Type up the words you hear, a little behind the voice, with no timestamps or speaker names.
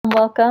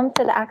Welcome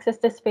to the Access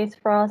to Space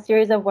for All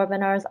series of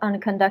webinars on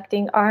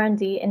conducting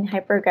R&D in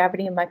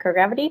hypergravity and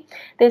microgravity.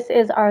 This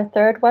is our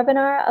third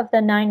webinar of the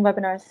 9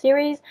 webinar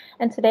series,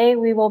 and today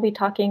we will be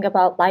talking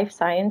about life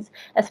science,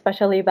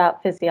 especially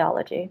about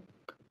physiology.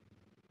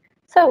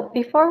 So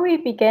before we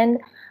begin,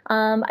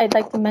 I'd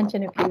like to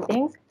mention a few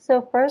things.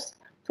 So first,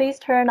 please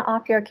turn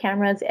off your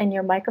cameras and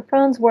your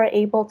microphones. We're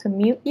able to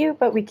mute you,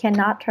 but we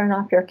cannot turn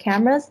off your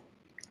cameras.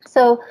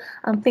 So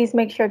please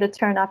make sure to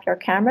turn off your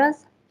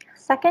cameras.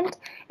 Second,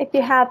 if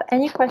you have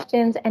any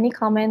questions, any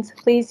comments,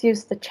 please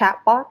use the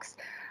chat box.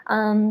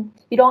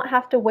 You don't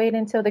have to wait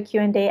until the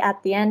Q&A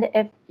at the end.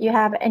 If you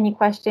have any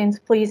questions,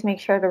 please make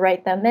sure to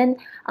write them in.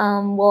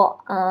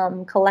 We'll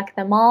collect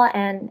them all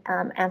and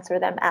answer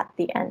them at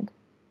the end.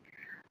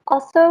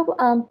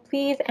 Also,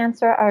 please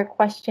answer our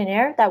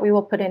questionnaire that we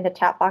will put in the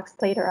chat box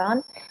later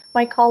on.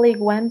 My colleague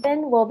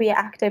Wenbin will be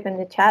active in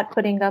the chat,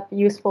 putting up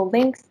useful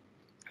links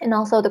and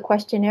also the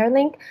questionnaire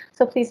link.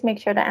 So please make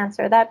sure to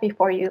answer that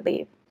before you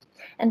leave.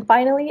 And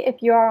finally,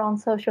 if you are on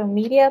social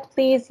media,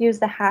 please use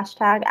the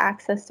hashtag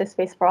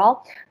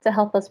AccessToSpace4All to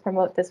help us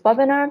promote this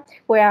webinar.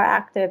 We are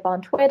active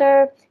on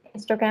Twitter,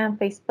 Instagram,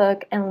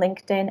 Facebook, and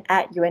LinkedIn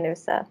at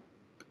UNUSA.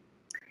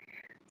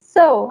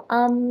 So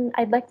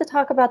I'd like to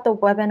talk about the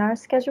webinar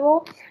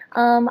schedule.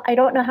 I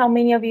don't know how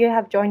many of you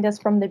have joined us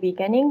from the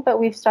beginning, but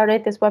we've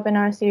started this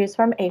webinar series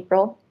from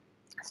April,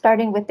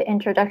 starting with the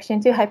introduction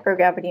to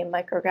hypergravity and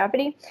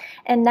microgravity.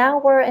 And now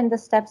we're in the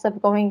steps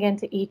of going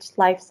into each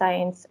life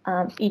science,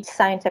 each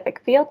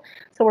scientific field.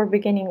 So we're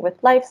beginning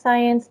with life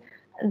science.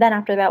 Then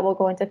after that, we'll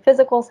go into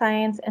physical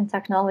science and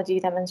technology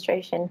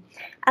demonstration.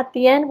 At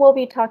the end, we'll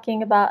be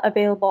talking about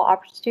available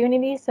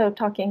opportunities. So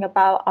talking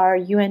about our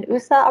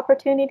UNUSA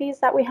opportunities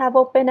that we have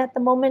open at the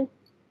moment.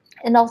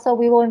 And also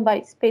we will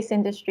invite space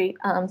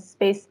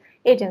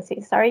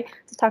agencies,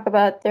 to talk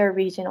about their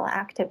regional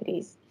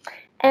activities.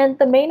 And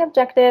the main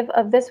objective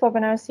of this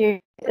webinar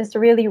series is to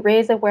really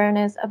raise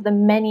awareness of the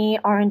many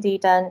R&D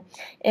done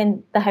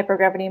in the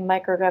hypergravity and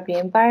microgravity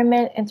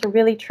environment and to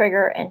really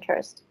trigger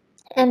interest.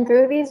 And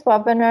through these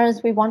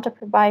webinars, we want to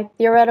provide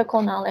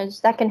theoretical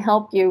knowledge that can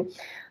help you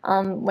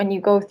when you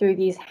go through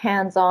these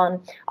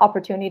hands-on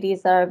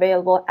opportunities that are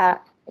available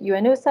at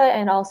UNUSA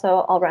and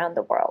also around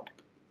the world.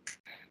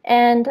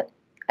 And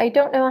I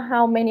don't know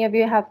how many of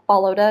you have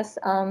followed us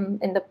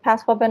in the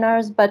past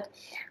webinars, but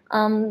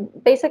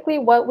basically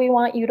what we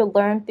want you to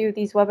learn through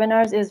these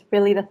webinars is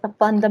really the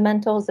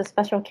fundamentals, the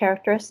special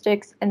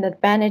characteristics and the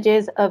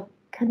advantages of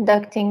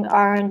conducting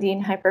R&D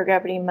in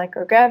hypergravity and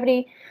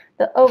microgravity,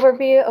 the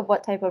overview of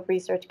what type of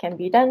research can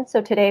be done.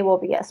 So today will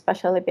be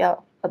especially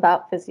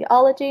about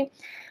physiology.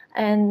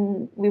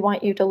 And we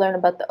want you to learn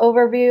about the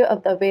overview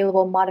of the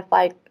available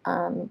modified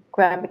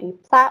gravity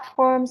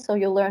platforms. So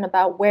you'll learn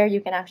about where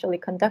you can actually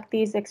conduct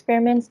these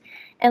experiments.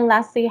 And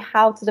lastly,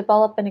 how to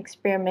develop an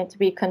experiment to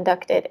be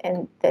conducted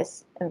in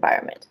this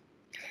environment.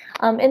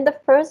 In the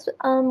first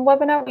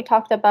webinar, we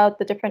talked about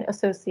the different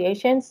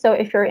associations. So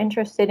if you're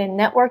interested in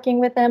networking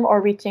with them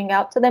or reaching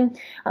out to them,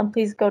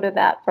 please go to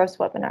that first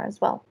webinar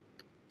as well.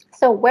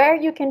 So where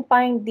you can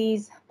find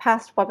these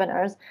past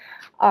webinars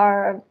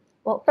are,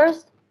 well,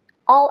 first,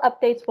 all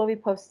updates will be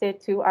posted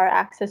to our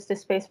Access to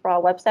Space for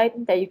All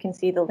website that you can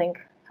see the link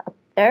up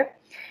there.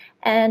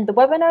 And the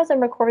webinars and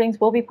recordings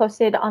will be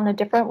posted on a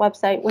different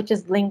website, which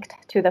is linked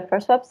to the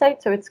first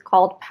website. So it's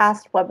called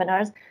Past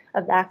Webinars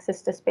of the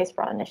Access to Space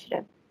for All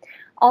initiative.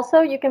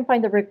 Also, you can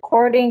find the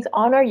recordings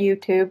on our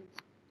YouTube.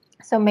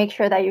 So make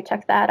sure that you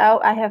check that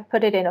out. I have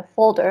put it in a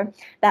folder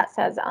that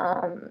says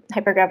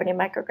hypergravity and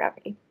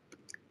microgravity.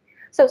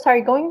 So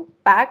sorry, going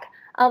back,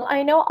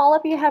 I know all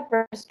of you have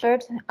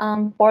registered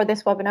for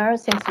this webinar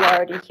since you're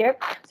already here.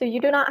 So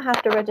you do not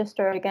have to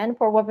register again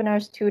for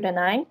webinars 2 to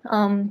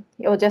 9.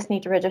 You'll just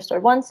need to register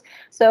once.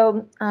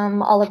 So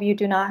all of you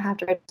do not have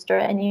to register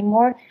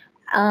anymore.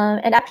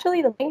 And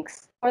actually the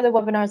links for the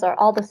webinars are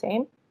all the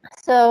same.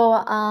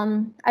 So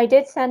I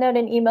did send out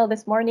an email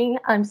this morning.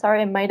 I'm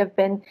sorry, it might have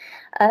been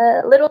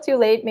a little too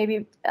late.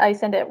 Maybe I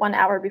sent it 1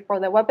 hour before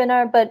the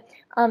webinar, but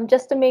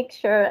just to make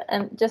sure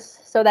and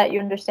just so that you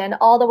understand,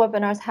 all the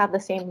webinars have the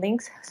same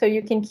links, so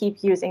you can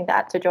keep using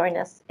that to join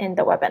us in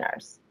the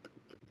webinars.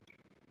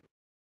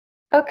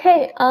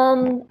 Okay,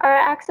 our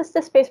Access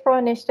to Space for All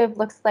initiative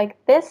looks like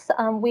this.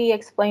 We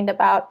explained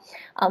about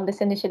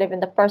this initiative in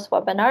the first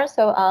webinar.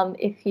 So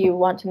if you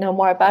want to know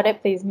more about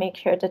it, please make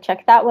sure to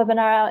check that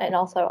webinar out and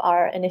also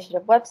our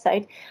initiative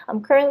website.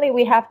 Currently,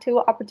 we have 2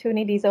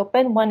 opportunities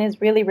open. One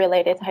is really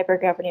related to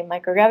hypergravity and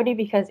microgravity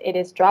because it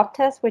is drop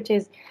test, which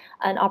is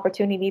an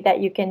opportunity that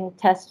you can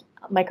test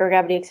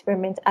microgravity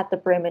experiments at the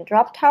Brim and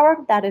Drop Tower.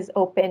 That is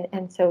open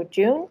until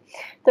June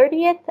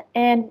 30th.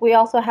 And we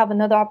also have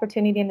another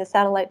opportunity in the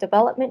satellite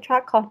development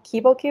track called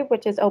KiboCube,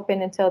 which is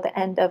open until the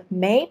end of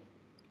May.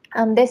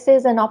 This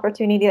is an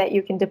opportunity that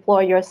you can deploy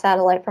your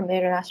satellite from the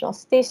International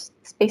Space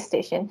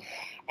Station.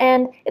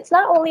 And it's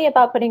not only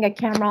about putting a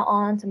camera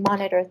on to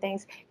monitor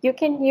things. You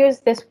can use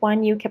this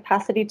 1U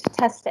capacity to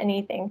test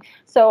anything.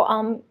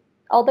 So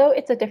although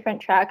it's a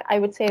different track, I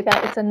would say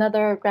that it's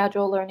another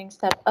gradual learning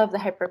step of the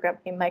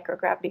hypergravity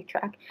microgravity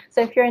track.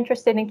 So if you're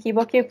interested in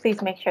Kiboku,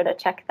 please make sure to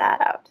check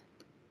that out.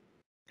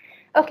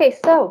 Okay,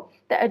 so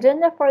the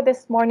agenda for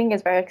this morning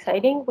is very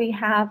exciting. We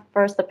have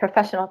first the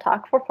professional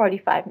talk for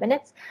 45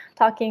 minutes,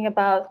 talking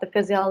about the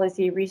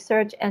physiology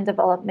research and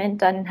development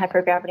done in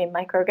hypergravity and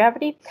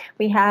microgravity.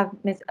 We have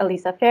Ms.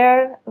 Elisa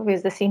Ferre, who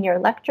is the senior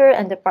lecturer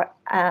and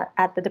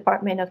at the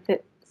Department of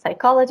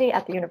Psychology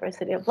at the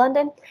University of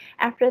London.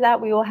 After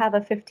that, we will have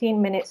a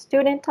 15-minute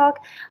student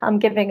talk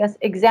giving us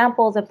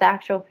examples of the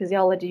actual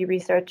physiology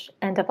research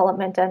and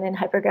development done in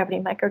hypergravity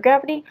and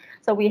microgravity.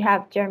 So we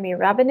have Jérémy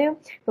Rabineau,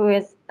 who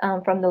is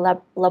from the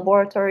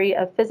Laboratory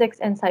of Physics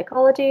and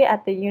Psychology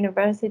at the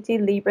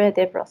Université Libre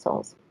de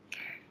Bruxelles.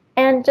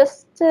 And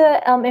just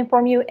to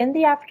inform you, in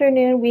the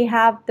afternoon, we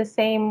have the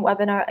same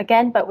webinar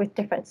again, but with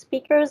different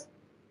speakers.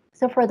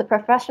 So for the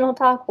professional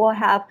talk, we'll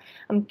have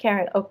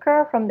Karen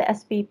Ocorr from the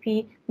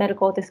SVP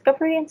Medical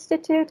Discovery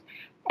Institute,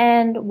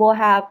 and we'll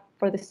have,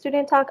 for the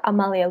student talk,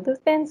 Amalia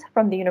Luthens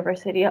from the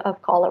University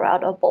of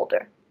Colorado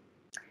Boulder.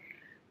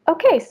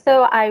 Okay,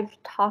 so I've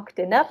talked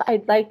enough.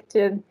 I'd like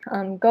to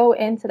go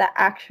into the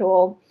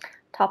actual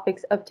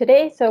topics of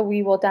today, so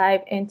we will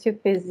dive into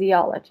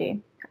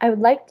physiology. I would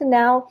like to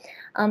now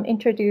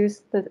introduce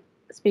the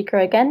speaker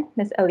again,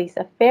 Ms.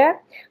 Elisa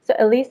Ferre. So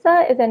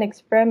Elisa is an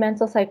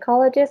experimental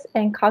psychologist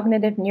and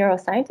cognitive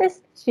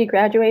neuroscientist. She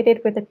graduated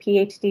with a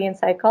PhD in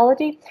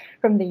psychology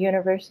from the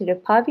University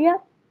of Pavia,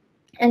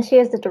 and she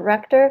is the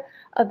director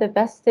of the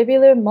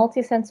Vestibular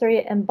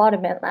Multisensory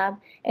Embodiment Lab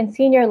and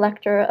senior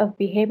lecturer of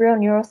behavioral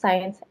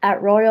neuroscience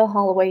at Royal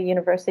Holloway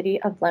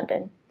University of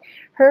London.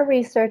 Her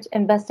research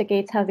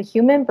investigates how the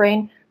human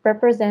brain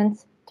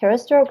represents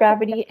terrestrial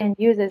gravity and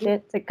uses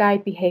it to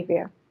guide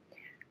behavior.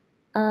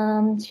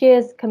 She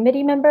is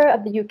committee member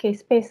of the UK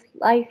Space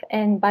Life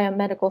and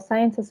Biomedical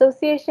Science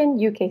Association,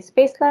 UK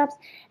Space Labs,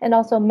 and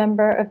also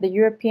member of the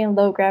European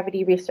Low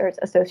Gravity Research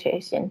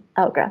Association,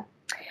 ELGRA.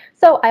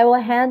 So I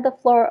will hand the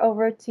floor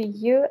over to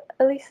you,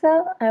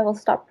 Elisa. I will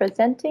stop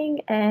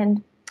presenting,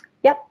 and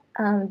yep,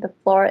 the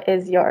floor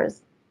is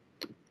yours.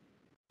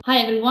 Hi,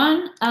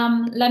 everyone.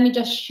 Let me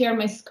just share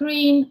my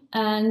screen,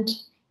 and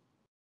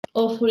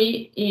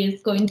hopefully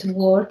it's going to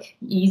work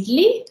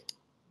easily.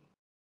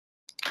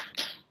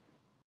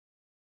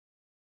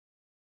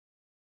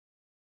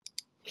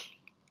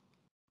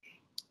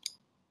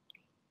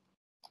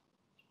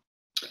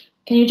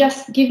 Can you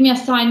just give me a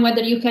sign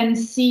whether you can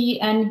see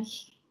and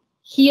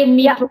hear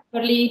me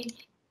properly?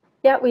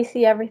 Yeah, we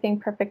see everything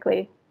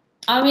perfectly.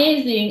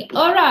 Amazing.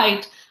 All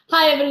right.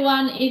 Hi,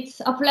 everyone.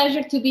 It's a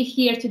pleasure to be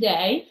here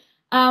today.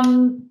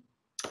 I'm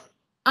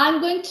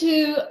going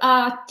to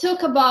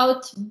talk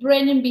about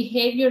brain and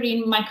behavior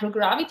in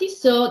microgravity.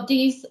 So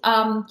this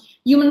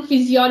human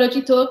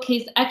physiology talk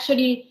is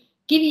actually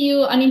giving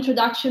you an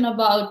introduction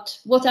about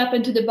what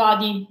happened to the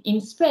body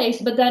in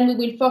space, but then we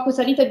will focus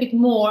a little bit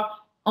more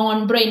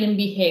on brain and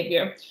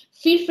behavior.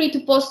 Feel free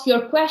to post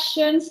your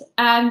questions,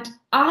 and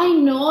I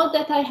know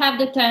that I have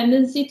the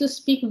tendency to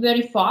speak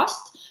very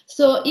fast.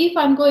 So if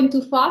I'm going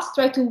too fast,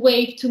 try to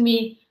wave to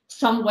me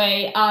some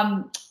way.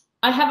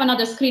 I have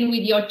another screen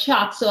with your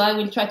chat, so I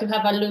will try to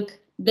have a look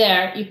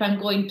there if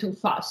I'm going too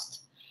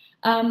fast.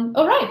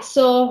 All right,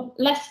 so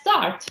let's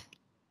start.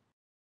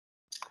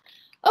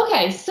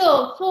 Okay,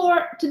 so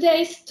for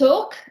today's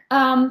talk,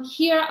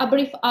 here a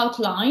brief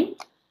outline.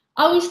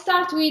 I will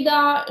start with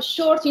a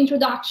short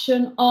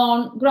introduction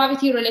on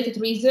gravity-related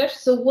research.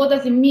 So what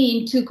does it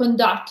mean to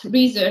conduct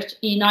research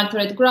in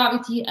altered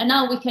gravity, and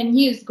how we can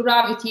use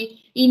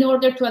gravity in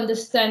order to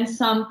understand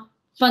some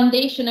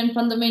foundation and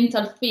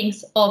fundamental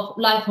things of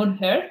life on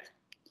Earth.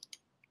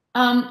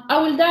 I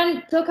will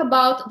then talk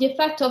about the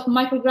effect of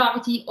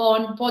microgravity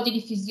on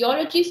bodily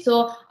physiology.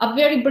 So a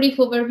very brief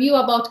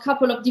overview about a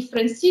couple of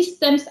different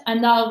systems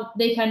and how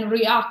they can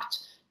react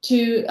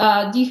to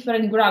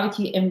different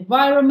gravity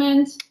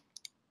environments.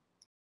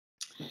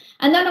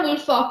 And then I will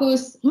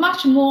focus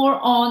much more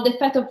on the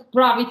effect of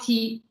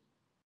gravity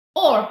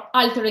or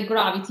altered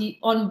gravity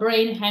on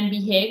brain and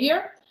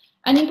behavior.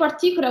 And in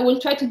particular, I will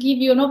try to give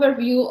you an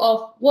overview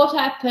of what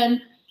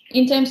happened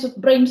in terms of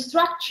brain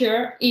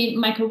structure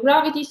in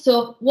microgravity.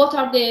 So what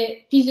are the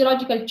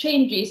physiological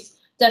changes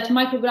that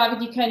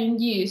microgravity can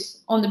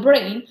induce on the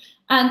brain?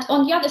 And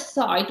on the other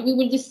side, we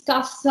will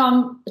discuss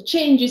some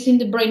changes in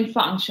the brain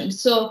function.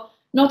 So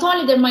not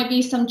only there might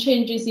be some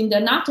changes in the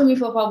anatomy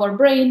of our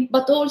brain,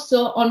 but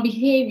also on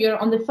behavior,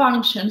 on the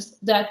functions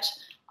that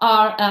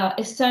are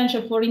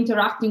essential for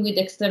interacting with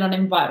the external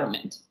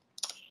environment.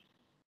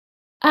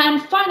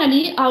 And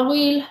finally, I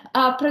will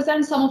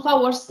present some of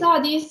our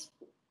studies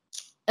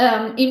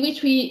in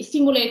which we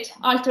simulate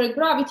altered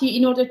gravity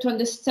in order to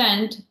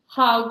understand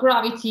how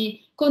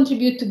gravity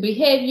contributes to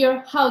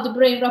behavior, how the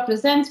brain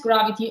represents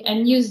gravity,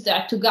 and use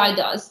that to guide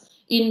us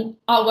in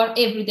our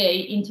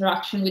everyday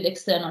interaction with the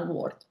external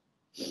world.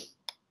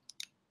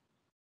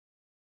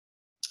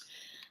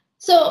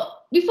 So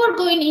before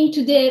going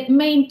into the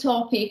main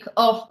topic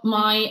of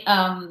my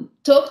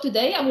talk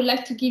today, I would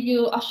like to give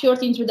you a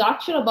short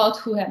introduction about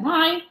who am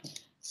I.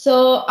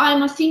 So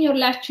I'm a senior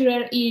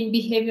lecturer in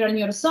behavioral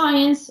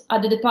neuroscience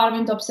at the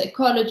Department of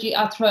Psychology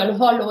at Royal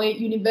Holloway,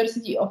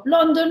 University of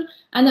London,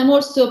 and I'm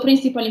also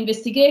principal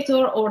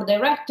investigator or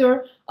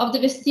director of the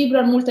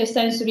Vestibular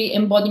Multisensory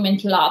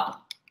Embodiment Lab.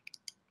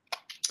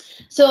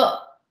 So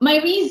my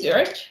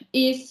research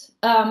is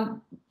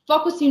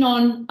focusing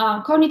on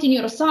cognitive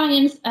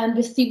neuroscience and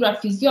vestibular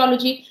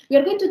physiology. We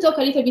are going to talk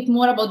a little bit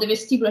more about the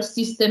vestibular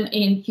system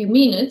in a few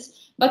minutes,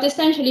 but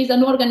essentially it's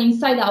an organ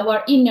inside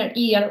our inner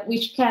ear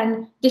which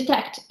can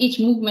detect each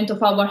movement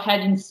of our head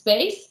in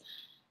space.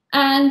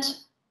 And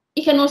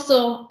it can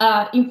also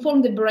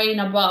inform the brain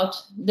about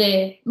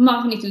the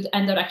magnitude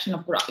and direction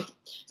of gravity.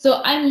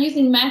 So I'm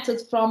using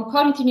methods from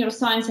cognitive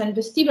neuroscience and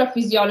vestibular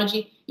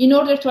physiology in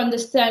order to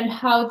understand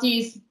how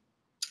these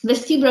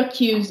vestibular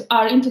cues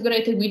are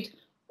integrated with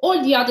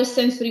all the other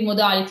sensory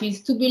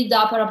modalities to build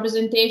up a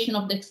representation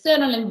of the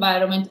external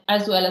environment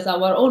as well as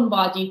our own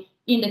body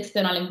in the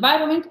external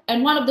environment.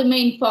 And one of the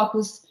main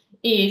focus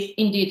is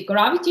indeed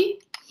gravity.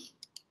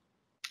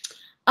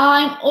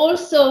 I'm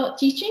also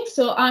teaching,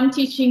 so I'm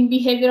teaching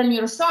behavioral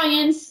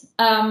neuroscience,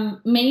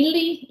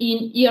 mainly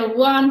in year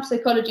one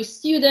psychology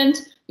student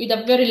with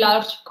a very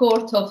large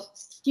cohort of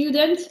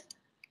students.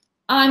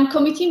 I'm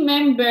committee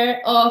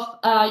member of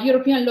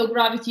European Low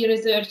Gravity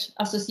Research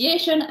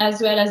Association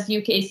as well as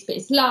UK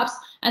Space Labs,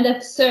 and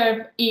I've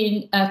served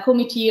in a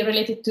committee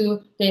related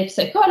to the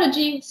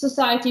psychology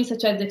society,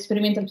 such as the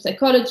Experimental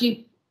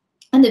Psychology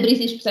and the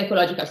British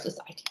Psychological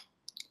Society.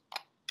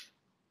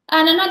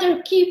 And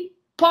another key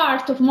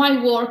part of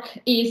my work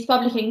is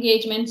public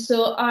engagement.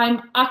 So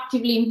I'm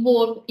actively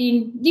involved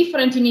in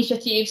different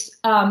initiatives,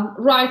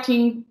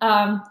 writing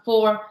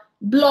for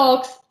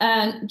blogs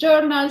and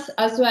journals,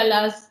 as well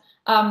as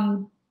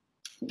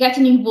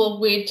getting involved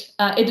with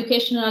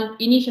educational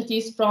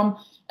initiatives from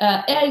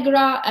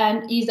ELGRA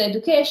and ESA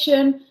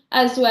Education,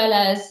 as well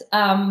as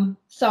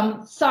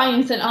some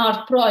science and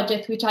art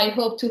projects, which I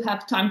hope to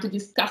have time to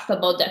discuss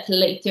about that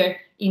later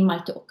in my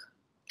talk.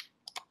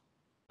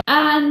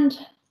 And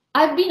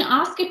I've been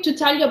asked to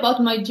tell you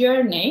about my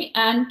journey,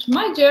 and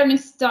my journey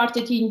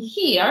started in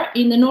here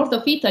in the north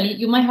of Italy.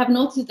 You might have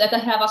noticed that I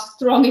have a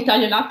strong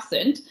Italian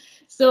accent.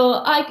 So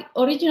I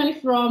originally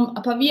from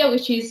Pavia,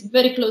 which is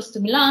very close to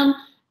Milan,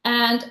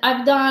 and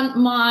I've done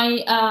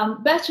my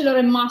bachelor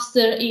and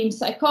master in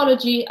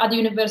psychology at the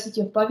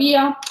University of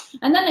Pavia.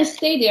 And then I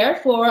stayed there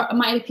for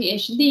my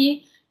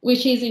PhD,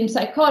 which is in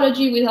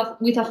psychology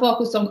with a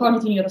focus on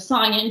cognitive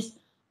neuroscience.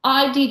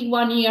 I did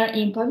 1 year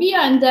in Pavia,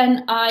 and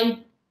then I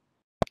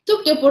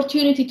took the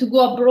opportunity to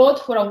go abroad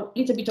for a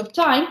little bit of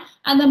time,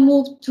 and then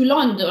moved to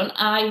London.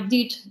 I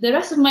did the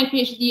rest of my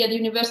PhD at the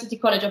University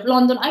College of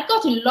London. I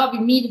got in love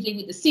immediately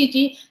with the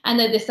city, and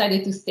I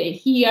decided to stay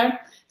here.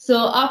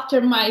 So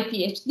after my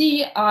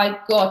PhD, I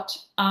got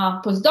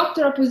a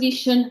postdoctoral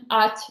position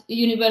at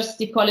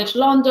University College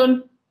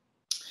London,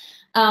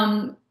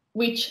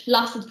 which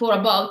lasted for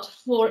about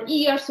 4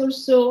 years or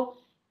so.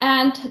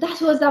 And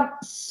that was a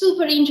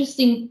super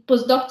interesting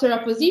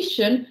postdoctoral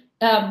position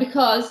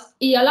because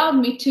it allowed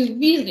me to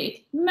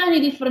visit many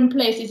different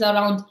places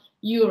around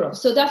Europe.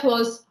 So that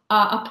was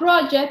a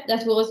project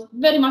that was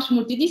very much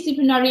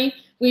multidisciplinary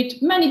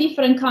with many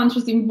different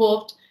countries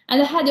involved.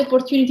 And I had the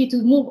opportunity to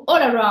move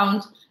all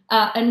around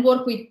and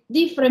work with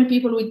different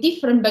people with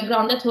different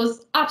backgrounds. That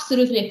was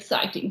absolutely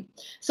exciting.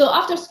 So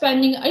after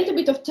spending a little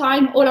bit of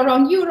time all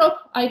around Europe,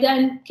 I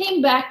then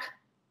came back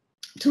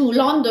to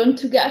London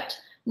to get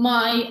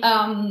my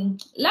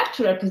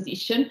lecturer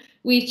position,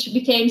 which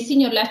became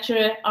senior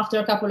lecturer after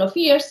a couple of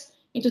years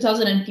in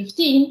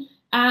 2015.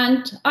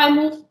 And I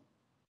moved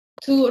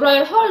to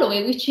Royal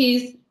Holloway, which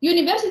is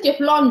University of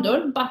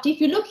London. But if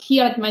you look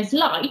here at my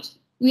slide,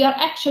 we are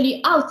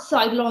actually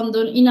outside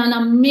London in an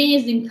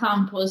amazing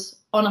campus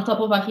on the top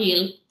of a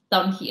hill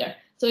down here.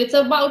 So it's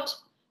about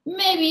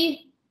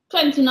maybe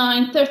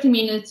 29, 30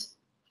 minutes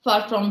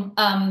far from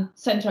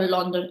central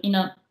London in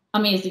an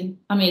amazing,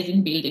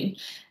 amazing building.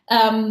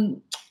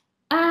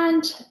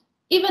 And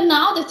even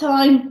now that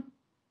I'm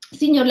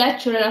senior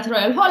lecturer at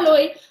Royal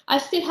Holloway, I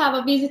still have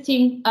a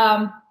visiting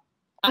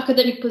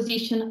academic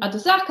position at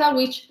Osaka,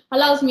 which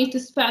allows me to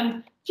spend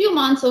a few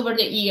months over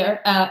the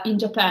year in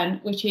Japan,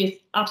 which is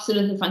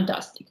absolutely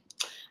fantastic.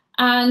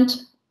 And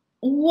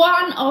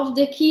one of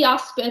the key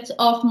aspects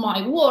of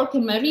my work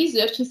and my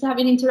research is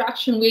having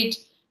interaction with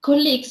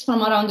colleagues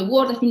from around the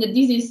world. I think that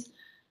this is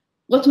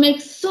what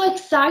makes so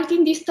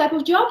exciting this type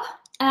of job.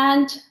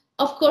 And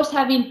of course,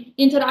 having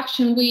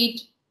interaction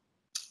with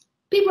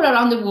people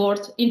around the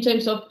world in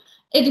terms of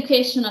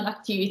educational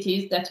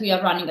activities that we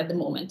are running at the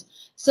moment.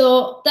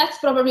 So that's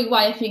probably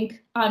why I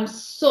think I'm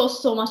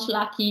so much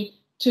lucky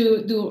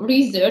to do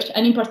research,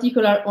 and in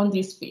particular on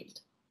this field.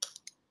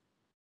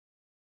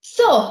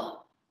 So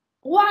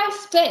why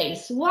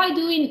space? Why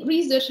doing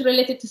research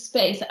related to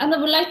space? And I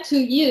would like to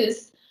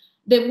use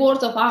the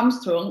words of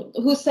Armstrong,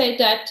 who said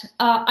that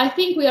I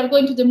think we are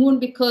going to the moon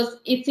because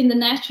it's in the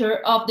nature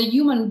of the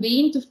human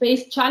being to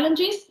face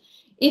challenges.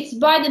 It's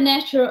by the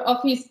nature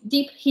of his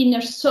deep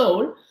inner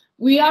soul,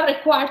 we are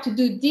required to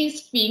do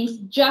these things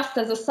just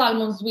as a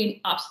salmon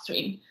swims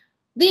upstream.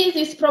 This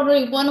is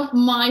probably one of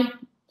my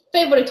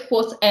favorite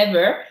quotes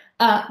ever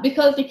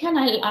because it can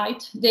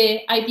highlight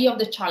the idea of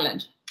the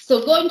challenge.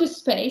 So going to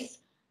space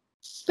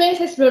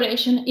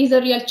exploration is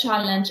a real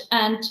challenge,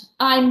 and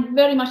I'm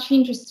very much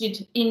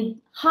interested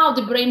in how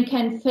the brain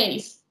can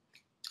face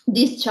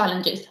these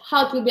challenges,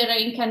 how the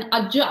brain can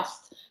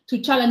adjust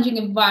to challenging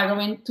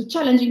environment, to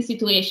challenging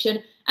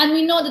situation. And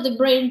we know that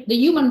the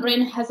human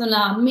brain has an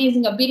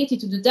amazing ability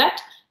to do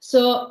that.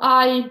 So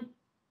I,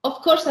 of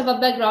course, have a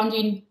background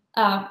in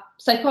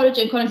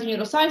psychology and cognitive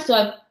neuroscience, so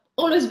I've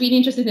always been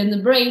interested in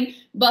the brain,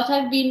 but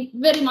I've been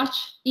very much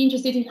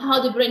interested in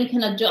how the brain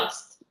can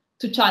adjust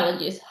to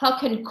challenges, how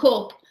can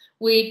cope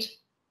with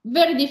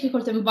very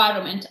difficult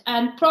environment,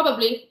 and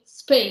probably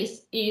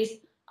space is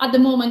at the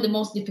moment the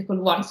most difficult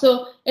one.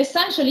 So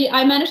essentially,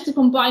 I managed to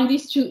combine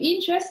these two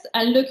interests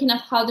and looking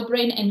at how the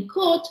brain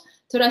encodes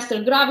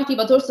terrestrial gravity,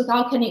 but also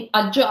how can it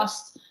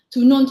adjust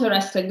to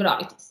non-terrestrial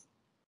gravities.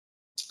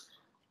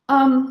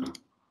 But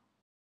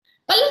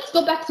let's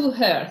go back to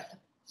Earth.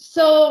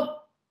 So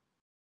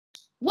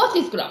what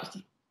is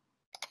gravity?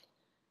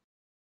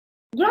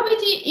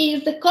 Gravity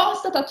is the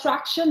constant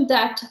attraction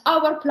that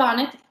our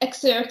planet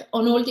exerts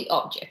on all the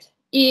objects.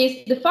 It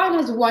is defined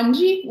as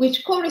 1g,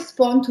 which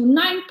corresponds to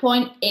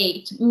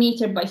 9.8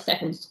 meters per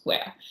second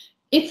square.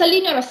 It's a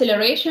linear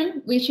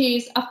acceleration, which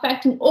is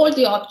affecting all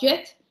the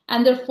objects,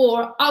 and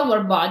therefore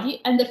our body,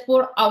 and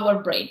therefore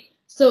our brain.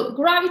 So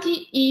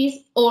gravity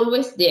is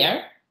always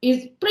there,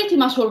 is pretty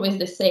much always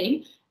the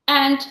same.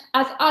 And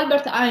as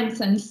Albert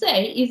Einstein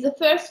says, is the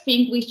first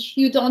thing which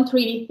you don't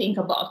really think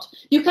about.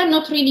 You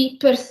cannot really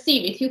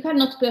perceive it. You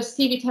cannot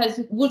perceive it as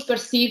you would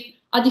perceive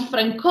a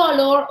different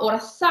color or a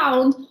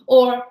sound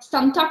or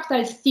some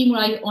tactile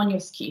stimuli on your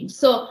skin.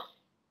 So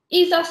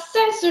it's a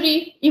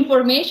sensory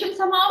information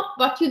somehow,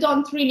 but you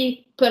don't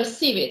really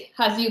perceive it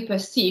as you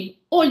perceive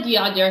all the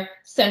other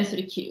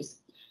sensory cues.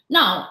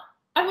 Now,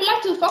 I would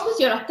like to focus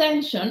your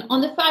attention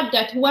on the fact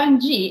that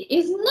 1g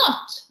is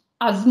not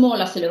a small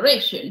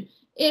acceleration.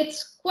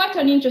 It's quite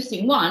an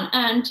interesting one,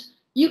 and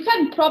you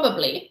can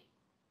probably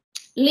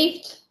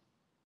lift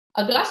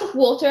a glass of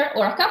water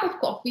or a cup of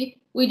coffee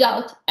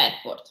without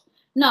effort.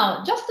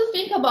 Now, just to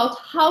think about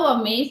how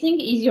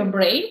amazing is your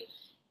brain,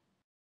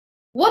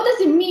 what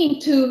does it mean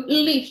to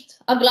lift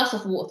a glass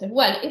of water?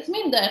 Well, it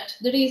means that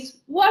there is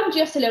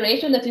 1g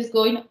acceleration that is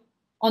going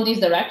on this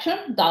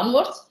direction,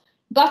 downwards,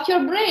 but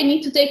your brain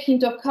needs to take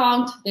into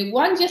account the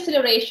 1g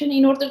acceleration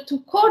in order to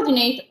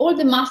coordinate all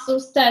the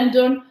muscles,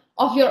 tendon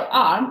of your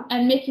arm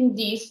and making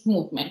this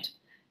movement.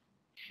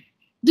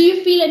 Do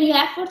you feel any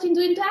effort in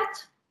doing that?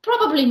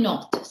 Probably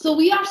not. So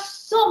we are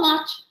so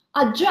much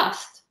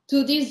adjust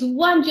to this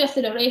 1g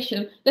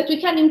acceleration that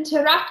we can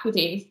interact with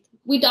it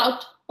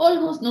without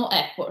almost no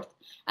effort.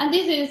 And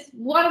this is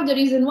one of the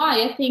reasons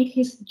why I think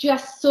it's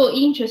just so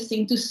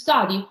interesting to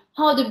study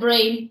how the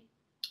brain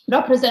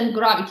represents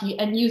gravity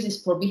and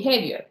uses for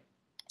behavior.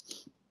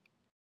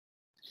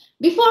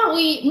 Before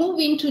we move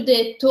into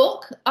the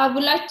talk, I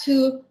would like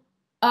to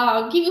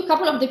give you a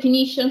couple of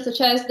definitions, such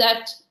as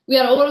that we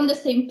are all on the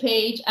same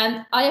page,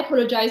 and I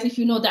apologize if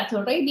you know that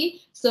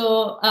already,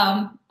 so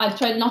I'll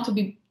try not to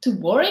be too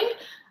boring.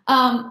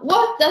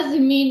 What does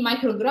it mean,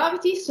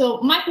 microgravity? So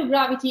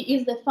microgravity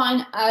is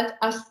defined as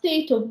a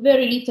state of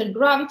very little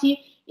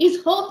gravity,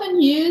 is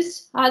often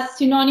used as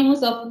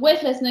synonymous of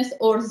weightlessness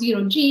or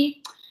 0g,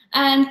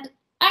 and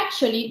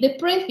actually the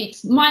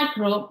prefix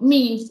micro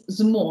means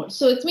small,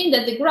 so it means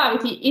that the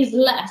gravity is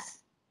less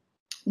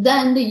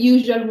than the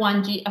usual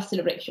 1g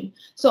acceleration.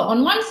 So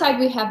on one side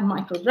we have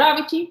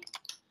microgravity,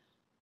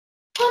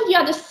 on the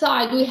other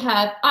side we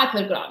have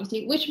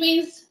hypergravity, which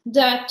means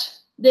that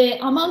the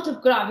amount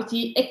of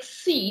gravity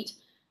exceeds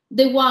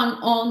the one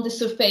on the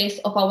surface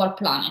of our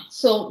planet.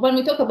 So when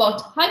we talk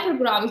about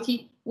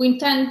hypergravity, we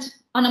intend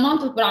an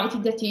amount of gravity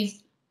that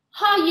is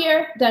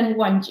higher than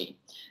 1g.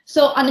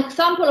 So an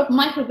example of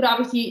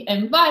microgravity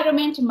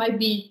environment might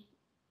be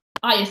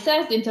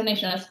ISS, the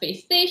International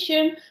Space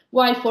Station,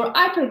 while for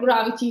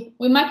hypergravity,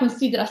 we might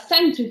consider a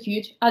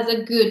centrifuge as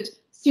a good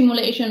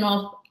simulation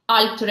of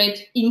altered,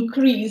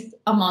 increased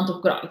amount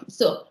of gravity.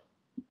 So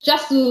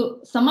just to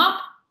sum up,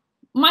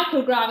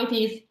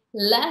 microgravity is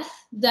less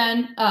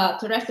than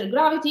terrestrial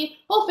gravity,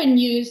 often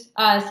used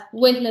as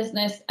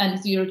weightlessness and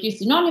 0g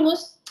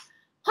synonymous.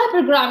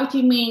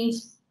 Hypergravity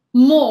means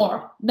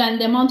more than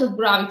the amount of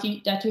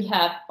gravity that we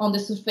have on the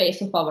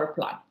surface of our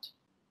planet.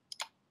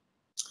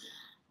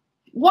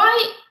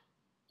 Why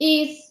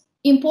is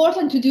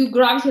important to do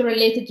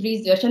gravity-related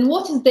research, and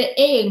what is the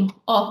aim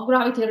of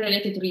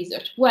gravity-related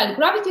research? Well,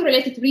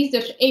 gravity-related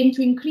research aims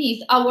to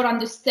increase our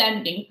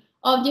understanding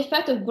of the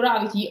effect of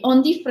gravity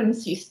on different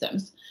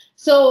systems.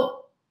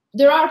 So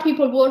there are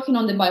people working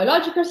on the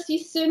biological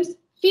systems,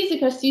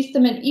 physical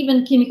systems, and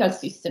even chemical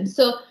systems.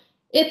 So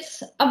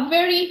it's a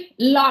very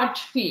large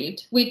field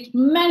with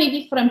many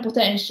different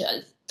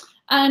potentials.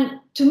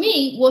 And to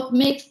me, what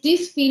makes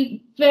this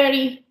field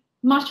very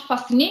much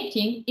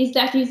fascinating is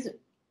that it's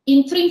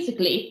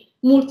intrinsically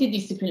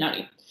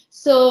multidisciplinary.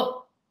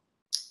 So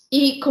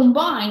it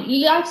combines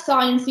life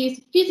sciences,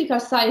 physical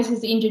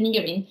sciences,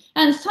 engineering,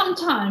 and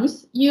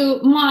sometimes you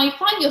might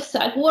find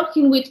yourself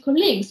working with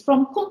colleagues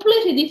from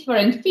completely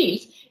different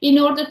fields in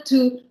order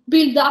to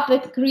build up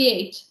and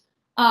create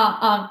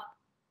a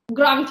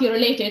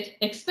gravity-related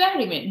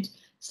experiment.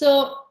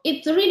 So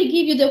it really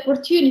gives you the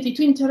opportunity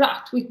to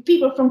interact with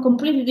people from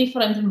completely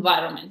different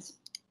environments.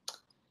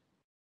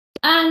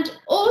 And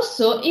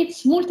also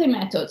it's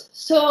multi-method.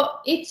 So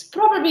it's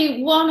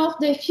probably one of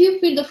the few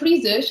fields of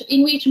research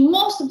in which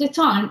most of the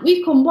time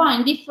we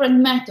combine different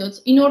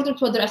methods in order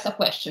to address a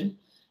question.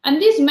 And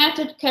this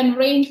method can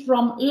range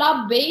from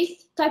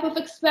lab-based type of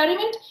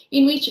experiment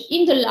in which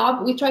in the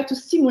lab we try to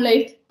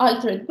simulate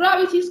altered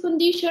gravities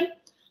condition,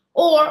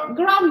 or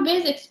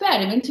ground-based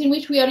experiment in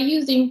which we are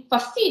using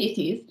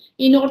facilities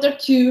in order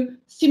to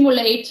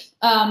simulate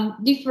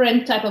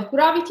different type of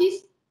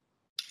gravities,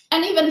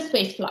 and even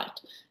space flight.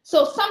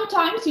 So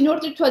sometimes in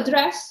order to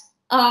address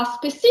a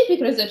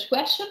specific research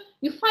question,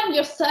 you find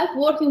yourself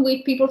working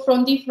with people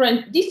from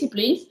different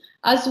disciplines,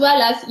 as well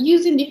as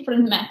using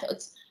different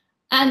methods.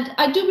 And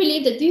I do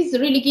believe that this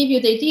really gives you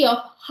the idea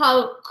of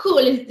how cool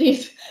is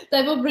this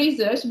type of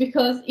research,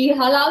 because it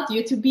allows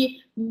you to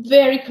be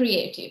very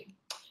creative.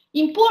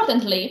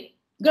 Importantly,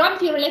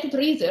 gravity-related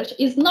research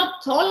is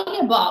not only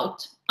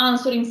about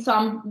answering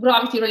some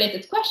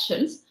gravity-related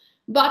questions,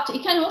 but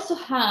it can also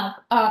have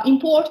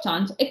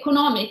important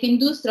economic,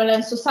 industrial,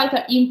 and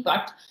societal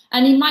impact,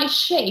 and it might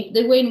shape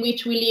the way in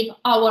which we live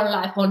our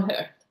life on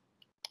Earth.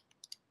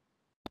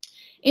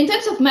 In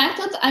terms of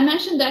methods, I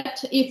mentioned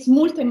that it's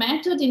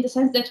multi-method in the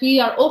sense that we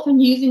are often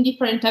using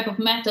different types of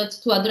methods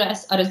to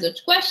address a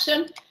research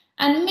question,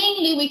 and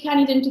mainly we can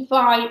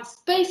identify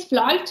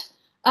spaceflight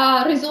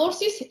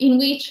resources in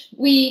which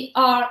we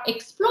are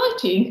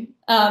exploiting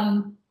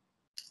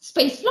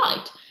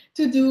spaceflight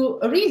to do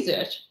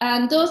research,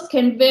 and those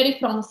can vary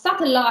from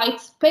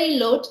satellites,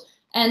 payload,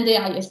 and the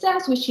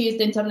ISS, which is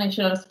the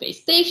International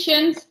Space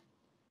Stations.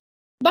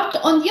 But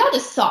on the other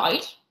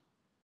side,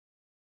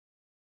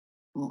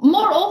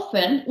 more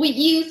often we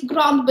use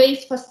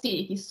ground-based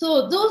facilities.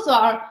 So those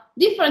are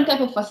different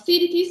types of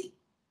facilities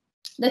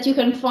that you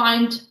can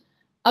find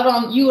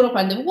around Europe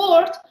and the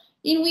world,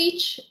 in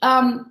which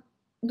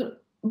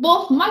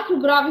both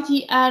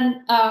microgravity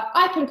and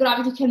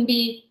hypergravity can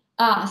be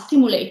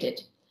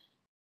simulated.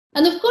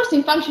 And of course,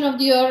 in function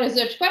of your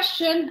research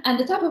question and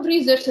the type of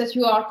research that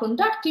you are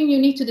conducting, you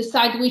need to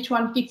decide which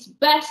one fits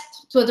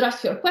best to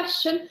address your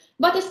question.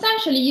 But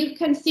essentially, you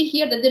can see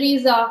here that there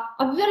is a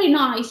very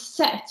nice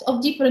set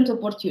of different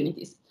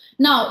opportunities.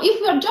 Now, if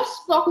we are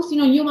just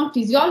focusing on human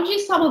physiology,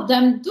 some of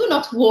them do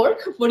not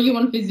work for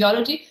human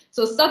physiology.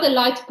 So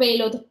satellite,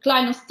 payload,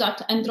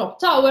 clinostat, and drop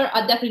tower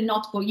are definitely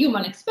not for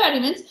human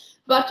experiments.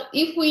 But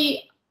if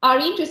we are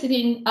interested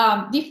in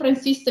different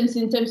systems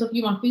in terms of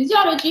human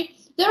physiology,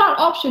 there are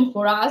options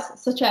for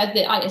us, such as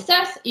the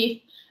ISS,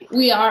 if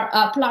we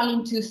are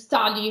planning to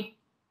study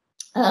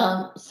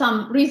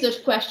some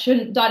research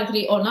question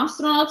directly on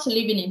astronauts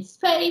living in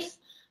space,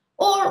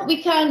 or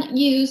we can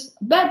use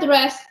bed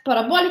rest,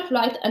 parabolic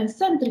flight, and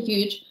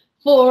centrifuge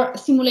for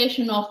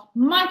simulation of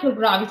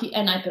microgravity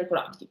and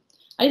hypergravity.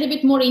 A little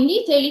bit more in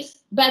details,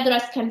 bed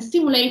rest can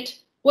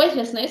simulate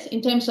weightlessness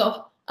in terms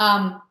of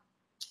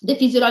the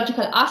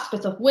physiological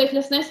aspects of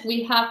weightlessness.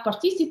 We have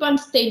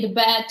participants stay in the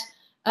bed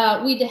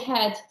with the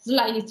head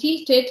slightly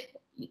tilted,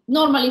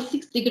 normally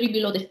 6 degrees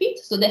below the feet.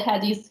 So the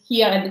head is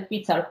here and the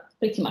feet are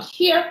pretty much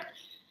here.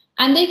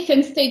 And they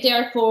can stay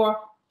there for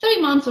 3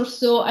 months or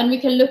so, and we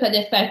can look at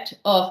the effect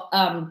of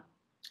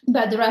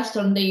bed rest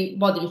on the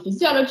bodily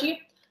physiology.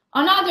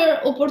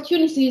 Another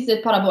opportunity is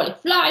the parabolic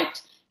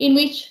flight, in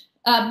which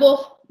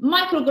both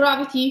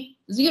microgravity,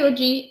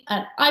 0G,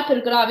 and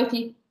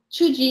hypergravity,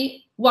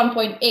 2G,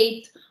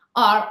 1.8,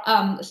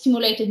 are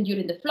simulated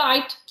during the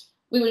flight.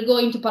 We will go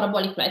into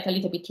parabolic flight a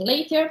little bit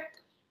later.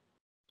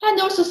 And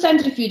also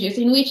centrifuges,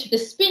 in which the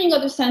spinning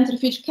of the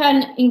centrifuge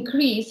can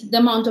increase the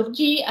amount of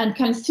G and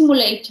can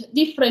simulate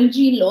different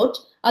G load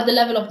at the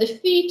level of the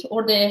feet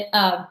or the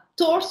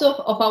torso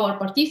of our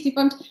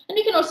participant. And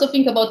you can also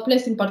think about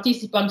placing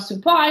participants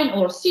supine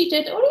or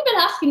seated, or even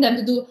asking them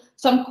to do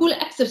some cool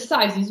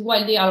exercises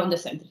while they are on the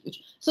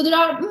centrifuge. So there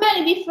are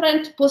many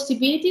different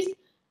possibilities.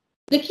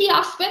 The key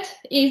aspect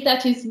is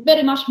that it's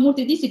very much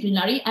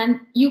multidisciplinary and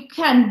you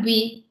can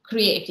be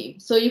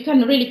creative. So you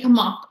can really come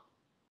up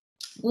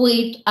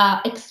with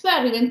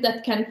experiments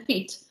that can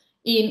fit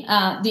in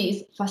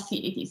these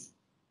facilities.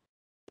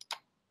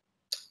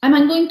 Am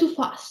I going too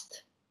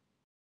fast?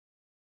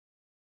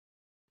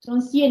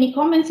 Don't see any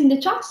comments in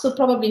the chat, so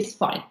probably it's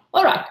fine.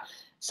 All right,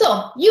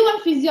 so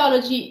human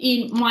physiology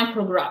in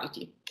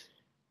microgravity.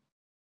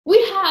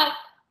 We have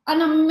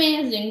an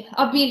amazing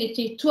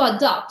ability to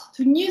adapt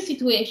to new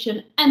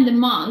situations and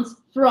demands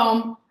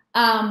from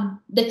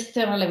the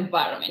external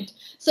environment.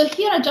 So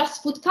here I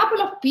just put a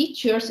couple of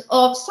pictures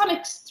of some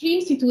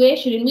extreme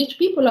situation in which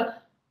people are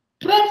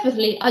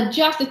perfectly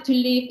adjusted to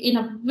live in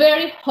a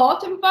very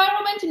hot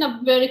environment, in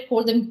a very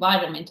cold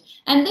environment.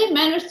 And they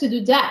managed to do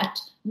that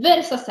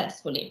very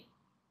successfully.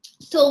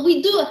 So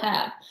we do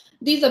have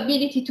this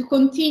ability to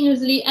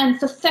continuously and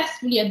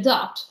successfully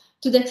adapt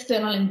to the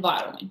external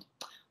environment.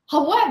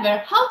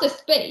 However, outer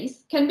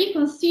space can be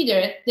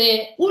considered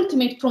the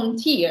ultimate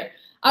frontier,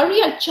 a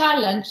real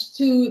challenge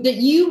to the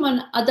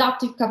human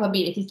adaptive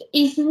capabilities.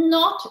 It's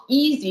not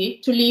easy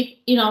to live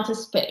in outer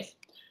space.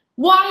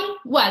 Why?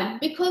 Well,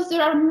 because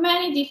there are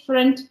many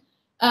different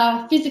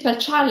physical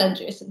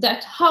challenges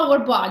that our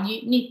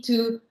body needs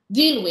to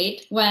deal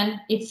with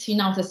when it's in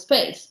outer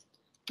space.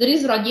 There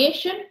is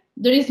radiation,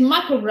 there is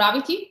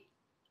microgravity,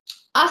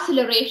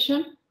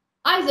 acceleration,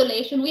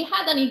 isolation. We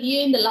had an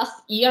idea in the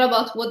last year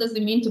about what does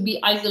it mean to be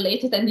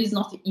isolated, and it's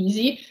not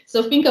easy.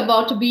 So think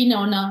about being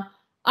on an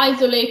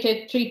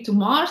isolated trip to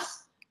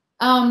Mars.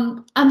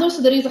 And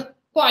also there is a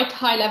quite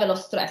high level of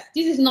stress.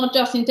 This is not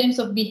just in terms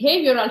of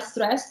behavioral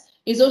stress,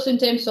 it's also in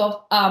terms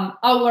of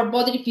our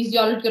bodily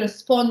physiology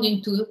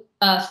responding to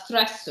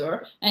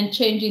stressor and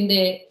changing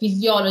the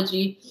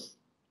physiology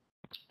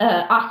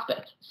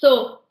aspect.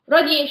 So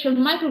radiation,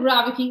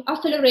 microgravity,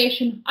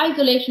 acceleration,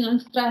 isolation,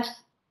 and stress,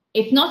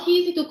 it's not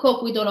easy to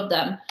cope with all of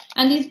them.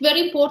 And it's very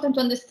important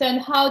to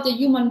understand how the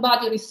human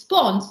body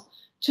responds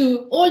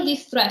to all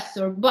these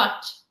stressors,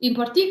 but in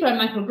particular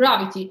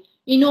microgravity,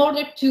 in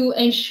order to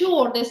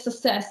ensure the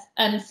success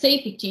and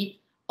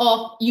safety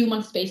of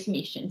human space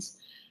missions.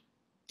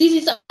 This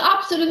is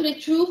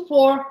absolutely true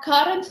for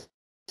current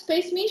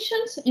space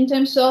missions in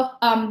terms of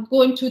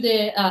going to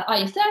the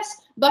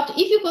ISS, but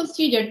if you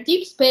consider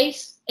deep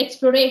space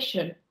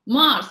exploration,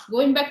 Mars,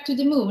 going back to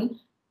the moon,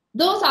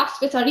 those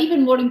aspects are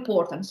even more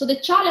important. So the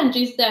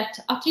challenges that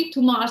a trip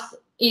to Mars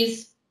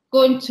is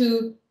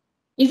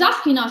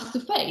asking us to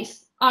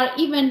face are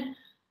even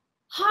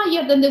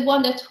higher than the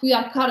one that we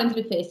are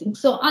currently facing.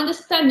 So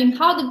understanding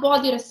how the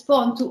body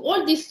responds to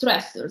all these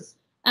stressors,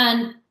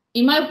 and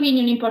in my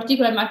opinion, in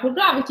particular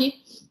microgravity,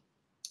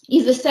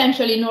 is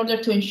essential in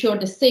order to ensure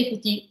the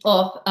safety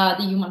of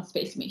the human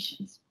space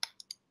missions.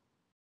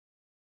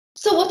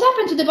 So what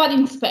happened to the body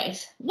in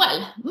space?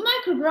 Well,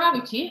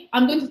 microgravity,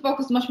 I'm going to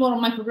focus much more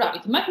on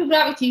microgravity.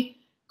 Microgravity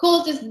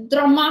causes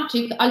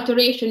dramatic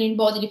alteration in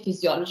bodily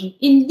physiology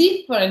in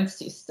different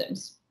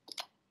systems.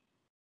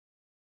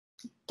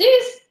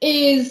 This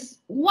is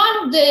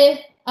one of the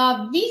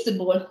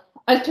visible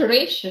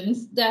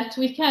alterations that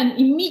we can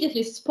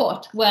immediately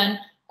spot when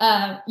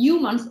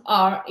humans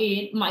are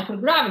in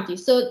microgravity.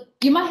 So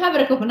you might have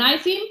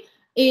recognized him,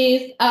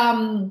 is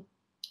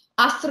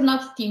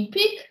astronaut Tim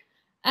Peake.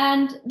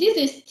 And this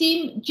is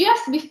Tim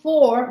just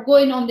before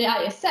going on the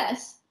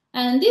ISS.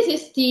 And this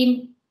is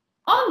Tim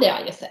on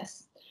the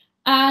ISS.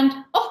 And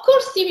of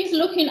course, Tim is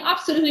looking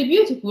absolutely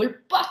beautiful,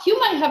 but you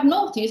might have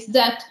noticed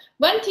that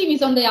when Tim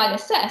is on the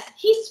ISS,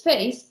 his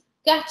face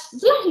gets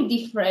slightly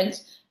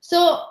different.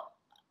 So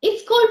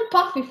it's called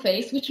puffy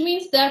face, which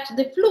means that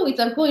the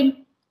fluids are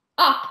going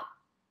up.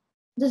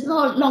 There's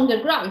no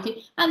longer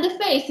gravity, and the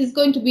face is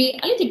going to be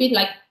a little bit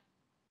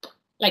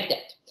like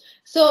that.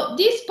 So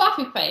this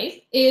puffy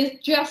face is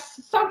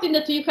just something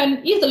that you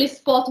can easily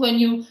spot when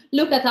you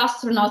look at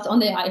astronauts on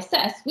the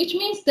ISS, which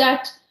means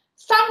that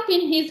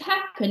something is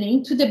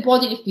happening to the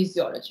bodily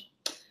physiology.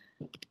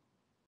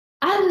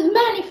 And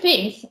many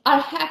things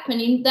are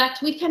happening that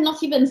we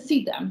cannot even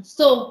see them.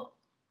 So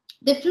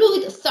the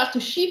fluid starts to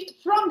shift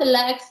from the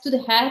legs to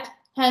the head,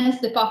 hence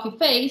the puffy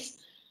face.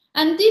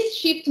 And this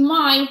shift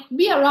might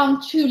be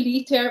around 2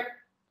 liters,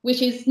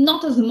 which is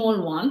not a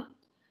small one.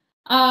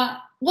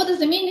 What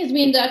does it mean? It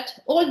means that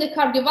all the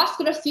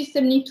cardiovascular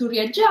system need to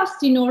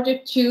readjust in order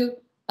to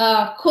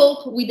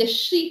cope with the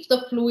shift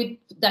of fluid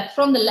that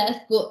from the legs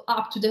go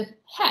up to the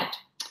head.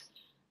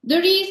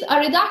 There is a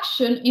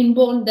reduction in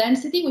bone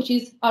density, which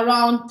is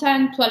around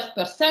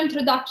 10–12%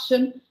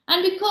 reduction.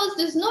 And because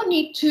there's no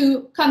need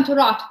to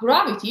counteract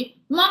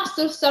gravity,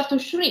 muscles start to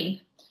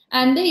shrink.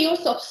 And they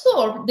also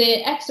absorb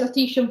the extra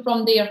tissue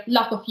from their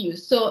lack of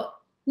use. So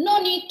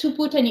no need to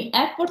put any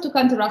effort to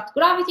counteract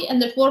gravity,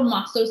 and therefore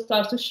muscles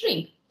start to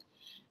shrink.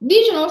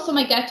 Vision also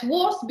might get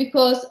worse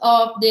because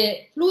of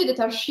the fluid that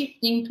are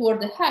shifting toward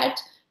the head,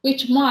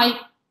 which might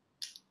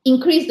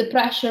increase the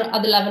pressure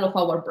at the level of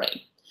our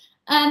brain.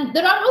 And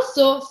there are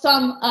also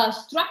some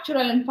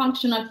structural and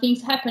functional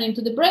things happening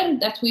to the brain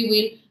that we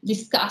will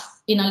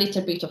discuss in a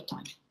little bit of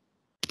time.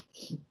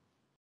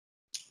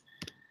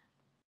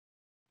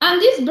 And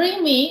this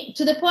brings me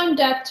to the point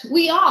that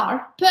we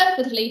are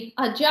perfectly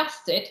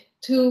adjusted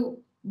to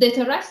the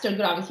terrestrial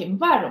gravity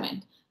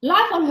environment.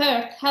 Life on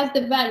Earth has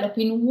developed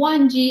in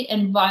 1G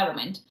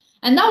environment,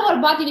 and our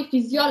bodily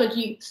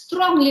physiology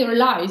strongly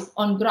relies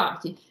on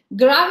gravity.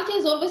 Gravity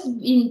has always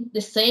been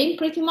the same,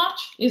 pretty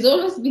much, it's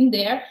always been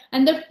there,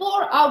 and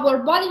therefore our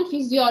bodily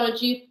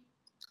physiology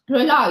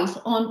relies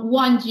on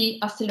 1G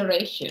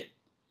acceleration.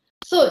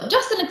 So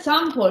just an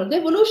example, the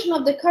evolution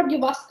of the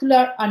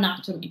cardiovascular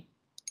anatomy.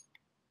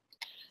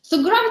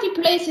 So gravity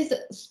places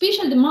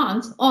special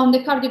demands on the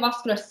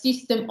cardiovascular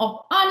system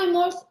of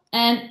animals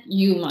and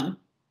humans.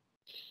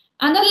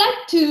 And I'd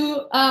like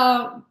to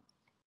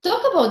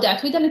talk about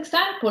that with an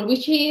example,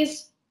 which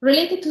is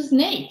related to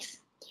snakes.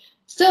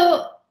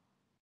 So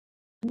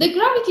the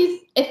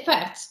gravity's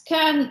effects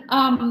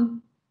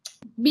can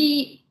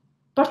be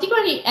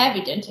particularly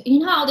evident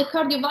in how the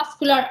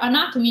cardiovascular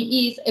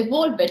anatomy is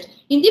evolved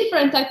in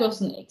different types of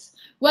snakes,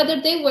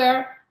 whether they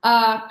were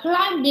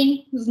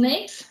climbing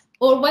snakes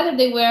or whether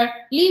they were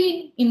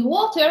living in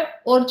water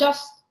or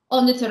just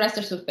on the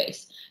terrestrial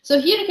surface. So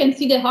here you can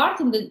see the heart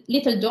in the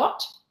little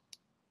dot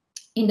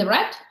in the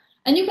red,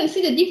 and you can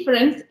see the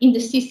difference in the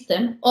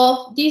system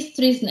of these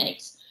three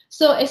snakes.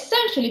 So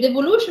essentially, the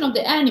evolution of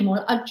the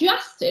animal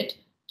adjusted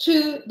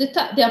to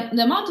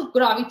the amount of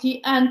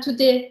gravity and to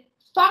the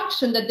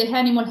function that the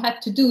animal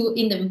had to do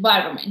in the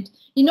environment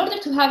in order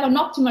to have an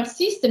optimal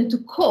system to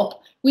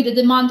cope with the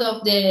demand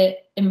of the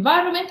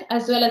environment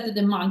as well as the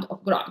demand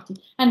of gravity.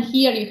 And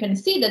here you can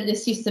see that the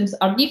systems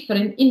are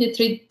different in the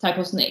three types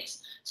of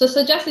snakes. So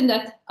suggesting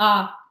that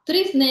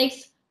three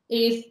snakes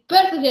is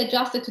perfectly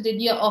adjusted to the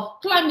idea of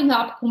climbing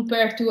up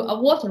compared to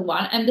a water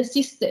one, and the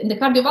system, the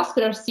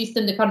cardiovascular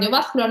system, the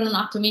cardiovascular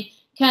anatomy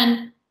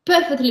can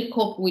perfectly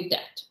cope with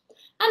that.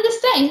 And the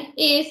same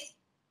is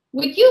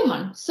with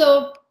human.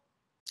 So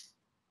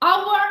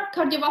our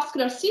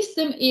cardiovascular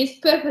system is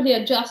perfectly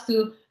adjusted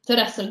to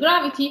terrestrial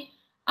gravity,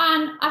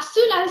 and as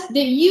soon as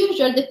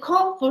the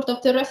comfort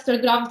of terrestrial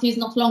gravity is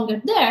no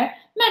longer there,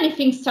 many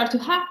things start to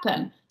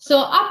happen. So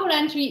upper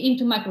entry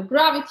into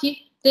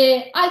microgravity,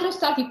 the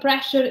hydrostatic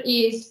pressure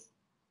is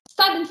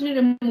suddenly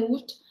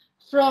removed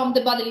from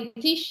the bodily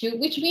tissue,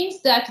 which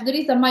means that there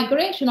is a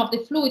migration of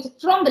the fluid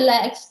from the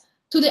legs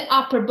to the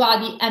upper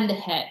body and the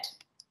head.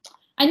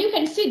 And you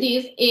can see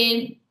this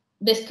in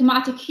the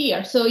schematic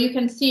here. So you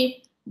can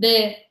see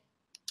the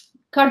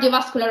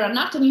cardiovascular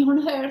anatomy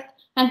on Earth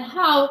and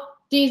how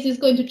this is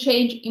going to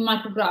change in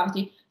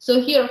microgravity.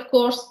 So here, of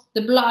course,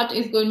 the blood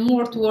is going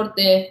more toward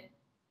the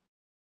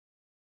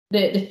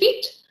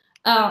feet,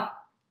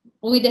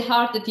 with the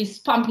heart that is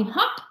pumping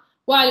up,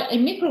 while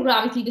in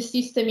microgravity, the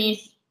system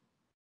is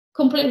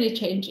completely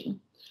changing.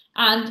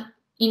 And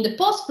in the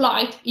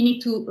post-flight, you need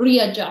to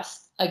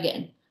readjust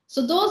again.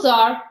 So those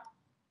are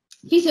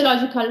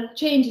physiological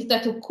changes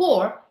that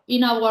occur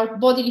in our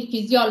bodily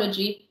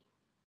physiology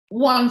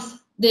once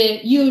the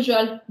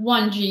usual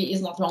 1G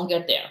is not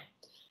longer there.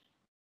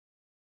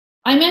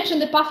 I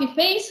mentioned the puffy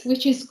face,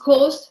 which is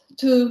caused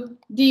to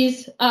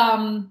this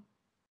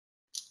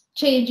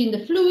change in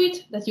the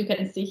fluid that you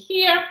can see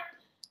here.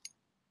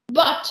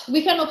 But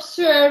we can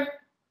observe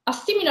a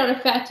similar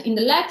effect in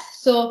the legs.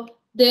 So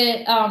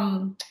the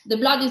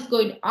blood is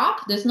going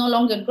up. There's no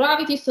longer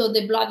gravity, so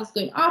the blood is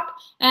going up,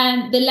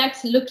 and the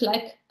legs look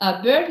like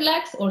bird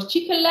legs or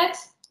chicken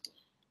legs.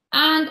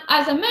 And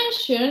as I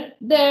mentioned,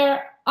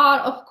 there are,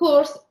 of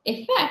course,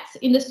 effects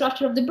in the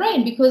structure of the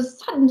brain,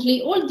 because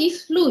suddenly all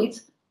these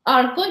fluids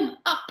are going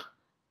up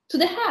to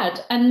the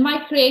head and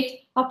might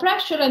create a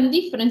pressure and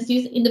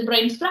differences in the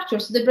brain structure.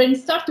 So the brain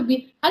starts to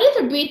be a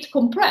little bit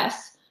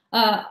compressed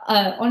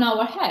on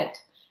our head,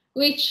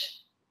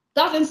 which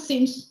doesn't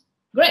seem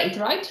great,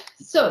 right?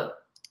 So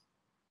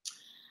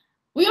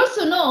we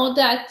also know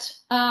that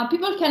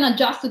people can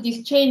adjust to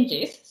these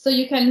changes. So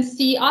you can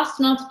see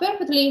astronauts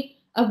perfectly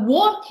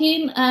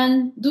walking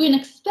and doing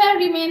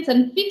experiments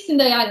and fixing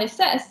the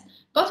ISS,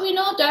 but we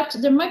know that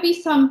there might be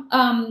some,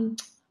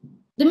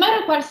 they might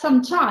require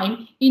some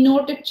time in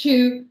order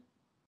to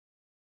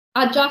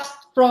adjust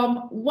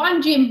from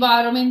 1G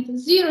environment,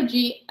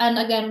 0G, and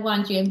again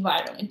 1G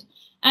environment.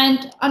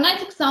 And a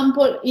nice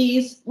example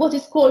is what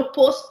is called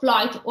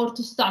post-flight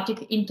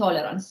orthostatic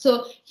intolerance.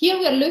 So here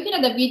we are looking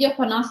at a video of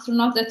an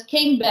astronaut that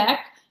came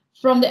back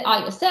from the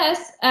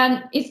ISS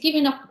and is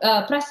giving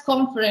a press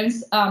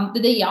conference the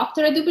day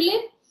after, I do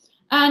believe.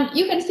 And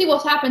you can see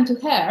what happened to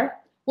her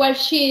while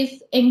she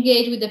is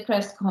engaged with the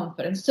press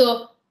conference.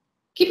 So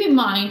keep in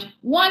mind,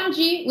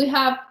 1G, we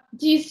have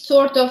this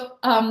sort of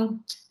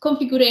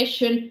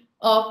configuration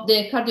of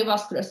the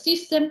cardiovascular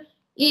system.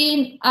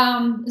 In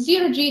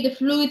 0G, the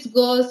fluids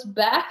goes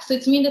back, so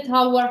it means that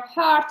our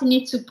heart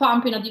needs to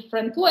pump in a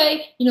different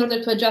way in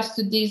order to adjust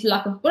to this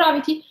lack of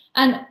gravity.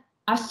 And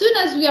as soon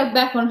as we are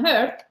back on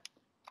Earth,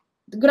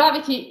 the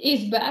gravity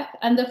is back,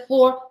 and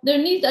therefore there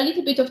needs a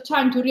little bit of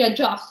time to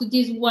readjust to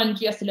this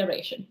 1G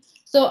acceleration.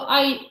 So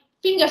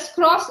fingers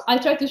crossed, I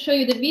try to show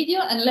you the video,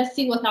 and let's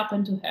see what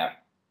happened to her.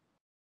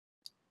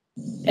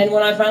 And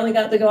when I finally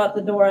got to go out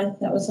the door,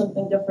 that was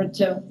something different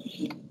too.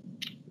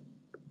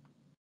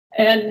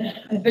 And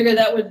I figured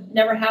that would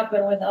never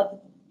happen without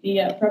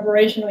the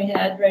preparation we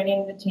had,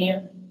 training the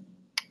team.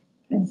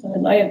 And so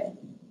life.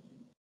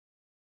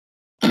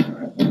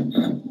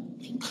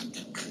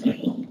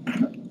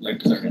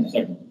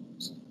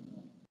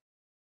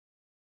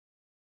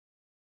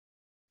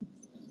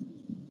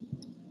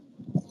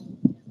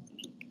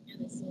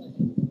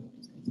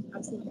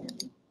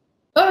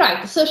 All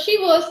right, so she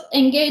was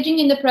engaging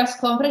in the press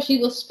conference, she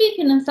was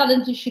speaking, and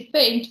suddenly she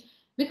fainted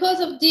because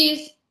of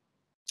this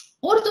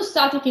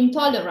orthostatic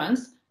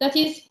intolerance that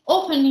is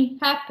often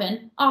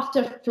happen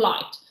after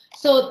flight.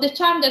 So the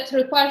time that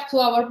requires to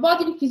our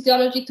bodily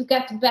physiology to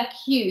get back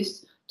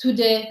used to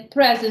the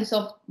presence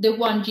of the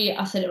 1G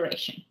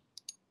acceleration.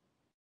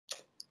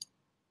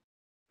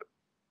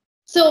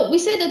 So we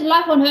say that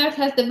life on Earth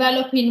has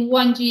developed in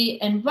 1G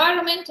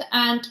environment,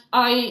 and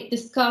I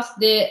discussed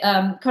the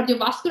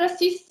cardiovascular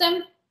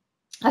system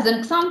as an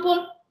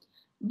example,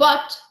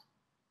 but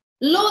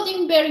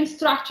loading-bearing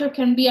structure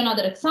can be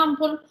another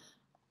example.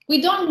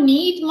 We don't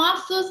need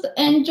muscles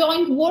and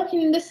joints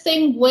working in the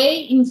same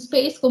way in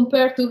space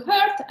compared to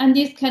Earth, and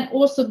this can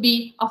also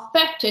be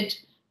affected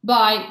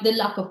by the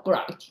lack of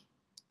gravity.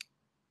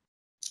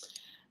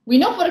 We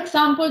know, for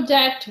example,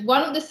 that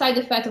one of the side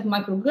effects of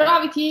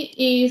microgravity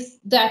is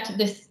that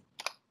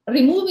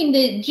removing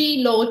the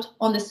G load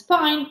on the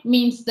spine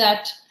means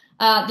that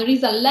there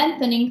is a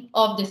lengthening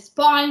of the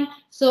spine.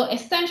 So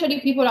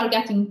essentially, people are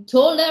getting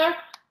taller,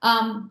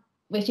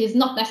 which is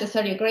not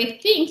necessarily a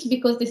great thing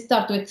because they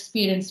start to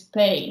experience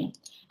pain.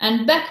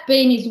 And back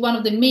pain is one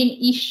of the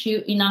main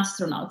issues in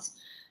astronauts.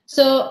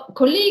 So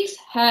colleagues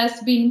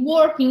has been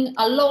working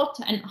a lot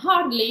and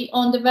hardly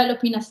on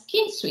developing a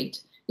skin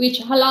suit,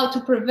 which allow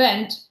to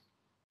prevent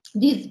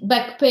this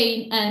back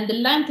pain and the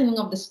lengthening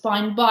of the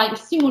spine by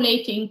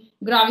simulating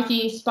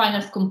gravity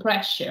spinal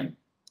compression.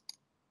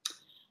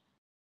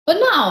 But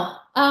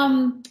now,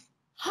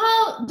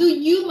 how do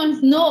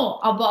humans know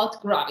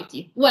about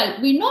gravity?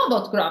 Well, we know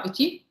about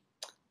gravity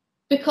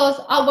because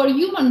our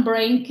human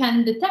brain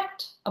can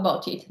detect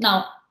about it.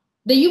 Now,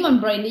 the human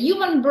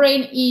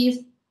brain is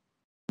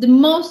the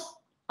most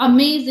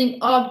amazing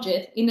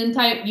object in the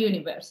entire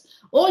universe.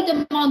 All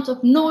the amount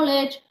of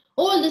knowledge,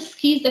 all the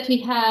skills that we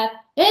have,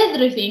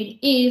 everything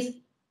is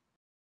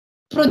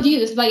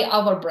produced by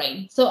our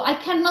brain. So I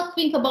cannot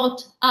think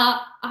about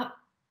a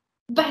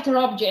better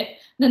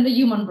object than the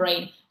human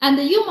brain. And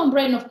the human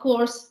brain, of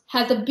course,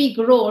 has a big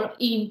role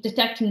in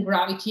detecting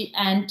gravity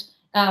and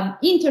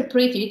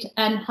interpret it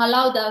and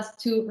allowed us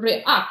to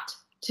react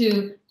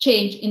to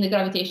change in the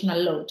gravitational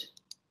load.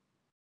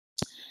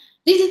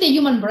 This is the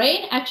human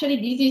brain. Actually,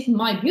 this is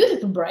my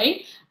beautiful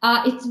brain.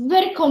 It's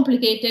very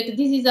complicated.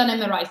 This is an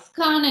MRI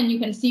scan, and you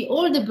can see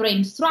all the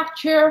brain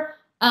structure,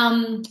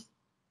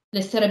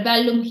 the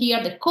cerebellum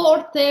here, the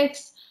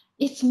cortex.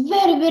 It's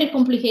very, very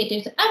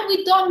complicated, and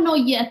we don't know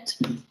yet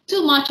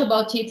too much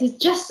about it. It's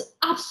just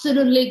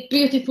absolutely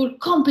beautiful,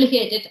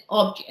 complicated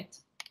object.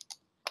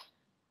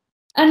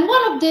 And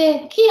one of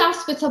the key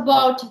aspects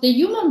about the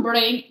human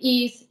brain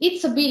is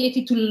its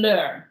ability to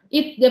learn,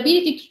 the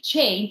ability to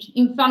change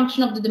in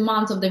function of the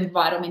demands of the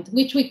environment,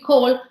 which we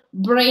call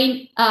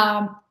brain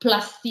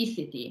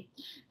plasticity.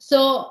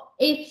 So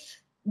it's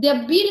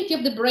the ability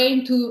of the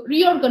brain to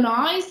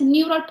reorganize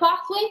neural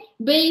pathway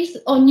based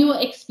on new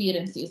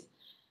experiences.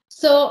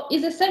 So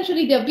it's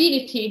essentially the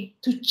ability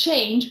to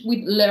change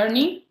with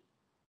learning.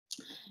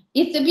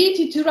 It's the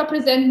ability to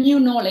represent new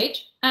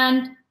knowledge,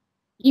 and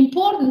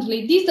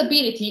importantly, this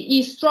ability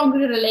is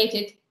strongly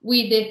related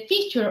with the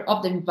feature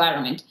of the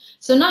environment.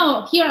 So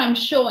now here I'm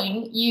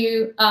showing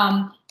you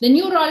the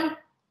neural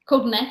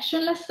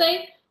connection, let's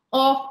say,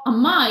 of a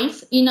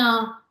mice in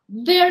a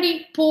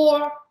very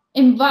poor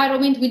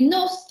environment with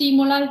no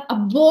stimuli, a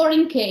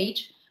boring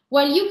cage,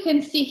 while you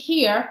can see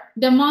here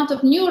the amount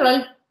of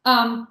neural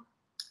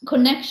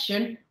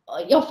connection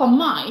of a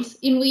mice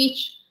in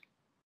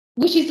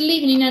which is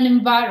living in an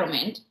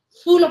environment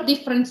full of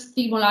different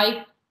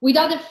stimuli, with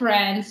other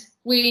friends,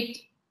 with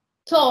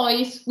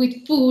toys,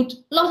 with food,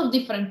 lots of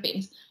different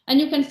things. And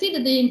you can see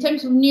that in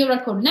terms of neural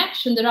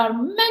connection, there are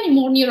many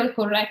more neural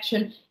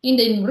connection in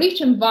the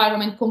enriched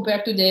environment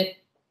compared to the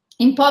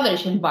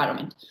impoverished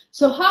environment.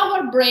 So how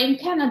our brain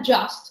can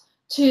adjust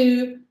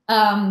to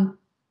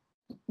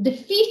the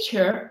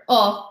feature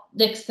of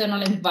the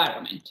external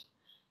environment.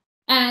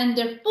 And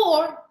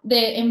therefore,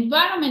 the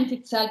environment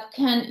itself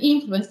can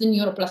influence the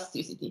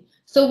neuroplasticity.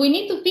 So we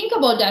need to think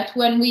about that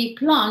when we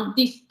plan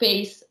these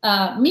space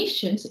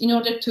missions in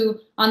order to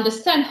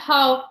understand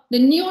how the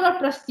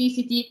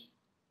neuroplasticity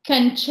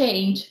can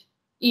change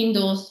in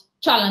those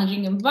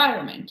challenging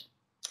environments.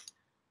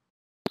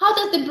 How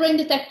does the brain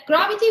detect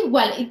gravity?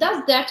 Well, it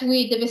does that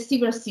with the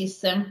vestibular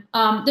system.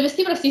 The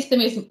vestibular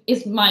system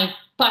is my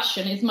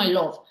passion, is my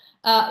love.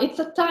 It's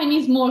a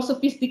tiny, small,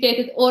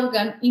 sophisticated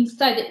organ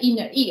inside the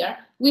inner ear,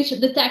 which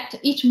detects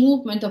each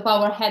movement of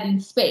our head in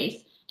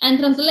space and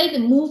translate the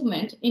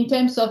movement in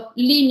terms of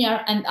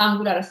linear and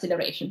angular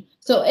acceleration.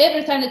 So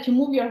every time that you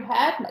move your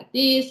head like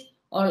this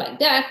or like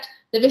that,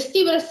 the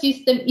vestibular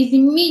system is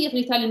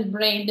immediately telling the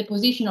brain the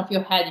position of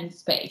your head in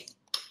space.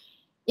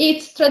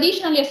 It's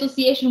traditionally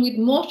association with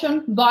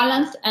motion,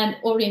 balance, and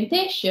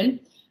orientation,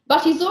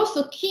 but is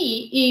also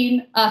key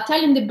in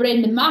telling the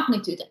brain the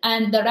magnitude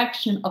and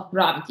direction of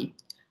gravity.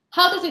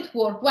 How does it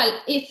work? Well,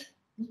 it's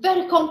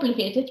very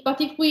complicated, but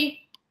if we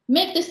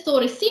make the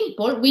story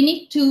simple, we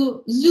need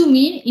to zoom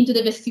in into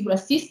the vestibular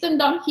system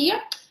down here,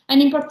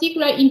 and in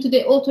particular into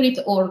the otolith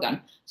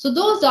organ. So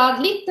those are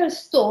little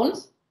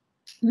stones,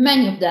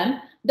 many of them,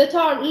 that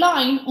are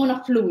lying on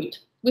a fluid,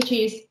 which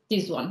is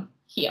this one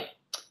here.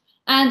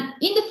 And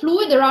in the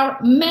fluid, there are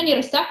many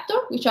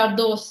receptors, which are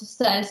those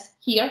cells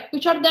here,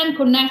 which are then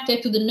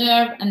connected to the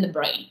nerve and the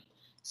brain.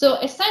 So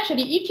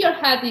essentially, if your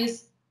head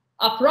is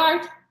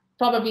upright,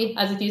 probably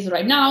as it is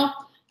right now,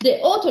 the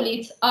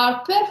otoliths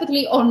are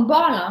perfectly on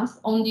balance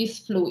on this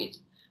fluid.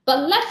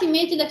 But let's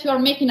imagine that you are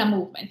making a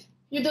movement.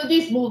 You do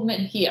this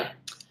movement here.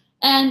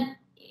 And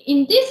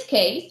in this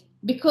case,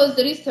 because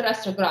there is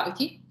terrestrial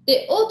gravity,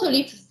 the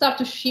otoliths start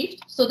to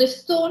shift, so the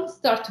stones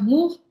start to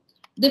move.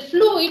 The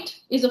fluid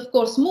is, of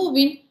course,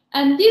 moving,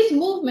 and this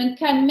movement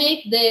can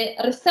make the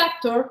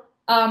receptor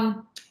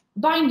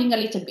binding a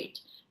little bit,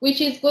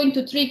 which is going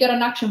to trigger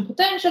an action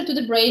potential to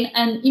the brain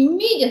and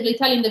immediately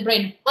telling the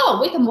brain, oh,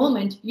 wait a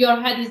moment, your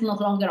head is no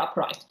longer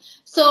upright.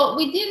 So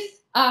with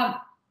this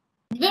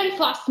very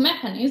fast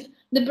mechanism,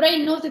 the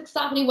brain knows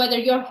exactly whether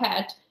your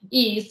head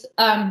is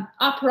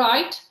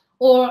upright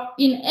or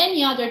in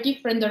any other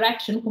different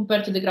direction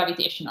compared to the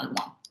gravitational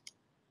one.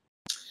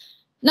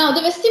 Now,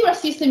 the vestibular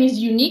system is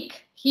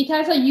unique. It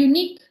has a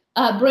unique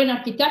brain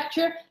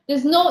architecture.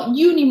 There's no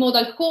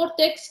unimodal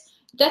cortex.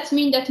 That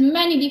means that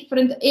many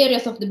different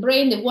areas of the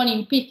brain, the one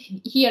in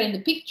here in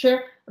the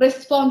picture,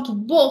 respond to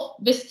both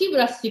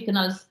vestibular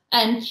signals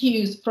and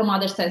cues from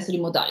other sensory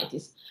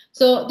modalities.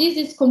 So this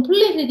is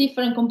completely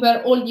different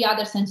compared to all the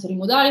other sensory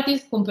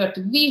modalities, compared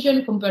to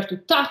vision, compared to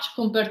touch,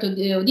 compared to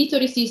the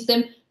auditory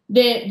system.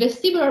 The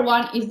vestibular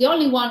one is the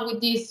only one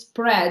with this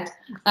spread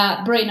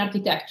brain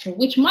architecture,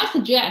 which might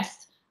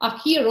suggest a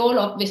key role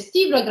of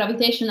vestibular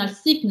gravitational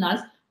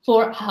signals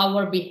for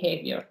our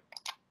behavior.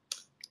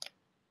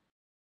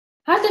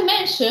 As I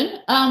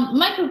mentioned,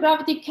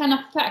 microgravity can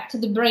affect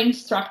the brain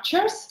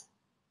structures.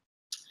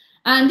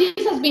 And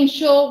this has been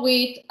shown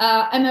with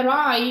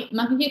MRI,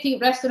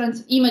 magnetic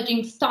resonance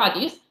imaging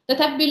studies that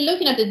have been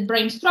looking at the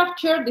brain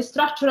structure, the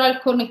structural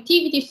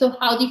connectivity, so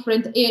how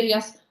different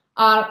areas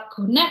are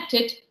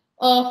connected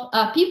of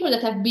people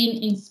that have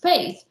been in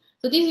space.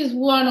 So this is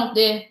one of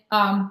the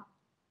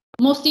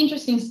most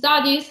interesting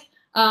studies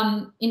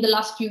in the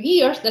last few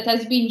years that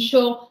has been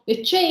shown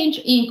the change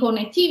in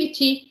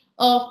connectivity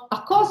of a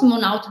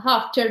cosmonaut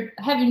after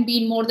having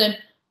been more than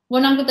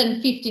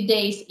 150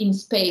 days in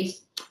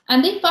space.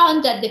 And they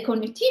found that the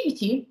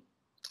connectivity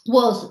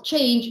was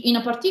changed in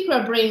a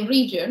particular brain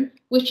region,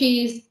 which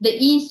is the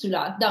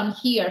insula down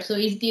here. So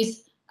it's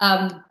this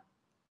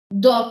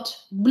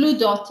blue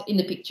dot in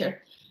the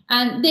picture.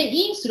 And the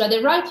insula,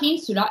 the right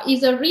insula,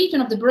 is a region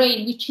of the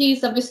brain which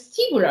is a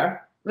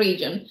vestibular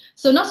region.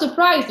 So not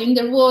surprising,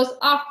 there was,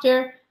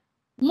 after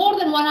more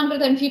than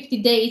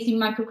 150 days in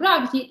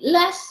microgravity,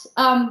 less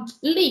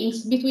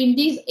links between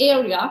this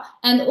area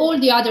and all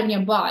the other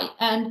nearby.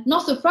 And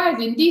not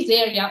surprising, this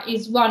area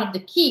is one of the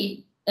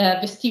key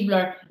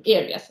vestibular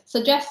areas,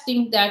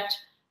 suggesting that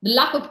the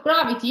lack of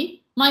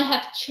gravity might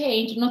have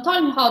changed not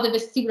only how the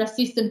vestibular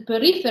system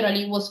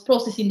peripherally was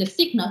processing the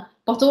signal,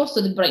 but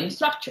also the brain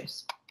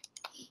structures.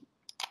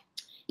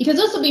 It has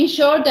also been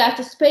shown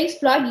that space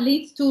flight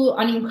leads to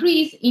an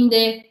increase in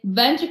the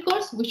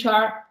ventricles, which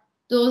are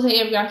those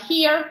areas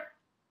here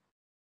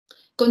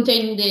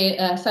containing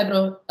the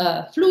cerebral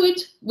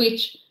fluid,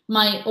 which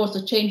might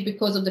also change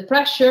because of the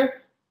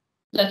pressure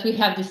that we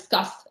have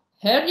discussed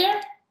earlier.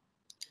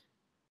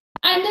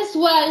 And as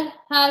well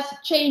as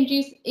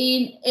changes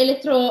in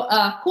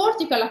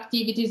electrocortical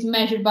activities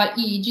measured by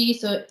EEG.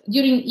 So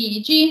during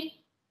EEG,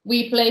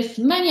 we place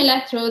many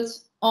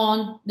electrodes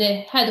on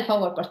the head of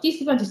our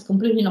participant. It's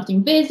completely not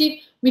invasive.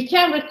 We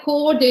can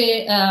record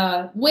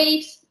the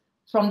waves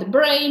from the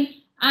brain.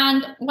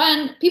 And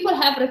when people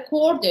have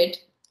recorded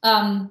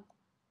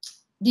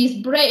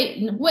these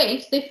brain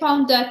waves, they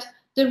found that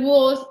there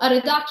was a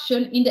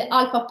reduction in the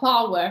alpha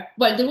power.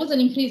 Well, there was an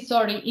increase,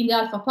 sorry, in the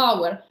alpha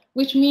power,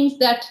 which means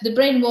that the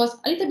brain was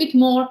a little bit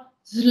more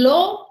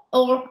slow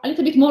or a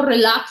little bit more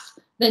relaxed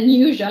than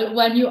usual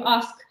when you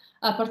ask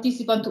a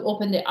participant to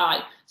open the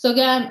eye. So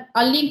again,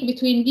 a link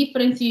between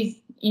differences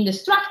in the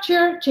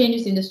structure,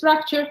 changes in the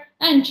structure,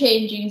 and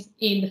changes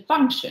in the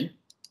function.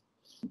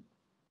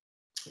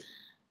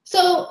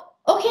 So,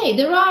 okay,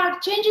 there are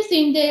changes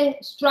in the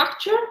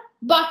structure,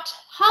 but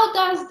how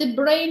does the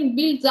brain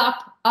build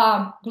up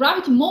a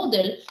gravity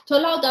model to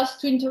allow us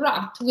to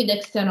interact with the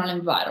external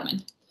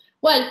environment?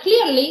 Well,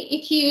 clearly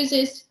it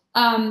uses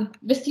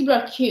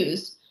vestibular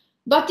cues,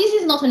 but this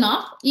is not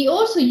enough. It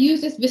also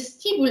uses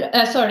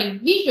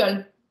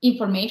visual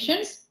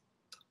informations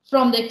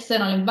from the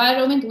external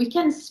environment. We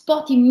can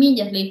spot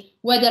immediately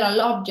whether an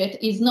object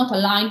is not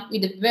aligned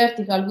with the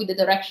vertical, with the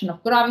direction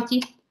of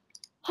gravity,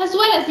 as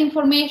well as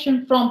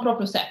information from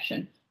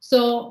proprioception.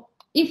 So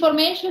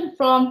information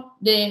from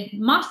the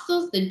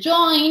muscles, the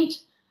joint,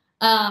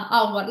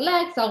 our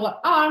legs, our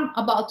arm,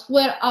 about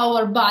where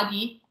our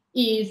body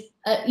is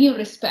in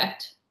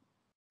respect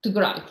to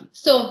gravity.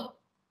 So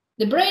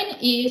the brain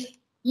is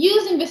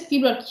using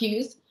vestibular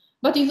cues,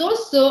 but is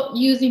also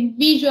using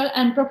visual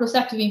and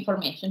proprioceptive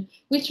information,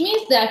 which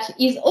means that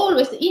it's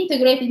always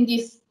integrating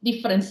this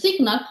different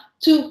signal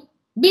to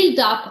build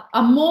up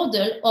a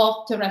model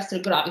of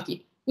terrestrial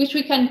gravity, which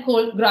we can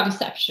call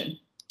graviception.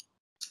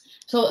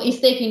 So it's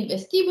taking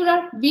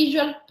vestibular,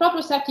 visual,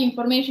 proprioceptive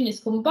information, is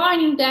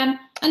combining them,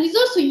 and is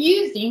also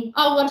using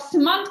our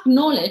semantic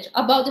knowledge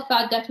about the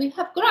fact that we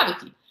have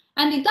gravity.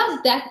 And it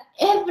does that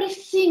every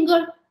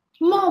single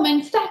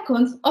moments,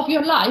 seconds of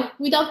your life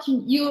without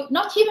you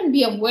not even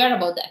be aware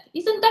about that.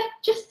 Isn't that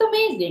just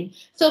amazing?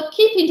 So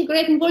keep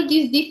integrating all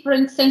these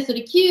different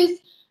sensory cues,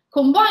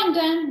 combine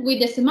them with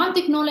the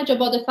semantic knowledge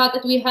about the fact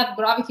that we have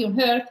gravity on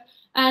Earth,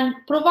 and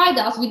provide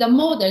us with a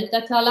model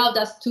that allowed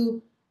us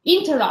to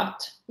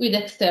interact with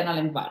the external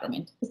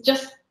environment. It's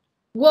just,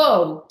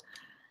 whoa.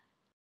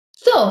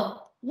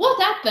 So what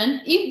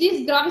happens if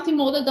this gravity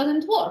model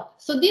doesn't work?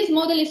 So this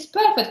model is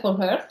perfect for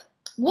Earth.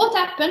 What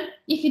happens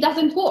if it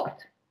doesn't work?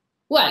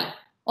 Well,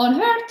 on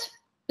Earth,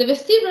 the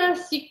vestibular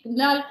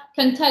signal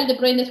can tell the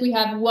brain that we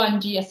have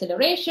 1g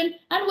acceleration,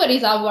 and where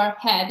is our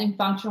head in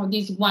function of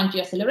this 1g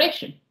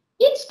acceleration?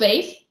 In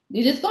space,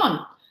 this is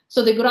gone.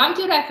 So the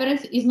gravity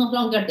reference is no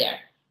longer there.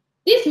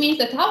 This means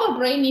that our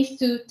brain needs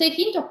to take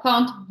into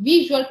account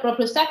visual,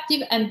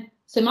 proprioceptive, and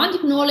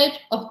semantic knowledge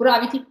of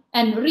gravity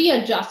and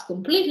readjust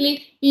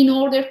completely in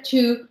order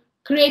to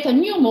create a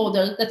new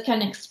model that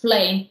can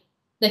explain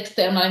the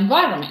external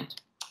environment.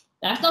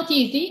 That's not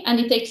easy, and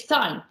it takes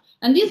time.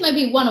 And this may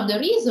be one of the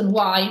reasons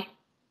why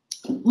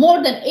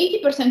more than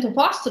 80% of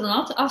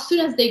astronauts, as soon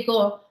as they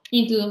go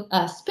into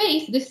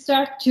space, they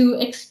start to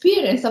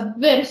experience a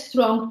very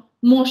strong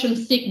motion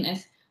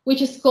sickness,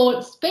 which is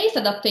called space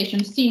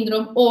adaptation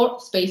syndrome or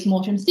space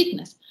motion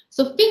sickness.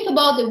 So think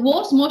about the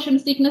worst motion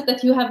sickness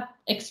that you have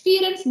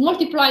experienced,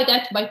 multiply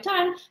that by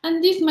 10,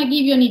 and this might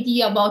give you an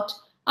idea about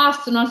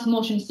astronauts'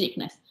 motion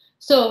sickness.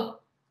 So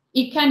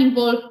it can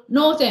involve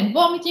nausea and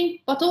vomiting,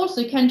 but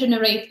also it can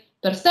generate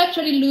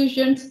perceptual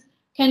illusions,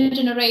 can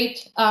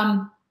generate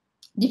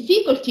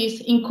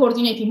difficulties in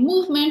coordinating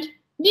movement,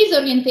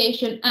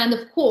 disorientation, and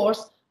of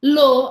course,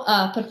 low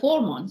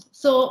performance.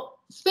 So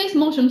space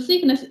motion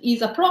sickness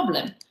is a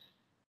problem.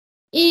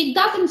 It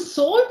doesn't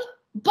solve,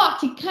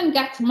 but it can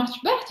get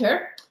much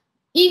better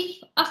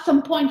if at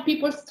some point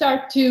people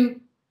start to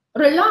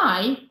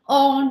rely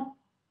on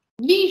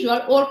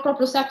visual or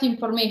proprioceptive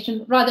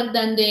information rather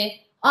than the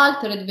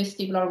altered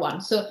vestibular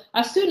one. So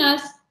as soon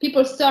as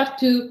people start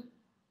to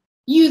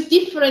use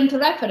different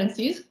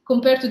references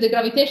compared to the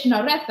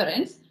gravitational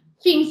reference,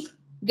 things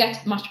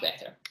get much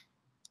better.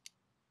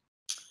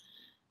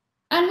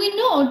 And we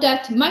know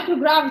that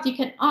microgravity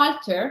can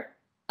alter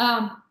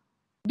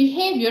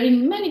behavior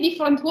in many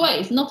different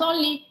ways, not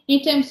only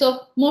in terms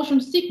of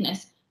motion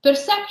sickness.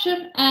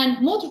 Perception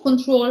and motor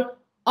control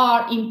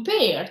are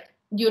impaired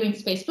during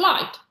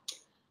spaceflight.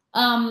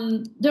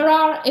 There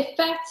are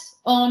effects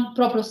on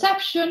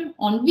proprioception,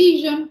 on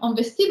vision, on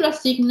vestibular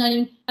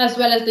signaling, as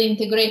well as the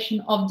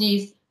integration of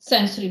these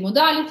sensory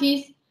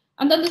modalities.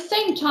 And at the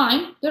same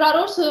time, there are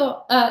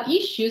also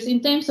issues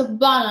in terms of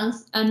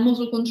balance and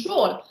motor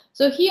control.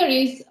 So here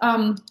is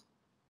a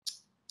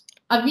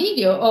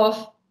video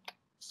of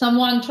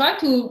someone trying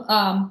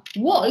to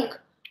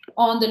walk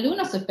on the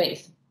lunar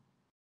surface.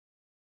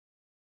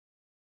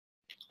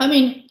 I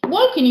mean,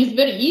 walking is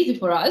very easy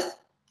for us.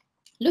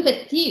 Look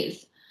at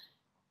this.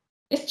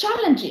 It's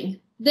challenging.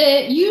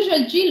 The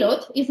usual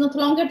G-load is no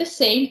longer the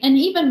same, and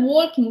even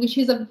walking, which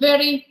is a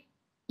very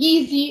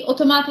easy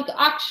automatic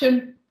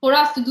action for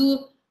us to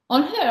do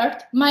on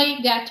Earth,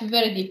 might get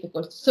very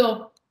difficult.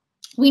 So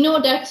we know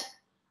that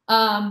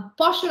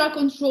postural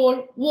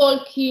control,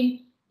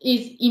 walking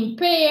is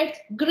impaired,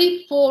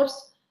 grip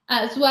force,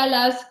 as well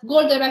as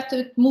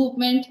goal-directed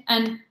movement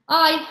and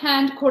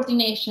eye-hand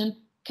coordination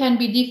can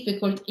be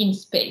difficult in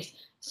space.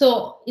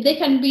 So they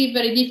can be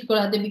very difficult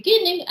at the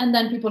beginning, and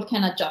then people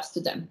can adjust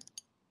to them.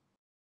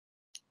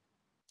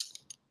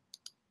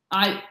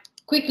 I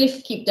quickly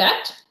skip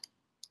that.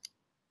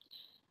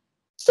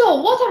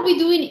 So what are we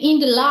doing in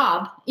the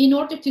lab in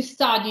order to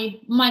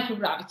study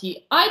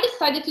microgravity? I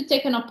decided to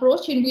take an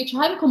approach in which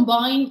I'm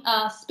combining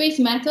space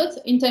methods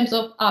in terms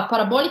of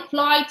parabolic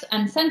flights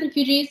and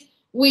centrifuges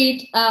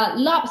with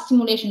lab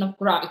simulation of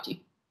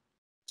gravity.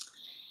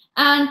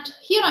 And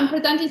here I'm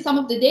presenting some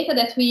of the data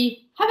that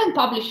we haven't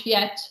published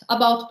yet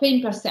about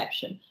pain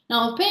perception.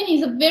 Now, pain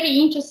is a very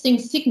interesting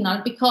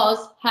signal because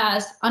it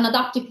has an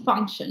adaptive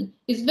function.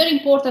 It's very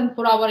important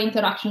for our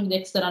interaction with the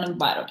external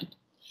environment.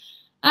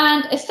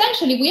 And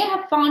essentially, we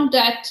have found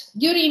that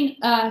during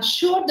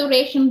short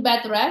duration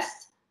bed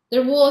rest,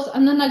 there was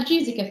an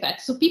analgesic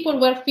effect. So people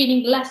were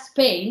feeling less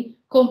pain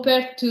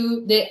compared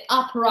to the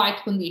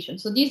upright condition.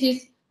 So this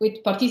is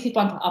with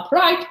participant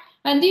upright,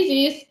 and this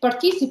is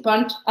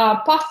participant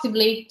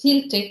passively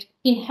tilted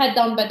in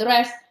head-down bed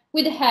rest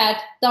with the head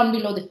down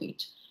below the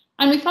feet.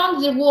 And we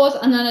found there was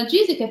an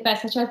analgesic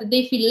effect, such as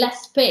they feel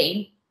less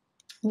pain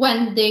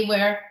when they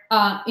were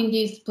in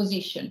this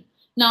position.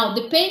 Now,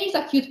 the pain is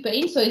acute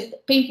pain, so it's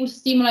painful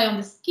stimuli on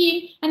the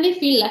skin, and they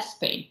feel less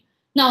pain.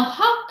 Now,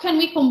 how can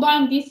we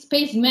combine this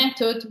space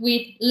method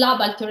with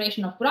lab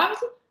alteration of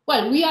gravity?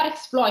 Well, we are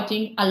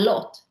exploiting a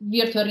lot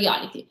virtual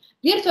reality.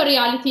 Virtual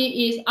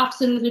reality is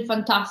absolutely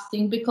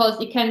fantastic because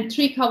it can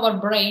trick our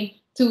brain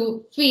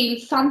to feel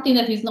something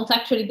that is not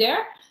actually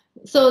there.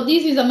 So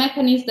this is a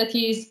mechanism that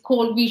is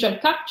called visual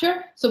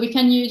capture. So we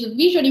can use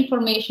visual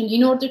information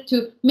in order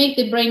to make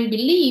the brain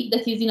believe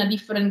that it's in a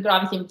different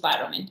gravity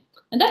environment.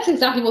 And that's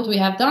exactly what we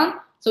have done.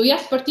 So we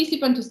asked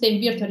participants to stay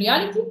in virtual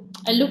reality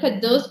and look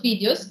at those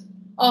videos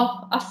of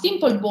a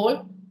simple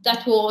ball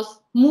that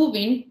was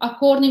moving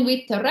according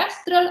with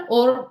terrestrial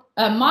or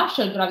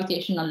Martial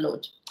gravitational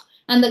load.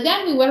 And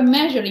again, we were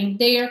measuring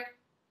their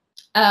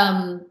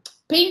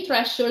pain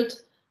threshold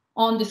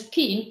on the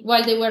skin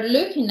while they were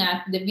looking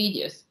at the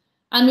videos.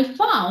 And we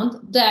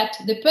found that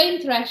the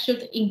pain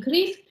threshold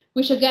increased,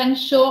 which again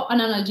show an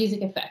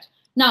analgesic effect.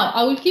 Now,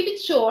 I will keep it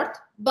short,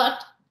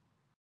 but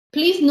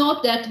please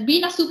note that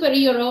being a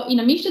superhero in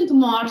a mission to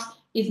Mars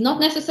is not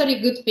necessarily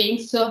a good thing.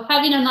 So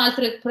having an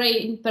altered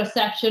pain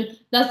perception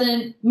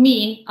doesn't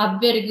mean a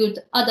very good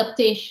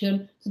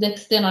adaptation to the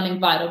external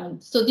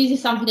environment. So this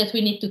is something that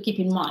we need to keep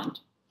in mind.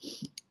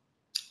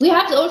 We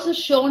have also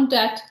shown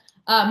that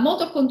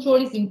motor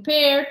control is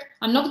impaired.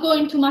 I'm not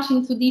going too much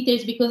into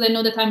details because I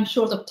know that I'm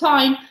short of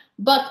time,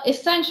 but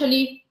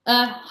essentially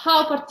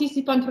how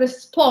participants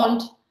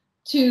respond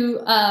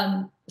to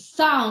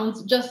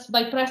sounds just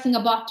by pressing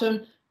a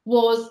button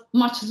was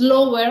much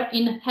slower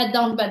in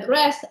head-down bed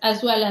rest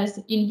as well as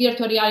in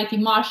virtual reality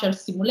Martial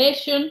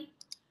simulation.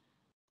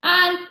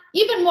 And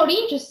even more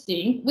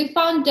interesting, we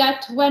found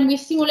that when we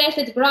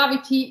simulated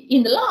gravity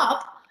in the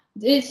lab,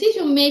 the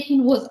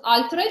decision-making was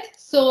altered.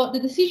 So the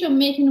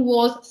decision-making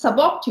was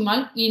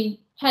suboptimal in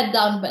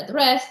head-down bed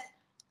rest,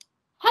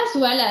 as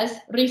well as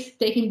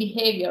risk-taking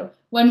behavior.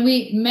 When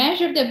we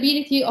measured the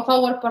ability of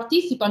our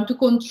participant to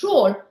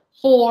control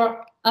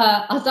for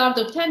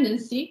hazardous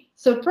tendency,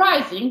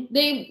 surprising,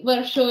 they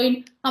were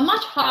showing a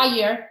much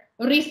higher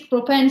risk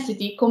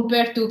propensity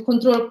compared to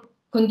control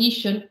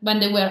condition when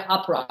they were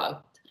upright.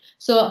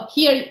 So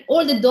here,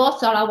 all the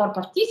dots are our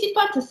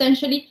participants,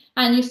 essentially,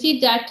 and you see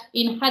that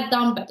in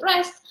head-down bed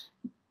rest,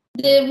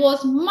 there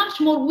was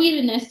much more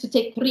willingness to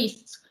take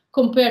risks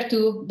compared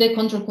to the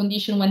control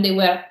condition when they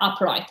were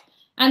upright.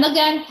 And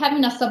again,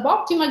 having a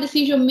suboptimal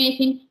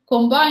decision-making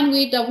combined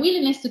with a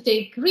willingness to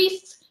take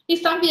risks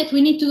is something that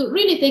we need to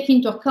really take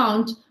into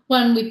account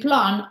when we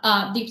plan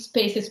deep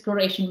space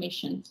exploration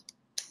missions.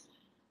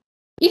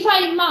 If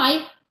I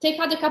might take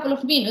out a couple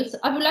of minutes,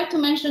 I would like to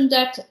mention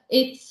that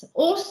it's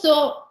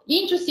also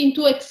interesting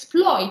to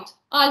exploit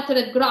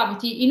altered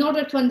gravity in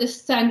order to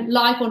understand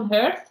life on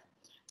Earth.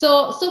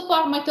 So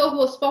far my talk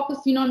was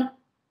focusing on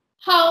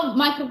how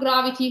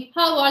microgravity,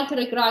 how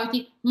altered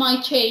gravity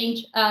might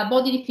change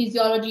bodily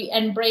physiology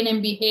and brain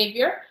and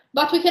behavior.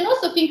 But we can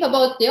also think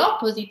about the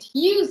opposite,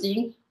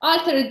 using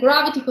altered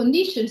gravity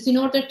conditions in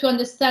order to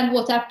understand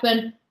what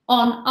happened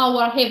on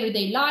our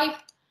everyday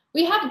life.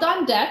 We have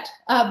done that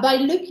by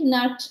looking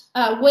at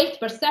weight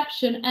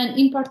perception and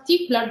in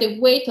particular the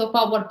weight of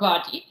our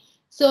body.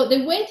 So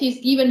the weight is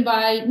given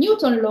by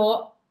Newton's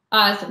law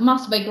as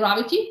mass by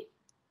gravity.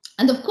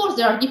 And of course,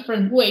 there are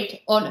different weights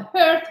on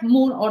Earth,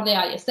 Moon, or the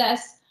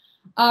ISS.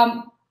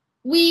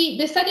 We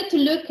decided to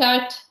look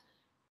at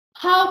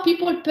how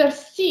people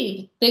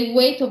perceive the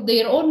weight of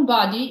their own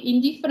body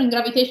in different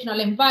gravitational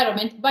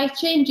environments by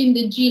changing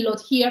the G load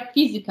here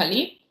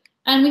physically.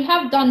 And we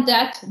have done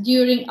that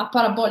during a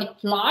parabolic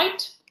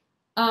flight,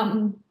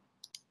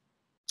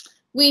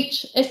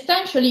 which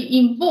essentially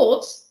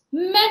involves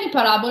many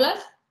parabolas,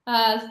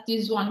 as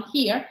this one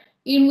here,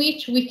 in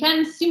which we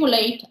can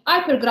simulate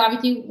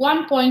hypergravity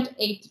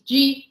 1.8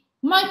 G,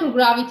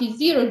 microgravity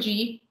 0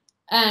 G,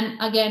 and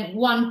again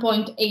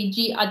 1.8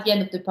 G at the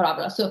end of the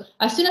parabola. So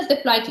as soon as the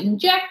flight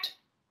inject,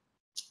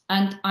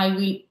 and I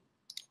will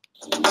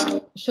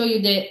show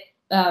you the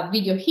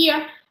video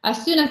here,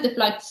 as soon as the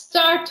flight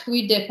starts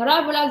with the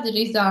parabolas, there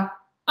is a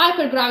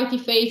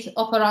hypergravity phase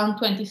of around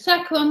 20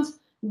 seconds,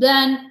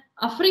 then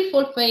a free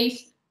fall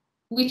phase,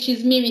 which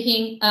is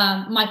mimicking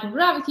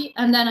microgravity,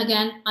 and then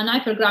again an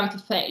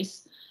hypergravity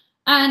phase.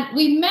 And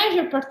we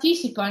measure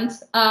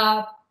participants'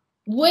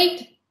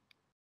 weight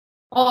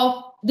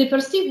of the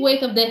perceived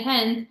weight of the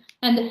hand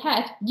and the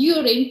head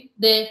during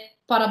the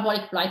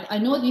parabolic flight. I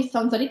know this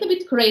sounds a little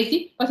bit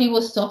crazy, but it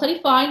was totally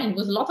fine and it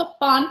was a lot of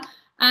fun.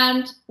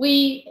 And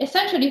we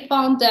essentially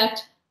found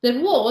that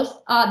there was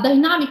a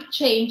dynamic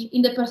change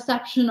in the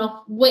perception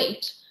of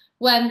weight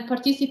when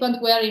participants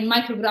were in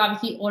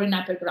microgravity or in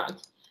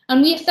hypergravity.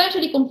 And we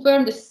essentially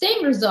confirmed the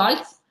same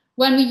results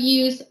when we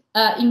use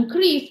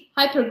increased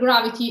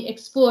hypergravity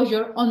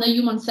exposure on a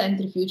human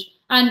centrifuge.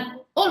 And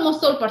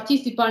almost all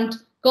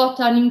participants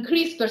got an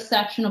increased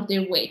perception of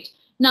their weight.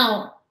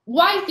 Now,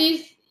 why is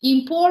this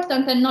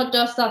important and not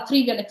just a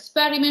trivial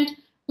experiment?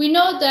 We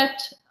know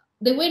that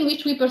the way in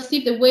which we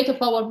perceive the weight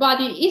of our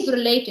body is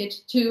related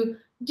to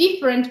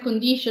different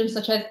conditions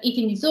such as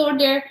eating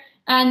disorder,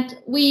 and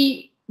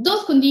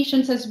those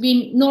conditions has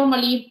been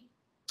normally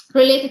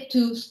related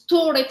to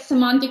storage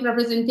semantic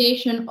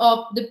representation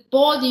of the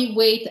body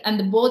weight and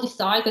the body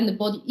size and the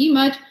body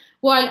image,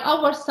 while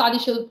our study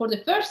showed for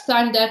the first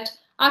time that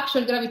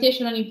actual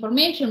gravitational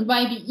information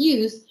might be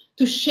used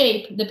to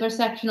shape the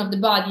perception of the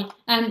body,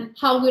 and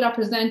how we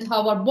represent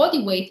how our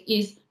body weight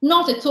is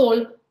not at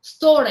all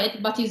stored,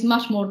 but is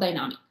much more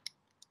dynamic.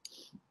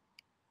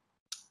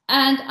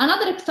 And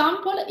another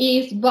example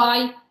is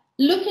by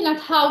looking at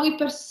how we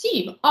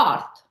perceive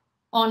art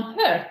on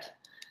Earth.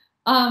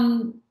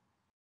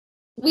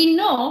 we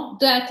know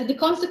that the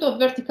concept of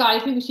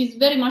verticality, which is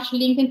very much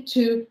linked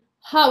to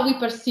how we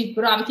perceive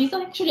gravity, is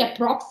actually a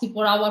proxy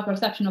for our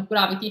perception of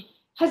gravity,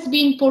 has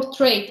been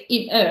portrayed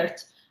in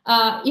Earth.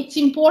 It's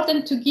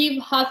important to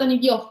give us an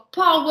idea of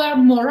power,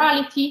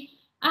 morality,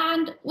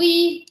 and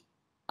we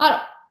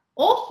are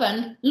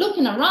often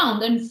looking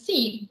around and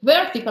see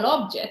vertical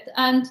objects.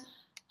 And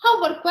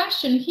our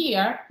question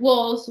here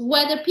was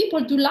whether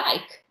people do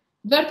like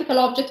vertical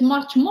objects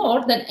much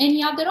more than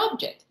any other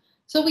object.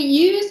 So we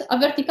use a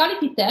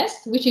verticality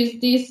test, which is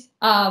this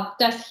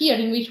test here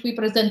in which we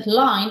present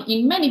line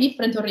in many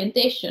different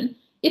orientations.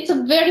 It's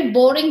a very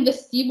boring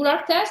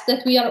vestibular test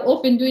that we are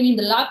often doing in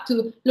the lab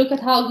to look at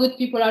how good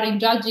people are in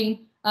judging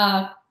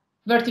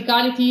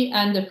verticality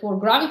and therefore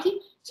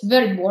gravity. It's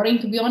very boring,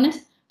 to be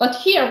honest. But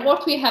here,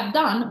 what we have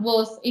done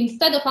was,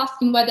 instead of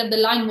asking whether the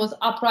line was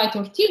upright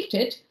or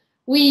tilted,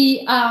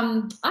 we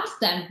asked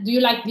them, do you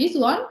like this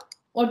one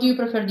or do you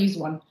prefer this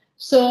one?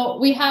 So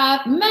we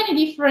have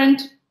many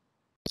different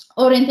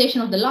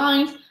orientation of the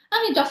lines,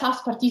 and we just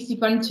ask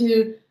participants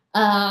to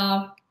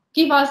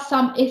give us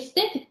some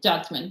aesthetic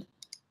judgment.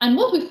 And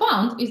what we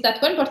found is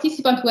that when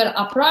participants were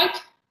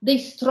upright, they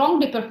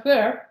strongly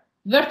prefer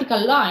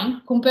vertical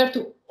line compared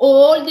to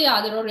all the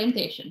other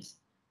orientations.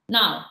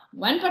 Now,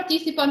 when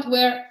participants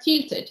were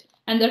tilted,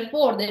 and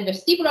therefore the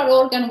vestibular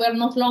organ were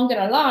no longer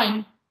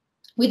aligned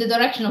with the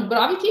direction of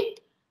gravity,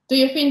 do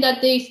you think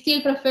that they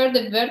still prefer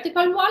the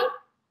vertical one?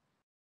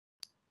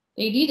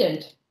 They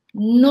didn't.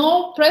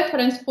 No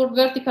preference for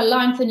vertical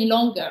lines any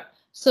longer.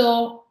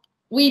 So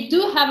we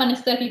do have an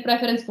aesthetic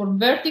preference for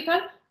vertical,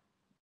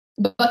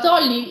 but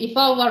only if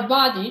our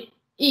body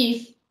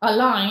is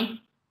aligned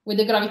with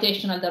the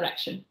gravitational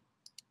direction.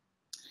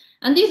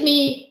 And this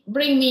may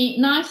bring me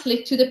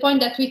nicely to the point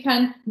that we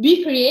can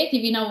be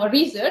creative in our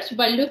research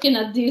by looking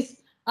at these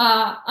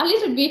a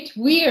little bit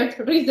weird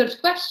research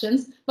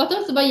questions, but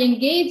also by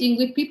engaging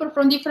with people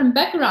from different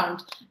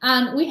backgrounds.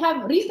 And we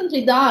have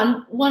recently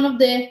done one of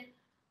the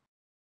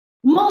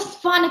most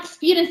fun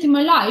experience in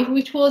my life,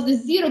 which was the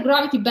Zero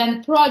Gravity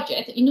Band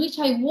project, in which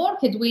I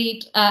worked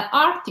with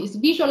artists,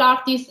 visual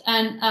artists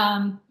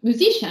and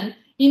musicians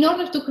in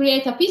order to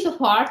create a piece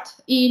of art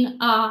in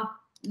a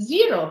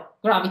zero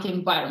gravity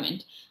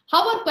environment.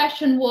 Our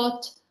question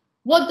was,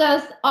 what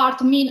does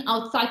art mean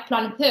outside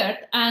planet Earth?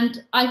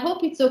 And I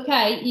hope it's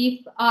okay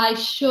if I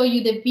show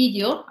you the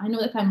video. I know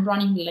that I'm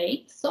running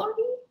late, sorry.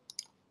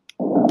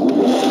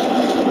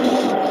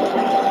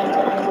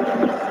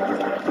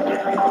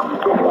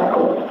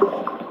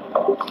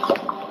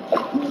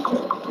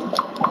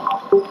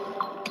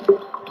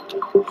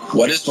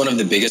 What is one of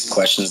the biggest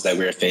questions that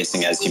we are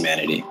facing as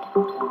humanity?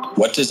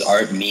 What does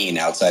art mean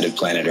outside of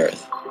planet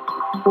Earth?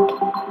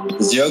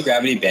 The Zero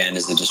Gravity Band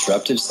is a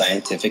disruptive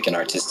scientific and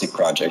artistic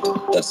project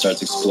that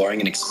starts exploring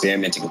and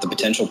experimenting with the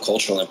potential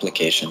cultural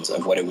implications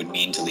of what it would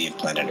mean to leave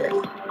planet Earth.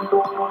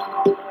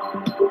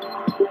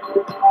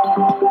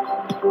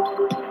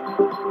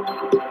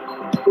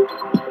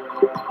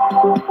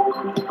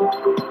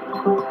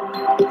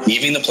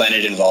 Leaving the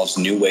planet involves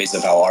new ways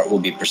of how art will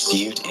be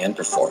perceived and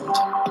performed.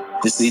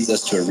 This leads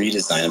us to a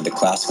redesign of the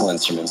classical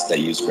instruments that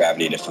use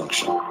gravity to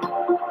function.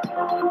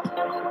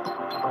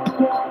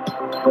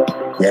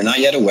 We are not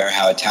yet aware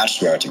how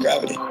attached we are to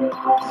gravity.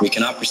 We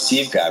cannot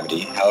perceive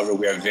gravity, however,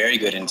 we are very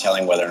good in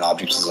telling whether an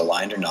object is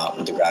aligned or not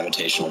with the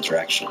gravitational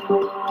direction.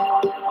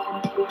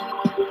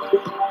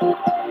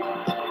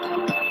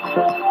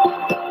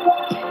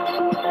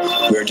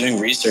 We are doing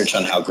research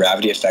on how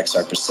gravity affects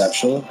our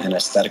perceptual and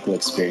aesthetical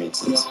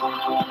experiences.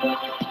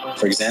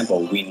 For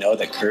example, we know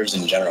that curves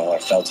in general are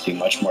felt to be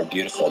much more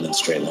beautiful than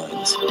straight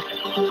lines.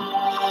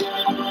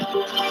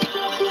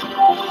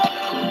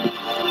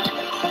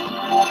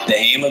 The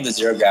aim of the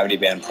Zero Gravity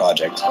Band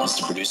project is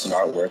to produce an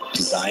artwork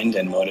designed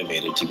and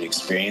motivated to be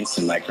experienced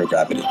in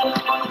microgravity.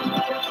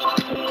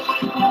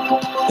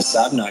 The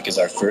Sabnak is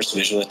our first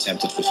visual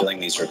attempt at fulfilling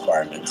these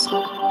requirements.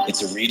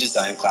 It's a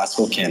redesigned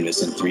classical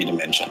canvas in 3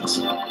 dimensions,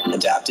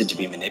 adapted to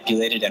be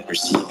manipulated and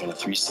perceived in a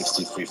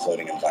 360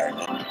 free-floating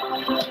environment.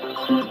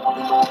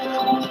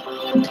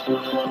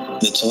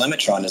 The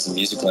telemetron is a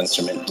musical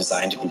instrument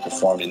designed to be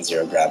performed in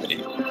zero gravity.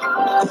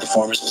 The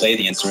performers play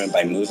the instrument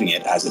by moving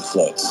it as it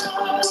floats,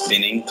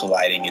 spinning,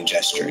 colliding, and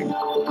gesturing.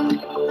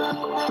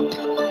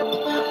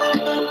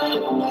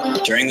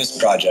 During this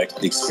project,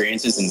 the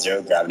experiences in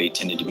zero gravity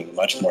tended to be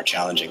much more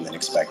challenging than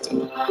expected.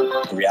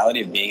 The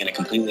reality of being in a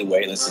completely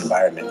weightless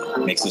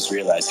environment makes us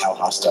realize how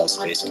hostile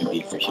space can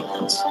be for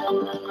humans.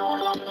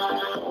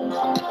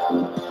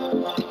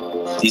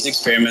 These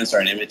experiments are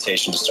an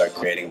invitation to start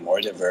creating a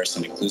more diverse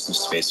and inclusive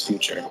space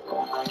future.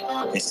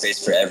 A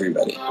space for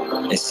everybody,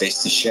 a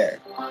space to share,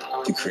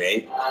 to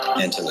create,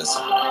 and to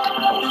listen.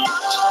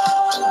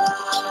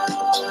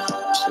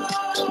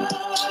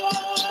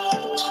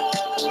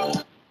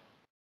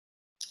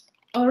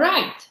 All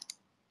right,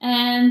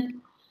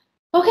 and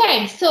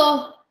okay,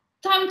 so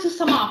time to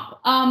sum up.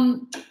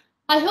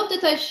 I hope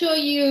that I show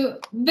you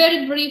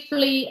very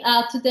briefly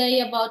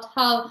today about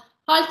how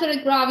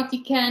altered gravity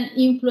can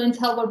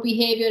influence our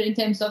behavior in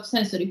terms of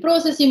sensory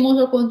processing,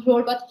 motor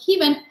control, but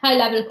even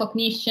high-level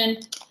cognition.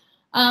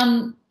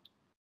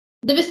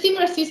 The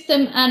vestibular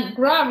system and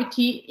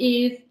gravity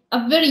is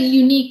a very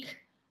unique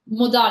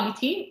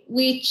modality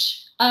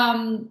which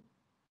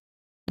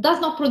does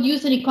not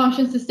produce any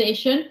conscious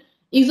sensation,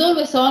 is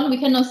always on, we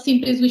cannot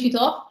simply switch it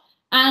off,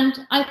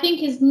 and I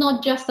think is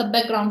not just a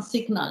background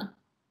signal.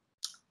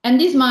 And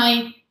this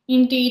might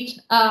indeed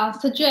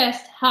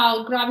suggest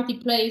how gravity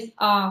plays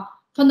a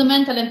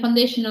fundamental and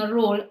foundational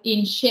role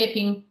in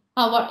shaping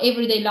our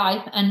everyday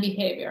life and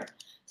behavior.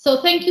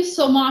 So thank you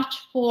so much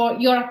for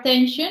your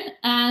attention,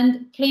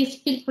 and please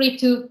feel free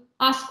to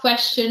ask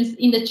questions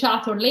in the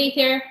chat or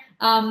later.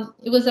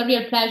 It was a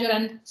real pleasure,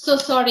 and so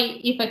sorry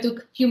if I took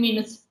a few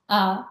minutes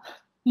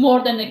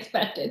more than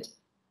expected.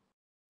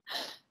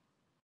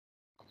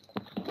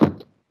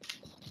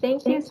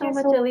 Thank you so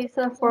much,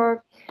 Elisa,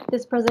 for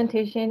this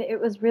presentation. It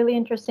was really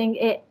interesting.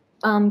 It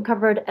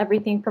covered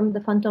everything from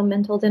the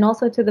fundamentals and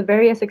also to the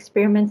various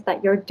experiments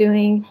that you're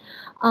doing.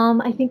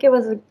 I think it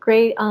was a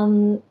great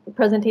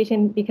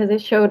presentation because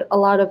it showed a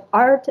lot of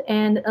art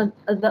and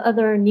the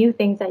other new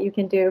things that you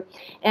can do.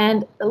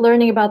 And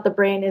learning about the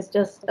brain is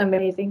just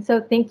amazing. So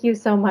thank you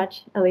so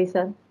much,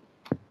 Elisa.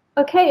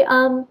 Okay,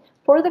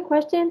 for the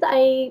questions,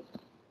 I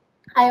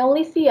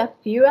only see a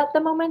few at the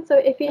moment, so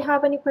if you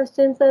have any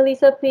questions,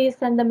 Elisa, please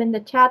send them in the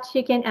chat.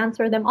 She can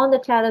answer them on the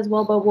chat as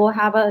well, but we'll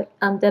have a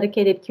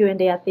dedicated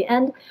Q&A at the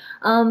end.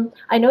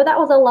 I know that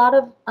was a lot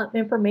of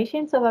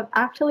information, so I've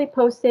actually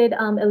posted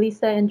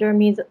Elisa and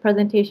Jérémy's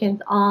presentations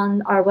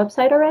on our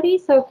website already,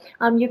 so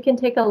you can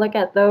take a look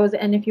at those,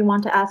 and if you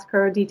want to ask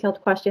her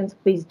detailed questions,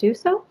 please do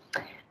so.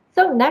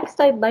 So next,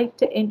 I'd like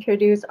to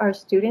introduce our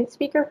student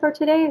speaker for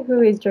today,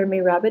 who is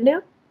Jérémy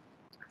Rabineau.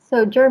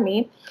 So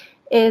Jérémy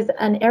is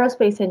an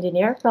aerospace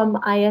engineer from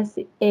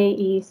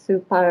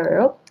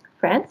ISAE-Superior,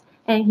 France,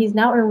 and he's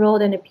now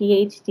enrolled in a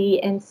PhD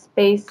in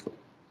space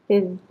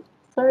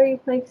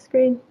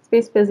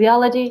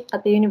physiology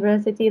at the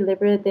Université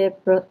Libre de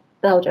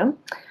Belgium.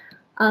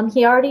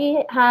 He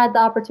already had the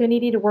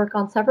opportunity to work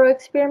on several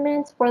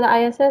experiments for the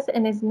ISS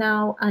and is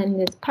now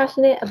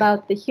passionate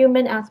about the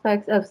human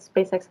aspects of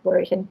space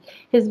exploration.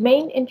 His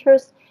main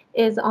interest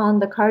is on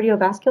the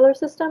cardiovascular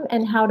system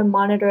and how to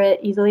monitor it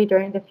easily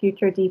during the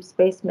future deep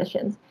space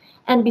missions.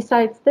 And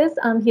besides this,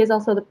 he is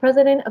also the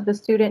president of the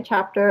student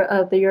chapter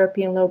of the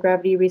European Low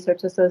Gravity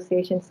Research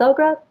Association,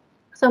 CELGRA.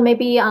 So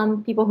maybe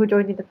people who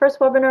joined in the first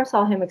webinar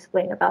saw him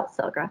explain about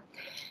CELGRA.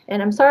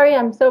 And I'm sorry,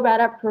 I'm so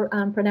bad at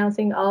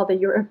pronouncing all the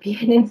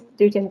European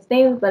institutions'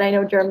 names, but I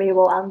know Jérémy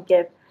will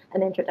give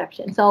an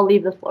introduction. So I'll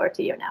leave the floor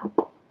to you now.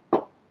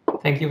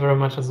 Thank you very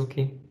much,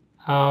 Azuki.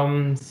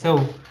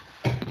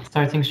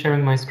 Starting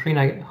sharing my screen,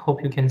 I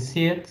hope you can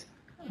see it.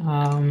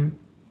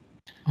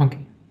 Okay.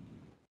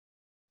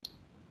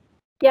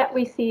 Yeah,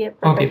 we see it.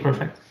 Perfect. Okay,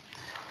 perfect.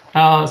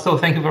 So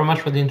thank you very much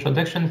for the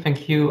introduction.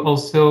 Thank you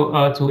also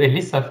to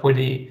Elisa for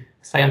the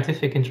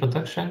scientific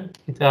introduction.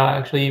 It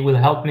actually will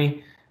help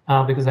me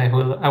because I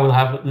will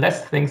have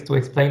less things to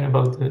explain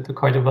about the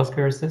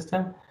cardiovascular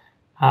system.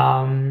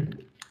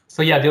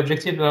 So yeah, the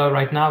objective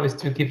right now is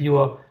to give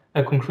you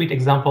a concrete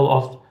example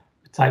of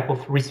type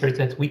of research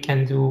that we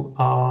can do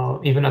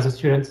even as a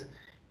student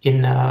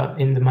in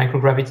the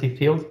microgravity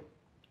field.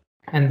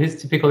 And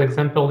this typical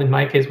example in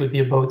my case would be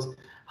about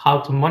how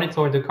to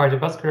monitor the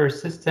cardiovascular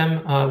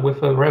system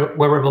with a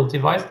wearable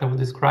device that I will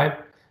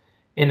describe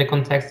in the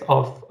context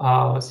of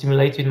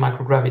simulated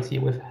microgravity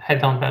with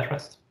head-down bed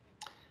rest.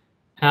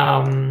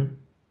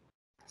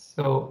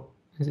 So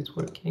is it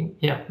working?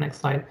 Yeah, next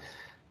slide.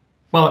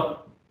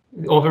 Well,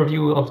 the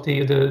overview of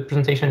the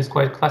presentation is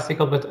quite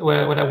classical, but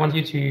what I want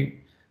you to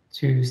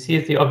see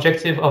is the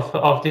objective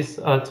of this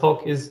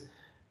talk is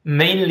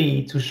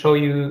mainly to show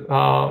you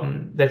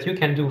that you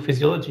can do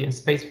physiology and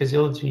space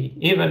physiology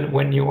even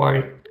when you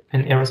are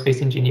an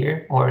aerospace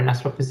engineer or an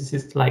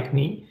astrophysicist like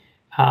me,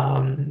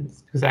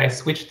 because I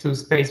switched to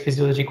space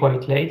physiology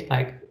quite late,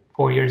 like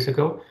 4 years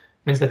ago,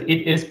 means that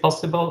it is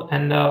possible,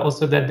 and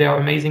also that there are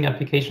amazing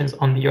applications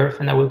on the Earth,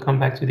 and I will come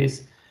back to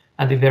this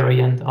at the very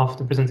end of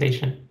the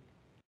presentation.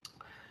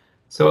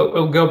 So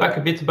we'll go back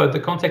a bit about the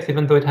context,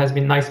 even though it has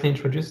been nicely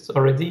introduced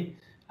already.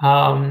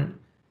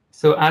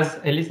 So as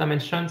Elisa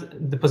mentioned,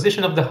 the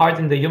position of the heart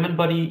in the human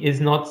body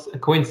is not a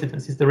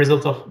coincidence. It's the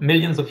result of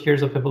millions of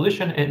years of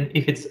evolution. And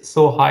if it's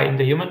so high in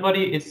the human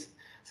body, it's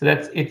so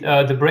that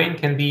the brain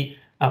can be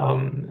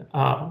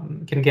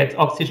can get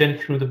oxygen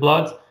through the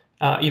blood,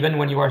 even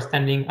when you are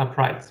standing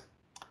upright.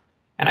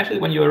 And actually,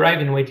 when you arrive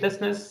in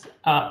weightlessness,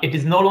 it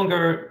is no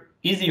longer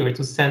easier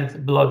to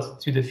send blood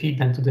to the feet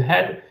than to the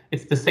head.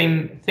 It's the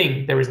same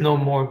thing. There is no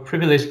more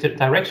privileged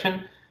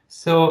direction.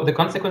 So the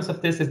consequence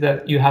of this is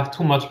that you have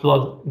too much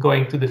blood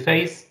going to the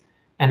face.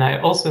 And I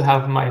also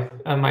have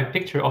my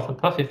picture of a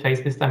puffy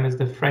face. This time is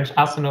the French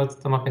astronaut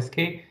Thomas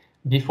Pesquet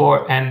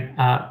before and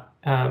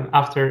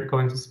after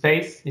going to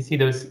space. You see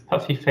those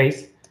puffy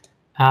face.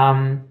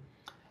 And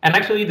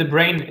actually the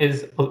brain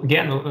is,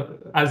 again,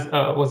 as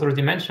was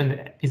already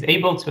mentioned, is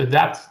able to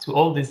adapt to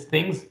all these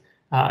things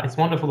It's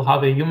wonderful how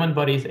the human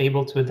body is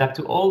able to adapt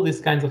to all these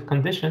kinds of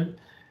conditions,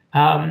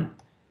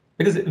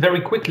 because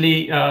very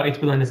quickly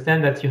it will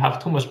understand that you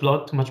have too much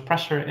blood, too much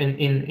pressure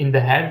in the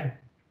head,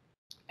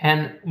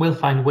 and will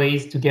find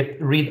ways to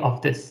get rid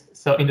of this.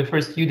 So in the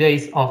first few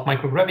days of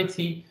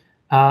microgravity,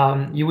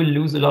 you will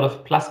lose a lot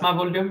of plasma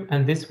volume,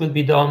 and this will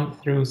be done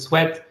through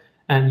sweat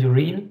and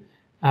urine,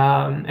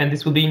 and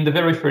this will be in the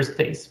very first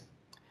days.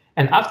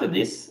 And after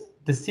this,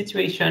 the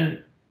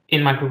situation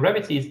in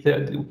microgravity is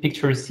the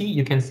picture C,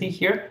 you can see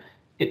here,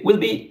 it will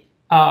be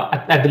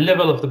at the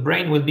level of the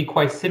brain will be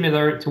quite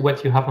similar to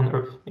what you have on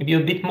Earth. Maybe a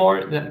bit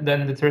more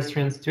than the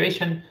terrestrial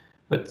situation,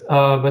 but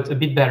a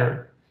bit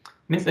better.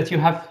 It means that you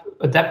have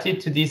adapted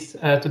to this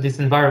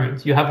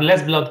environment. You have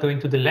less blood going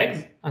to the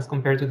legs as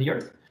compared to the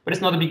Earth, but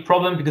it's not a big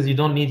problem because you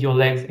don't need your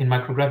legs in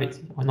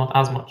microgravity, or not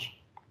as much.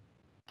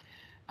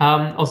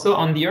 Also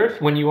on the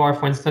Earth, when you are,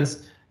 for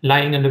instance,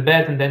 lying on the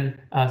bed and then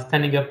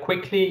standing up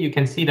quickly, you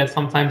can see that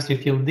sometimes you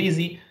feel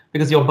dizzy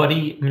because your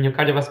body, your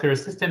cardiovascular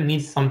system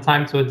needs some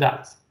time to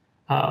adapt.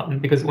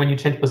 Because when you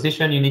change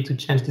position, you need to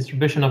change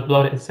distribution of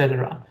blood,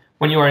 etc.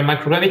 When you are in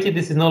microgravity,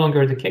 this is no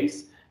longer the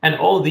case. And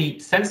all the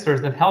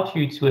sensors that help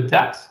you to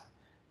adapt,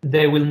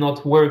 they will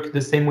not work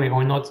the same way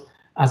or not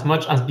as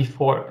much as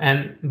before.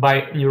 And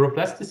by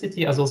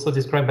neuroplasticity, as also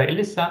described by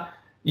Elisa,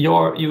 you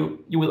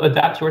will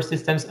adapt your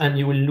systems and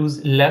you will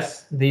lose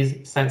less these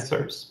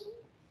sensors.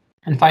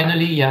 And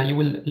finally, you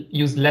will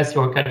use less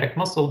your cardiac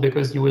muscle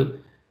because you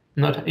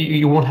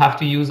won't have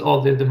to use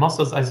all the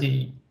muscles as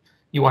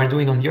you are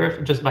doing on the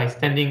Earth just by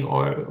standing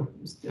or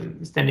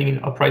standing in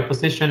upright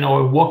position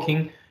or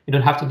walking. You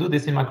don't have to do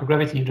this in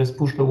microgravity. You just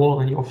push the wall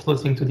and you're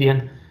floating to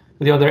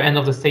the other end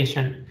of the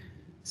station.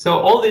 So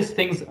all these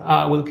things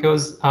will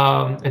cause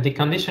a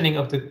deconditioning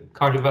of the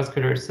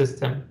cardiovascular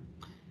system.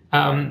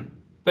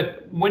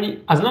 But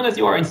as long as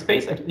you are in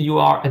space, you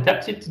are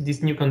adapted to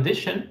this new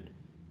condition,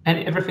 and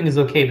everything is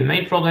okay. The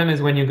main problem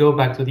is when you go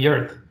back to the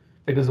Earth,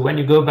 because when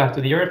you go back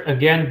to the Earth,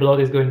 again, blood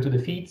is going to the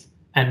feet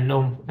and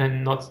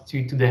not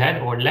to the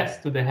head, or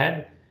less to the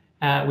head,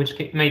 which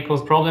may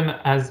cause problem,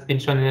 as been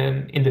shown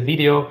in the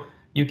video.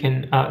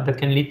 That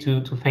can lead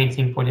to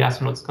fainting for the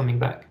astronauts coming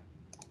back.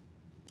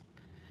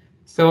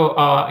 So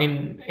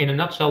in a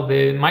nutshell,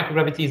 the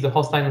microgravity is a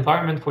hostile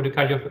environment for the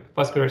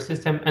cardiovascular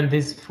system, and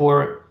this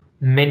for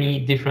many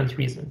different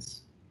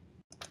reasons.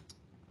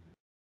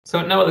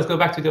 So now let's go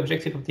back to the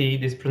objective of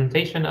this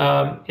presentation.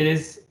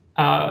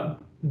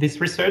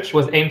 This research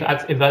was aimed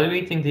at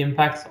evaluating the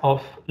impacts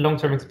of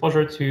long-term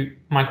exposure to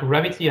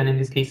microgravity, and in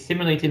this case,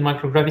 simulated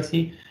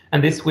microgravity,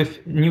 and this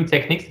with new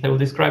techniques that I will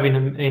describe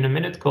in a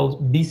minute,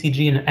 called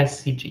BCG and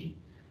SCG.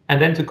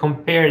 And then to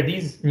compare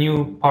these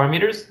new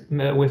parameters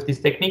with these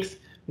techniques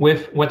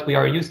with what we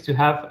are used to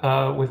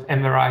have with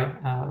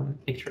MRI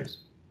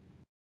pictures.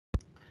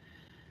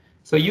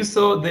 So you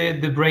saw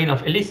the brain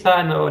of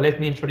Elisa. Now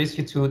let me introduce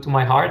you to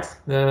my heart.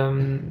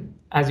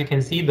 As you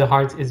can see, the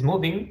heart is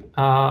moving,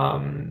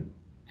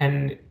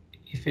 and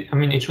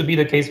it should be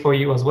the case for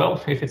you as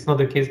well. If it's not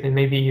the case, then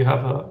maybe you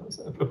have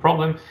a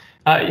problem.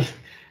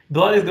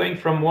 Blood is going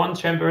from one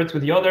chamber to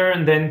the other,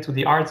 and then to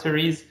the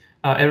arteries.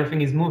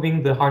 Everything is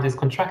moving. The heart is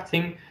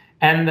contracting,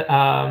 and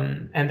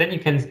then you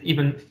can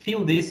even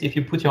feel this if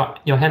you put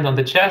your hand on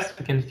the chest.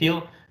 You can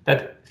feel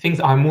that things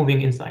are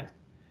moving inside.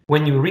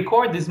 When you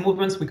record these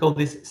movements, we call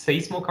this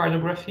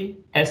seismocardiography,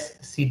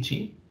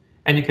 SCG,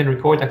 and you can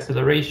record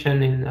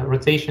acceleration in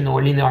rotation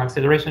or linear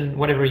acceleration,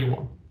 whatever you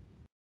want.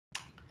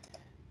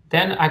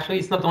 Then actually,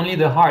 it's not only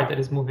the heart that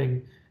is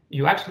moving.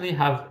 You actually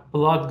have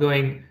blood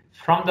going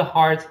from the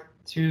heart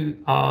to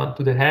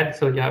the head.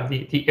 So you have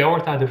the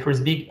aorta, the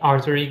first big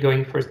artery,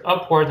 going first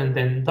upward and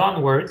then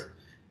downward.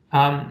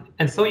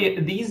 And so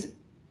these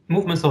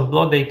movements of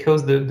blood, they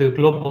cause the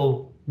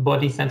global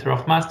body center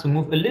of mass to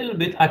move a little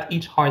bit at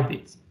each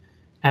heartbeat.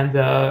 And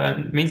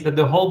means that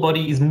the whole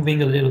body is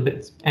moving a little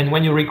bit. And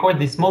when you record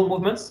these small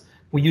movements,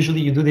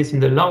 you do this in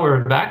the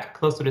lower back,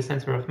 close to the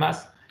center of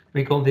mass.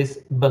 We call this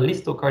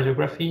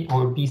ballistocardiography,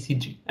 or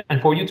BCG.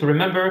 And for you to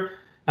remember,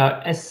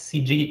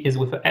 SCG is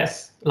with a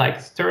S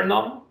like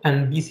sternum,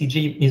 and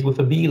BCG is with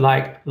a B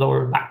like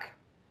lower back.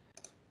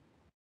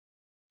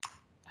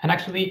 And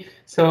actually,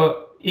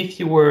 so if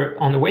you were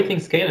on a weighting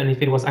scale, and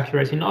if it was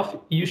accurate enough,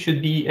 you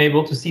should be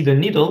able to see the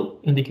needle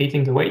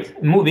indicating the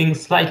weight moving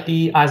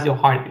slightly as your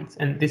heart beats.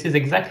 And this is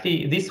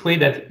exactly this way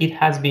that it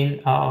has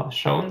been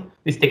shown.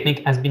 This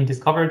technique has been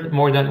discovered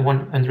more than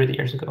 100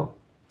 years ago.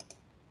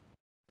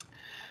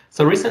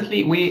 So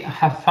recently, we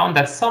have found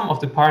that some of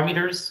the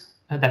parameters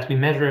that we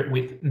measure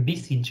with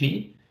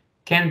BCG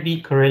can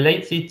be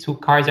correlated to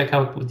cardiac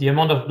output, the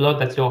amount of blood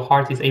that your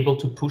heart is able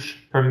to push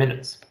per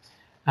minute.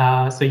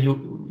 So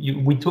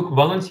we took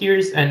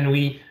volunteers and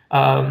we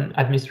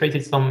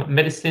administrated some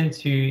medicine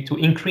to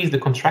increase the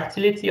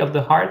contractility of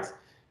the heart,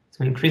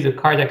 to increase the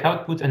cardiac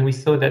output, and we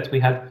saw that we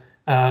had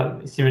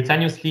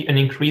simultaneously an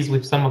increase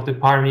with some of the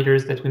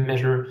parameters that we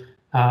measure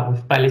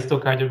with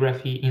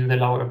ballistocardiography in the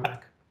lower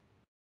back.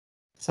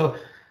 So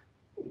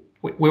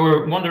we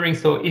were wondering,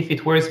 so if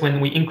it works when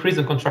we increase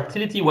the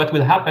contractility, what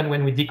will happen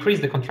when we decrease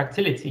the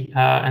contractility?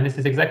 And this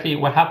is exactly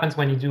what happens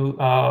when you do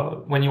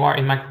when you are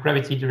in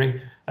microgravity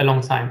during a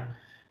long time.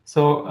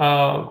 So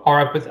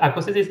our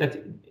hypothesis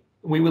that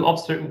we will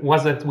observe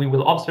was that we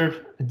will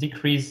observe a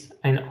decrease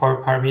in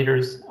our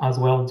parameters as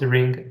well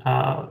during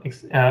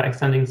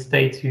extending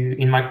stay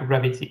in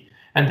microgravity,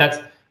 and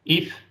that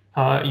if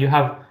you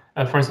have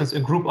for instance, a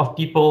group of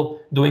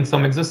people doing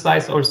some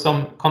exercise or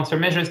some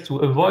countermeasures to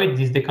avoid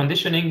this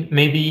deconditioning,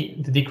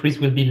 maybe the decrease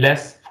will be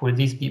less for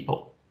these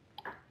people.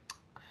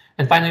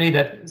 And finally,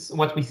 that's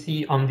what we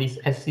see on this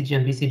SCG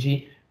and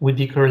BCG would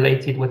be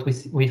correlated with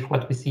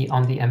what we see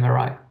on the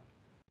MRI.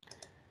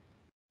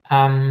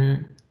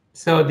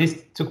 So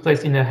this took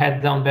place in a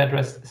head-down bed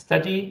rest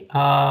study.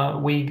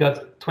 We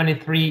got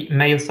 23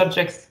 male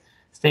subjects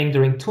staying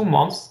during 2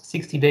 months,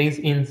 60 days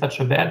in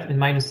such a bed in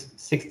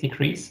 -6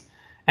 degrees.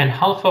 And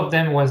half of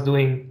them was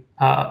doing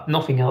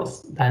nothing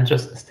else than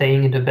just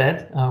staying in the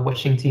bed,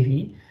 watching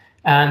TV.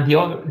 And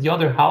the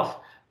other half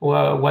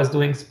was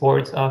doing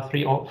sports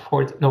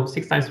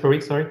 6 times per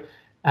week, sorry.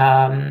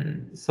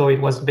 So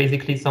it was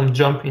basically some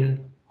jump in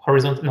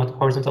horizontal, not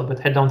horizontal, but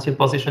head down tilt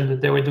position,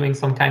 that they were doing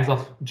some kinds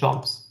of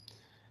jumps.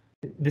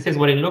 This is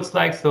what it looks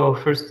like. So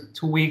first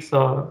 2 weeks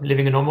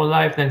living a normal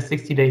life, then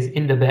 60 days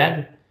in the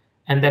bed.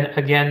 And then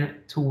again,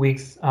 2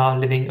 weeks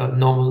living a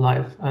normal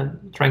life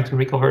and trying to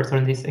recover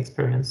from this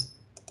experience.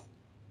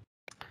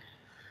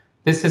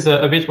 This is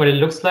a bit what it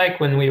looks like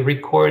when we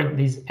record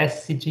these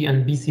SCG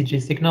and BCG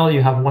signal.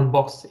 You have one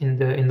box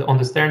on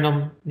the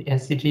sternum, the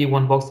SCG,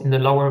 one box in the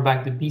lower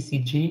back, the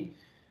BCG.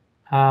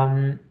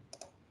 And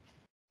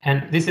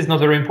this is not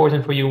very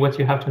important for you. What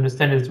you have to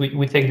understand is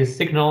we take these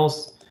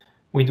signals,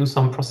 we do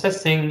some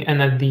processing,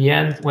 and at the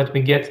end, what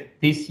we get,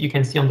 this you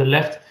can see on the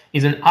left,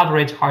 is an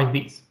average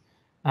heartbeat.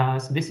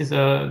 So this is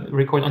a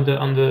record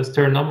on the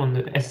sternum, on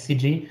the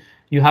SCG.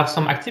 You have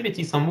some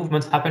activity, some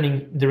movements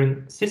happening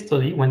during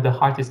systole when the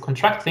heart is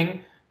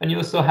contracting, and you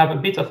also have a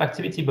bit of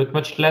activity, but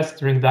much less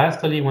during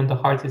diastole when the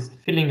heart is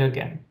filling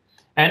again.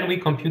 And we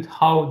compute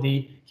how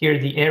the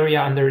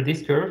area under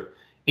this curve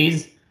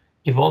is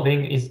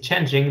evolving, is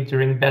changing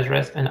during bed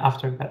rest and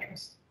after bed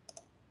rest.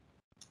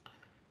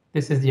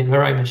 This is the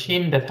MRI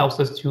machine that helps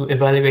us to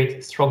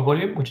evaluate stroke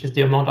volume, which is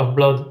the amount of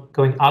blood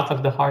going out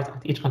of the heart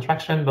at each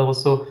contraction, but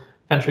also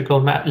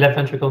left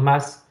ventricle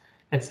mass,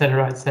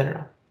 etc.,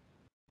 etc.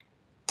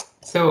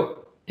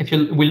 So if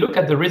we look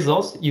at the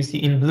results, you see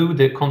in blue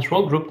the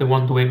control group, the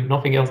one doing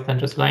nothing else than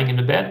just lying in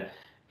the bed,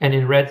 and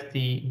in red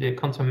the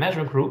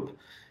countermeasure group.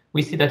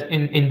 We see that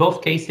in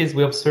both cases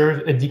we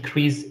observe a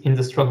decrease in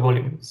the stroke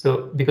volume.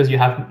 So because you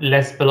have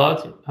less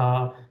blood,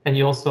 and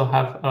you also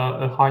have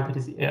a heart that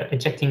is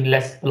ejecting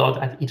less blood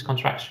at each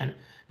contraction.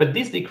 But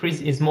this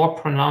decrease is more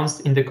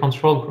pronounced in the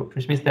control group,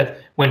 which means that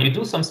when you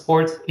do some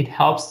sports, it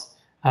helps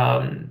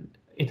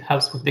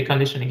with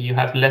deconditioning. You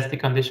have less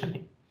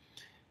deconditioning.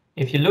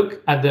 If you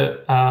look at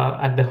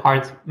the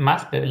heart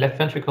mass, the left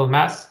ventricle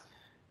mass,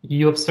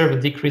 you observe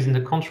a decrease in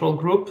the control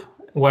group,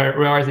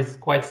 whereas it's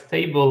quite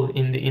stable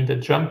in the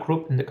jump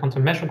group, in the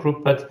countermeasure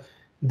group. But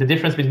the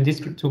difference between these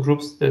two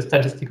groups, the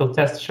statistical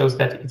test shows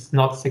that it's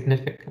not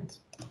significant.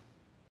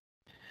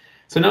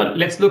 So now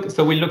let's look.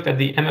 So we looked at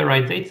the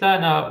MRI data.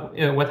 Now,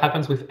 what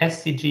happens with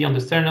SCG on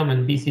the sternum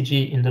and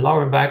BCG in the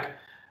lower back?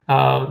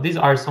 These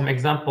are some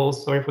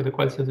examples. Sorry for the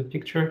quality of the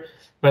picture.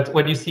 But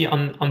what you see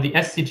on the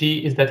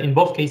SCG is that in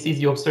both cases,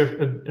 you observe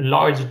a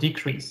large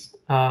decrease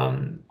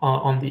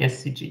on the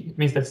SCG. It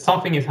means that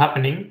something is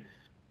happening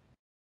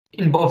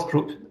in both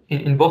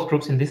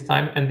groups in this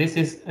time. And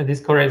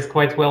this correlates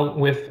quite well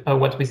with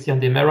what we see on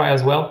the MRI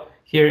as well.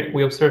 Here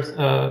we observe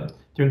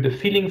during the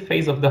filling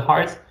phase of the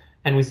heart,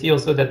 and we see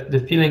also that the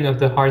filling of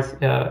the heart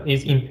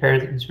is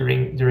impaired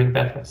during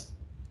bed rest.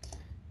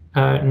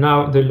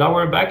 Now the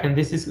lower back, and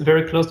this is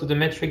very close to the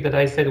metric that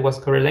I said was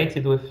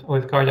correlated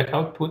with cardiac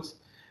output.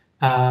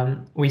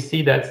 We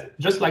see that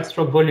just like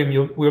stroke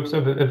volume, we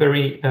observe a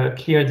very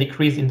clear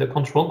decrease in the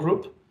control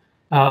group,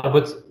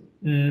 but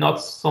not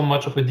so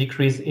much of a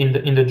decrease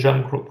in the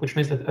jump group, which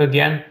means that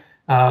again,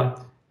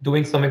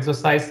 doing some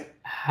exercise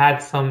had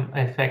some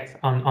effect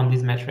on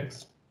these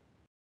metrics.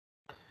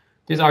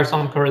 These are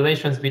some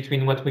correlations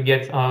between what we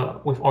get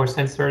with our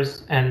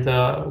sensors and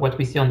what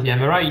we see on the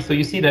MRI. So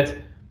you see that,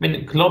 I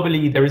mean,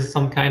 globally, there is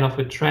some kind of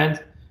a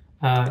trend.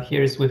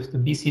 Here is with the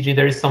BCG,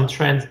 there is some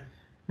trend,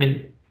 I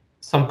mean,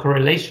 some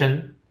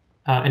correlation,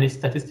 and it's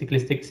statistically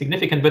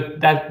significant,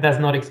 but that does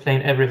not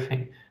explain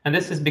everything. And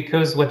this is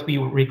because what we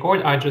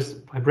record are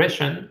just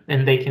vibration,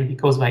 and they can be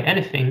caused by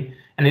anything,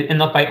 and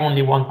not by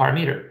only one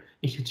parameter.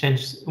 If you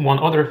change one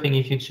other thing,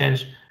 if you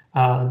change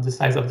the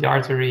size of the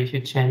artery, if you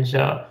change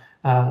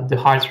the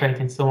heart rate,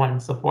 and so on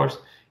and so forth,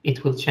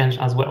 it will change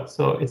as well.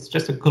 So it's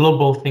just a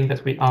global thing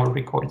that we are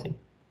recording.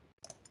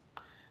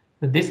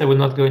 This I will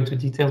not go into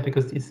detail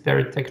because it's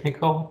very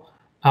technical,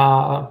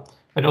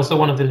 but also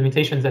one of the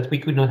limitations that we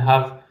could not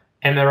have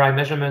MRI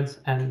measurements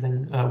and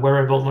then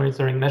wearable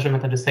monitoring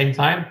measurement at the same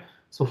time.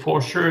 So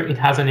for sure, it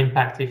has an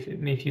impact.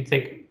 If you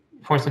take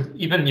for instance,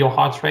 even your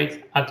heart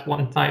rate at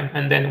one time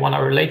and then 1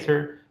 hour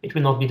later, it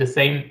will not be the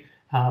same.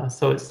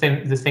 So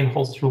the same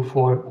holds true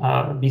for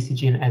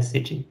BCG and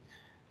SCG.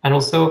 And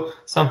also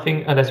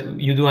something that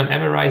you do on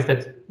MRI is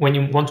that when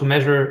you want to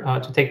measure,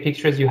 to take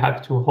pictures, you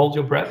have to hold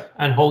your breath,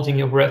 and holding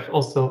your breath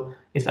also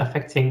is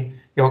affecting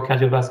your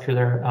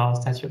cardiovascular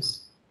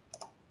status.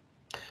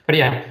 But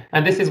yeah,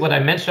 and this is what I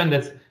mentioned,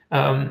 that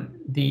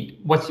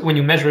when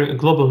you measure a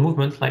global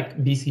movement like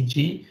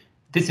BCG,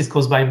 this is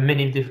caused by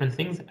many different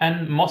things,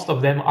 and most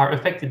of them are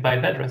affected by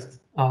bed rest.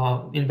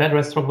 In bed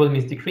rest, stroke volume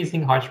is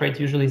decreasing, heart rate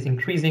usually is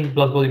increasing,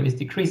 blood volume is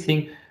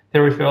decreasing,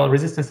 peripheral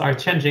resistance are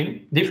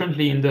changing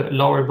differently in the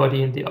lower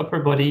body and the upper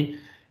body,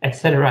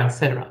 etc.,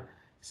 etc.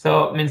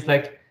 So it means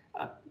like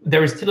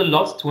there is still a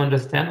lot to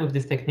understand with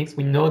these techniques.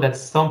 We know that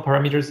some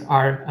parameters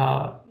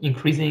are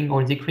increasing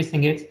or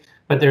decreasing it,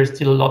 but there is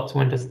still a lot to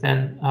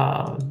understand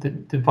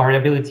the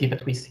variability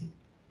that we see.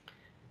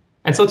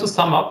 And so to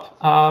sum up,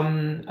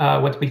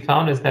 what we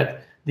found is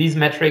that these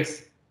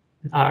metrics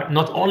are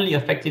not only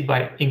affected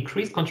by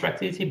increased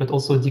contractility, but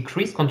also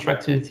decreased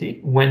contractility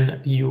when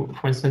you,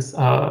 for instance,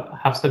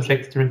 have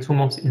subjects during 2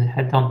 months in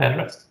head-down bed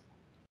rest.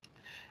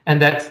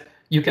 And that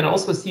you can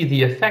also see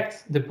the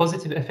effect, the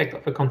positive effect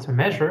of a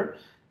countermeasure,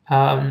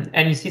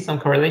 and you see some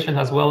correlation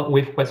as well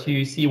with what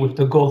you see with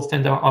the gold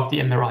standard of the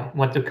MRI,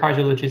 what the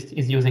cardiologist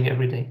is using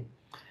every day.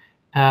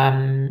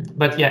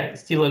 But yeah,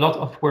 still a lot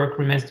of work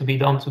remains to be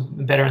done to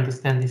better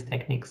understand these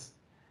techniques.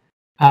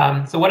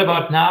 So what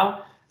about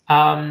now?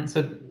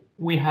 So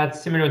we had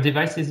similar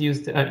devices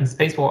used in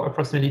space for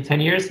approximately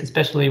 10 years,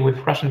 especially with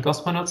Russian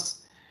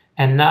cosmonauts.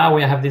 And now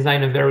we have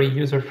designed a very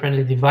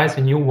user-friendly device,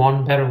 a new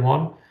one, better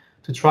one,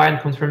 to try and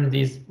confirm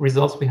these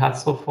results we had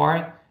so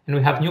far. And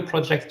we have new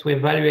projects to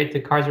evaluate the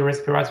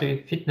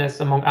cardiorespiratory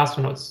fitness among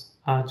astronauts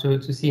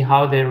to see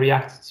how they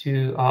react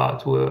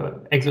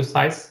to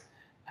exercise,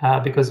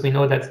 because we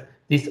know that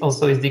this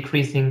also is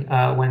decreasing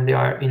when they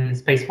are in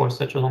space for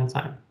such a long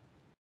time.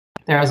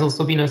 There has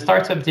also been a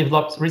startup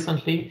developed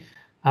recently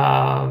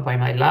by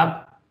my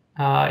lab,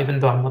 even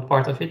though I'm not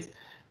part of it.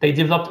 They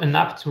developed an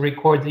app to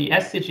record the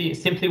SCG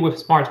simply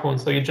with smartphone.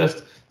 So you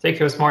just take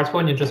your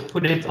smartphone, you just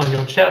put it on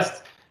your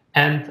chest,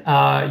 and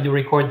you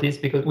record this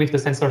with the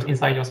sensors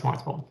inside your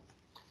smartphone.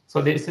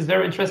 So this is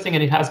very interesting,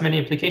 and it has many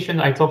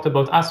applications. I talked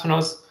about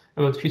astronauts,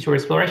 about future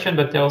exploration,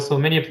 but there are also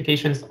many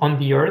applications on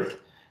the Earth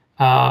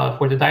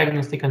for the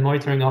diagnostic and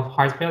monitoring of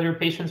heart failure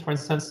patients, for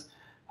instance,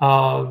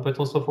 but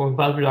also for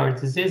valvular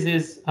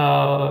diseases,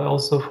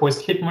 also for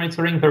sleep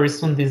monitoring. Very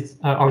soon,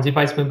 our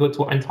device will go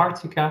to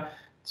Antarctica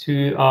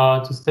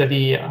to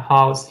study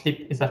how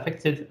sleep is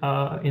affected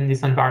in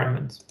this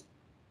environment.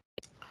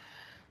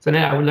 So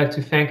now I would like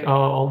to thank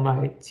all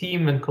my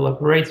team and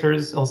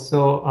collaborators,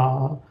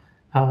 also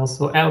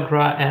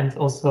ELGRA, and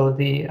also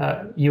the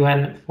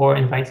UN for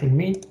inviting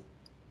me,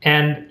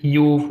 and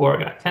you for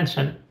your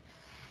attention.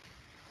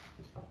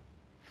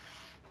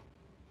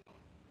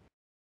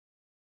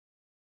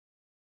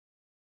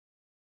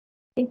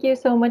 Thank you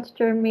so much,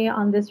 Jérémy,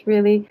 on this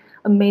really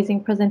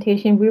amazing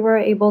presentation. We were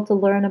able to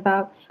learn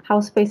about how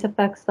space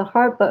affects the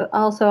heart, but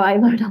also I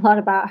learned a lot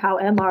about how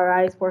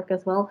MRIs work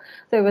as well.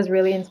 So it was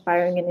really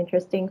inspiring and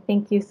interesting.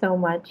 Thank you so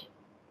much.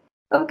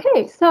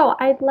 Okay, so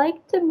I'd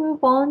like to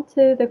move on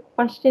to the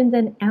questions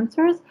and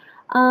answers.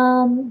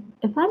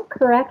 If I'm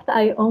correct,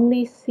 I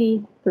only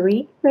see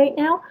 3 right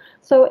now.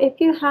 So if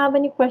you have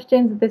any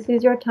questions, this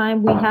is your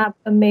time. We have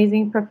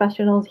amazing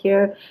professionals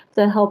here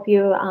to help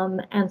you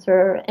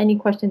answer any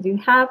questions you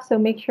have. So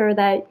make sure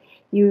that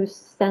you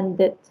send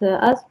it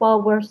to us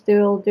while we're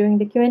still doing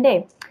the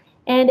Q&A.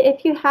 And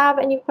if you have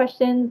any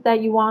questions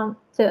that you want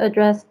to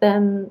address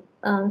them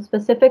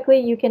specifically,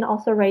 you can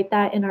also write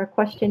that in our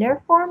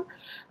questionnaire form,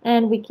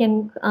 and we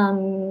can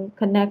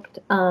connect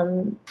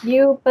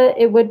you, but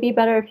it would be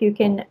better if you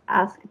can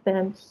ask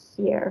them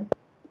here.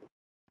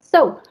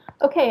 So,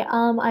 okay,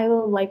 I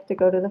would like to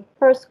go to the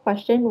first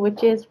question,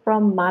 which is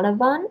from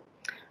Manavan,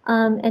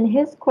 and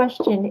his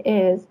question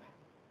is,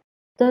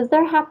 does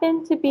there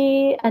happen to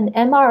be an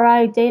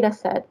MRI data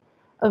set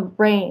of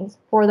brains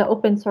for the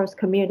open source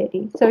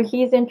community? So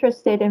he's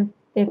interested in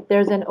if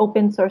there's an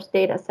open source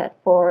data set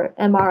for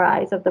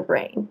MRIs of the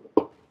brain.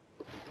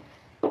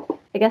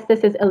 I guess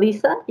this is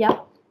Elisa, yeah?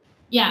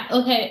 Yeah,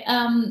 okay.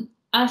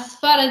 As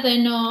far as I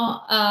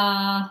know,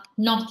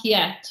 not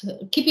yet.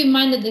 Keep in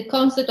mind that the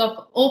concept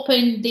of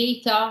open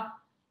data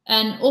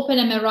and open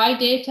MRI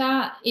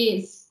data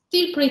is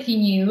still pretty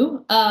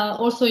new,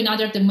 also in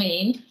other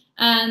domains.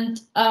 And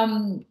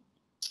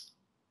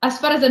as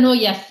far as I know,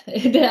 yes,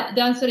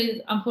 the answer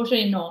is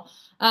unfortunately no.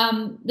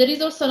 There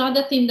is also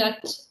another thing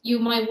that you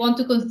might want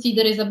to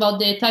consider is about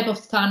the type of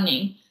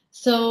scanning.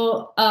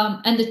 So,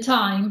 and the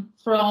time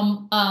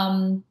from,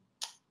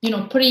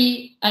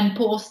 pre and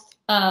post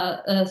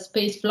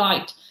space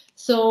flight.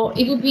 So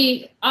it would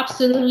be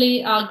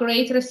absolutely a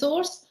great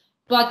resource,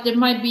 but there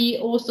might be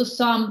also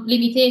some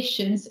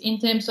limitations in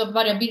terms of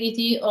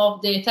variability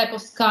of the type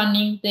of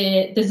scanning,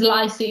 the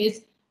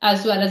slices,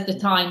 as well as the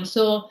time.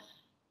 So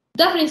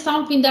definitely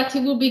something that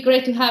it would be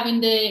great to have in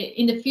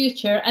the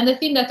future. And I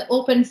think that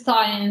open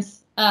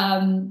science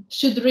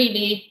should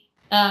really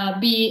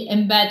be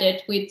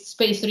embedded with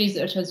space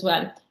research as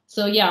well.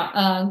 So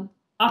yeah,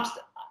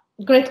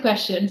 great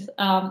questions.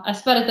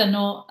 As far as I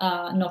know,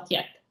 not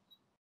yet.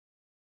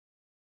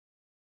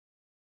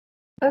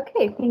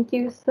 Okay, thank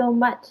you so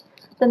much.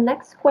 The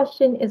next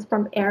question is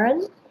from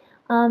Aaron.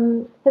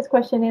 His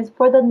question is,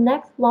 for the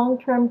next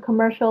long-term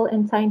commercial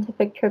and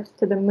scientific trips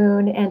to the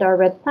moon and our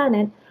red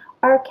planet,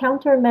 are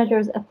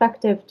countermeasures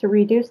effective to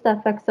reduce the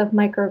effects of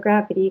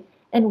microgravity,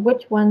 and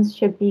which ones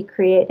should be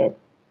created?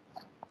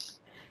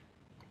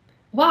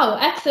 Wow,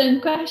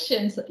 excellent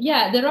questions.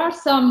 Yeah, there are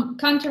some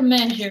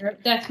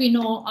countermeasures that we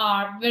know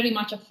are very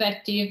much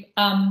effective.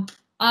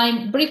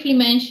 I briefly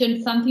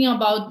mentioned something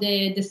about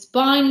the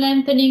spine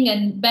lengthening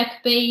and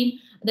back pain.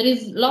 There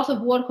is a lot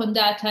of work on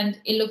that, and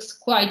it looks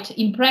quite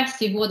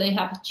impressive what they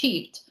have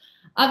achieved.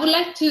 I would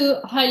like to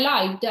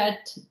highlight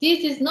that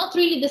this is not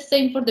really the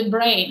same for the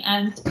brain.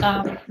 And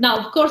now,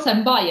 of course,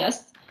 I'm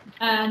biased,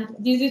 and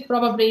this is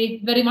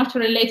probably very much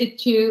related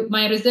to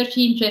my research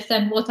interest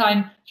and what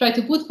I'm trying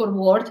to put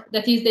forward.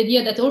 That is the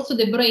idea that also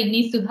the brain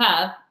needs to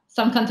have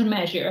some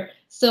countermeasure.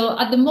 So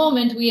at the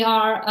moment, we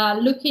are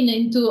looking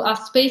into a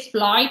space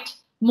flight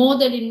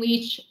model in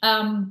which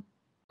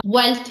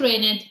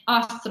well-trained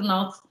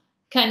astronauts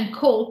can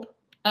cope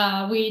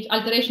with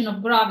alteration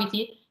of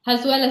gravity,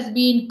 as well as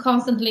being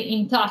constantly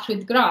in touch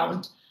with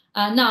ground.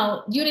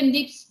 Now, during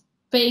deep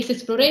space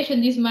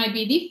exploration, this might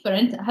be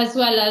different, as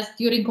well as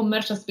during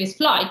commercial space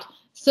flight.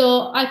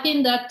 So I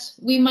think that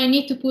we might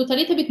need to put a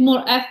little bit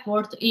more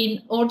effort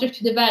in order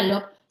to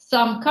develop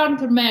some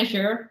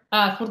countermeasure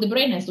for the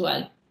brain as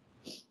well.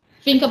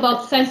 Think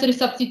about sensory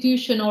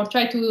substitution, or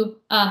try to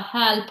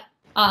help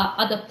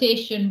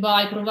adaptation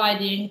by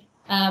providing,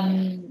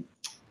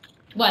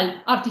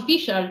 well,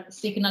 artificial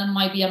signal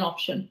might be an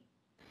option.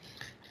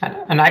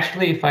 And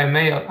actually, if I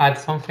may add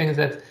something,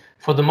 that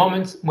for the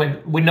moment, when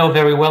we know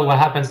very well what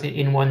happens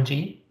in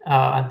 1G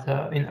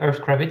in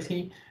Earth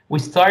gravity, we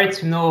started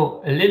to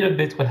know a little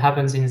bit what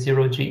happens in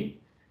 0G,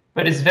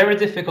 but it's very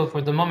difficult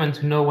for the moment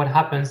to know what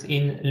happens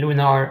in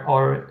lunar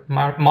or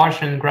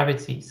Martian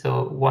gravity,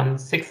 so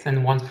 1/6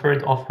 and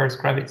 1/3 of Earth's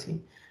gravity.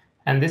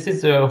 And this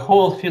is a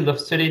whole field of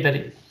study that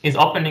is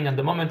opening at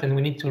the moment, and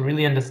we need to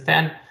really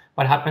understand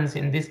what happens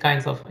in these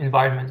kinds of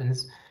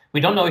environments. We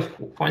don't know if,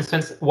 for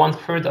instance,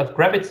 1/3 of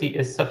gravity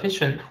is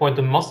sufficient for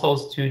the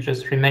muscles to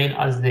just remain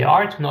as they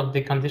are, to not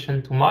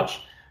decondition too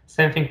much.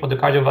 Same thing for the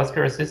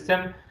cardiovascular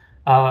system,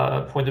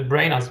 for the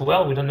brain as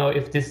well. We don't know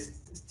if these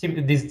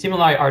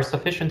stimuli are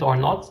sufficient or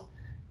not.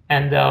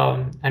 And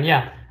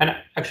yeah, and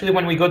actually,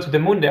 when we go to the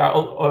moon, there are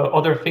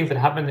other things that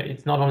happen.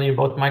 It's not only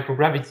about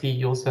microgravity.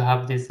 You also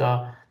have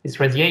this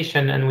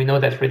radiation, and we know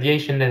that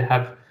radiation that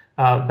have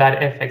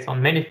bad effects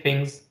on many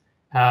things.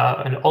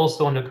 And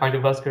also on the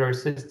cardiovascular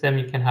system,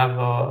 you can have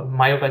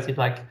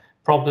myopathy-like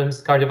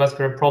problems,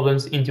 cardiovascular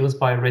problems induced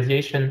by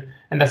radiation.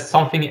 And that's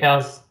something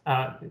else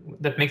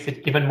that makes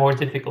it even more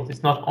difficult.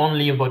 It's not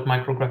only about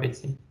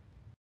microgravity.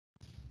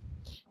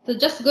 So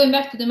just going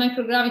back to the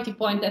microgravity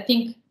point, I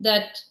think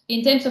that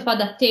in terms of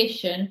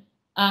adaptation,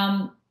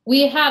 we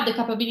have the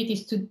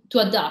capabilities to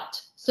adapt.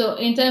 So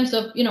in terms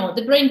of,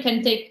 the brain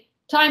can take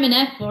time and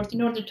effort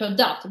in order to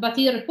adapt, but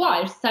it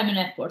requires time and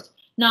effort.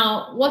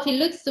 Now, what it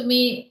looks to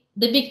me,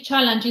 the big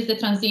challenge is the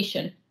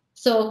transition.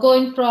 So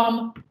going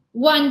from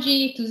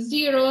 1G to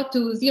 0 to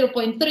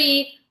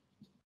 0.3,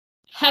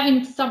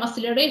 having some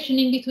acceleration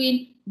in between,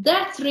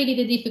 that's really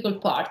the difficult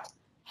part.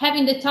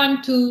 Having the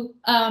time to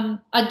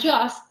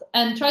adjust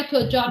and try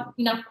to adjust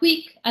in a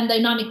quick and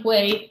dynamic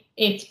way,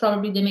 it's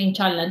probably the main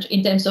challenge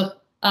in terms of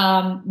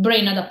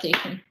brain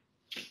adaptation.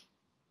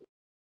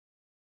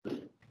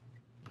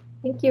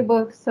 Thank you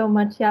both so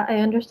much. Yeah, I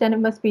understand it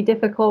must be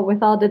difficult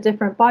with all the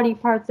different body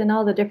parts and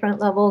all the different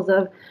levels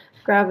of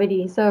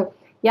gravity. So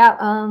yeah,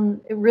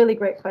 a really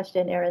great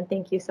question, Aaron.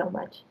 Thank you so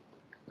much.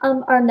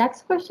 Our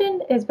next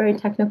question is very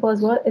technical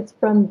as well. It's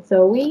from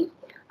Zoe.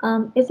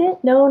 Is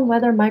it known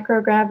whether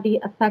microgravity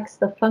affects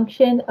the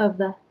function of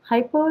the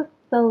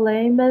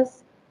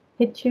hypothalamus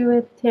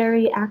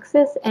pituitary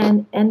axis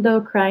and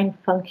endocrine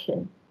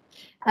function?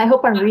 I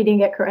hope I'm reading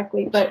it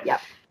correctly, but yeah.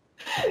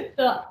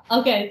 So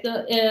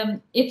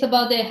it's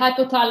about the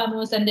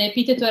hypothalamus and the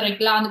pituitary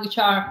gland, which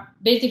are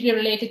basically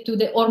related to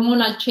the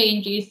hormonal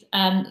changes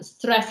and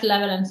stress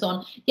level and so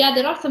on. Yeah,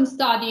 there are some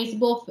studies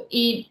both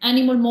in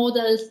animal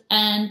models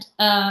and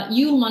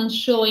humans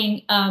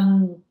showing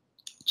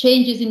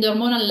changes in the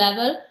hormonal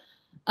level.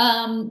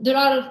 There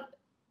are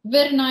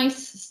very nice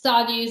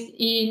studies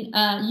in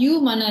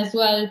human as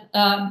well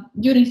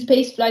during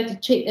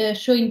spaceflight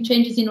showing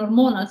changes in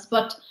hormonals,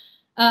 but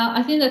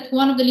I think that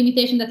one of the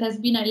limitations that has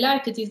been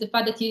highlighted is the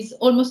fact that it's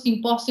almost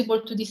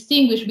impossible to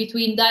distinguish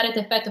between direct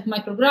effect of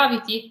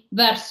microgravity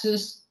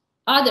versus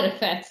other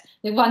effects,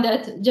 the one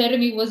that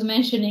Jérémy was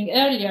mentioning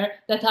earlier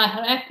that are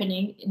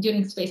happening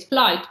during space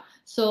flight.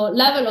 So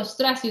level of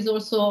stress is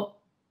also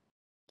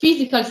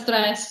physical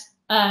stress,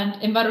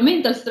 and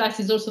environmental stress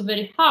is also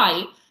very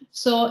high.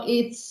 So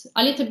it's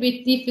a little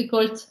bit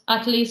difficult,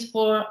 at least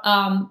for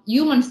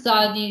human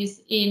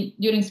studies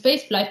during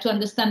spaceflight, to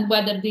understand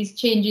whether these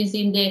changes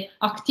in the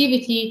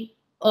activity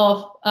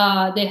of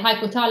the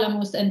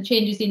hypothalamus and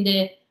changes in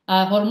the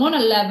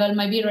hormonal level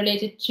might be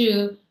related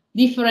to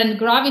different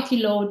gravity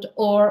load,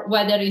 or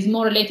whether it's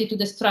more related to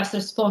the stress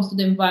response to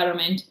the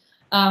environment.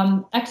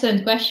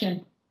 Excellent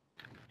question.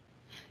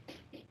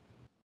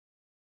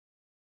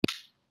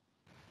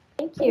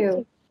 Thank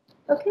you.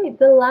 Okay,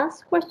 the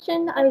last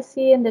question I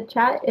see in the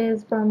chat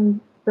is from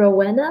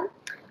Rowena.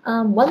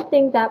 One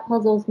thing that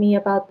puzzles me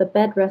about the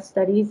bed rest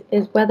studies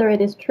is whether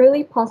it is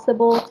truly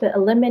possible to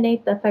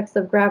eliminate the effects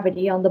of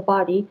gravity on the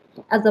body,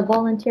 as a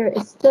volunteer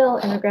is still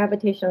in a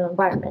gravitational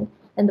environment,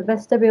 and the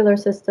vestibular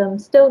system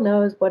still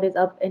knows what is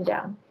up and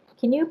down.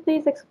 Can you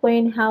please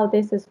explain how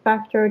this is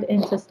factored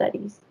into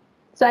studies?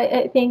 So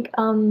I think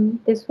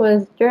this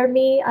was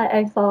Jérémy.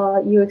 I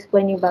saw you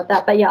explaining about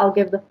that, but yeah, I'll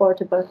give the floor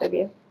to both of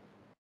you.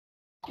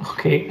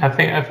 Okay, I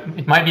think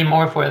it might be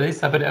more for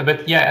Elisa,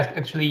 but yeah,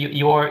 actually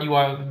you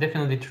are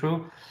definitely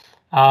true.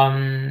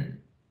 I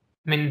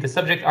mean, the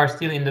subjects are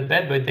still in the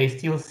bed, but they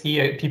still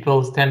see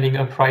people standing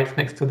upright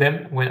next to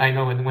them. When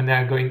they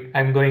are going,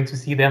 I'm going to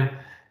see them.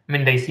 I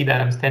mean, they see that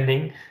I'm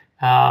standing.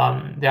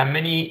 There are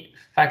many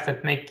facts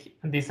that make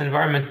this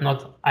environment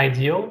not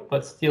ideal,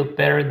 but still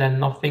better than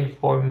nothing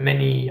for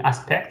many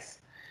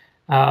aspects.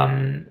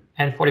 And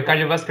for the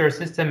cardiovascular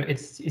system,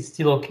 it's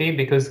still okay,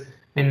 because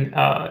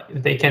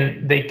they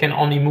can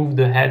only move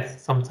the head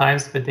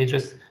sometimes, but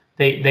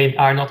they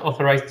are not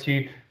authorized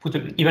to put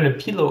even a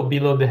pillow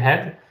below the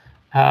head.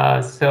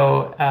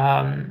 So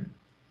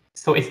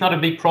it's not a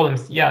big problem.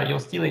 Yeah, you're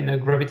still in a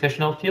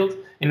gravitational field,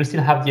 and you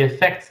still have the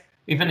effect,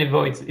 even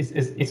though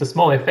it's a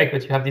small effect,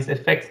 but you have this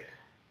effect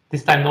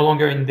this time no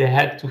longer in the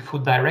head to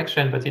foot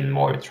direction, but in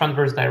more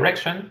transverse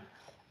direction,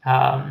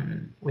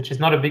 which is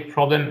not a big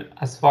problem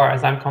as far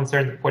as I'm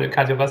concerned for the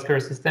cardiovascular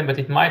system, but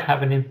it might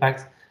have an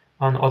impact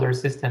on other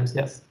systems,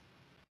 yes.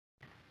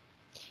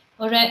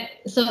 All right,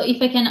 so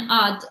if I can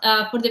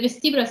add, for the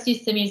vestibular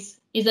system is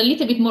a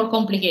little bit more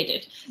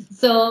complicated.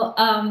 So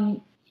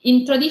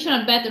in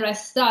traditional bed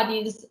rest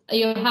studies,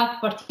 you have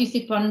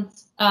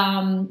participants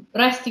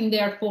resting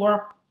there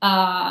for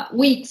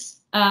weeks,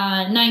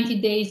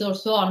 90 days or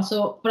so on,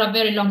 so for a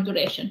very long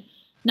duration.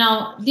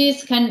 Now,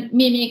 this can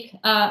mimic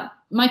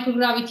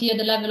microgravity at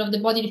the level of the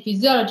bodily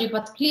physiology,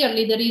 but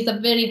clearly there is a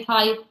very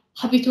high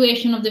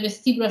habituation of the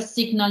vestibular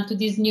signal to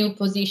this new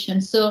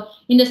position. So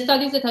in the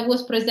studies that I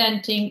was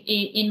presenting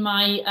in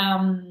my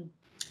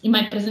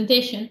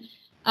presentation,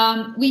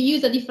 we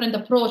use a different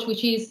approach,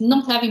 which is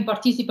not having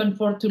participants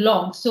for too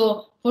long.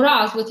 So for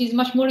us, what is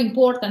much more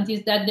important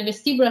is that the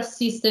vestibular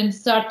system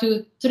start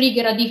to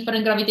trigger a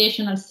different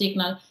gravitational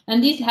signal.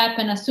 And this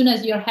happens as soon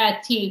as your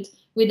head tilts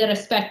with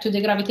respect to the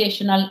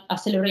gravitational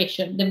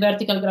acceleration, the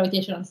vertical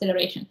gravitational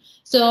acceleration.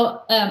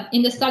 So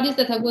in the studies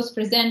that I was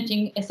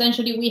presenting,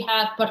 essentially we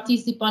have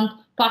participants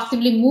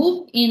passively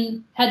move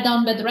in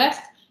head-down bed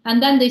rest,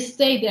 and then they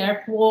stay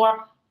there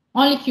for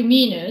only a few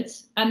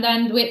minutes, and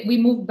then we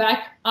move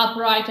back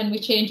upright and we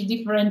change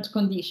different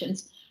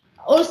conditions.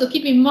 Also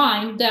keep in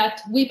mind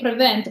that we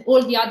prevent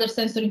all the other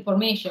sensory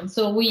information.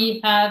 So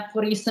we have,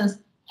 for instance,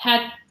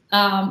 head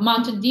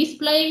mounted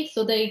display,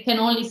 so they can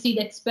only see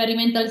the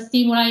experimental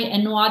stimuli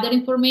and no other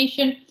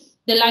information.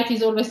 The light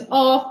is always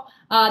off.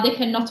 They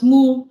cannot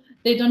move.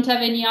 They don't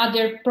have any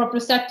other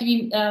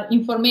proprioceptive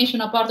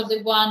information apart of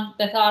the one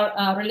that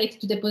are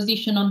related to the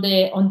position on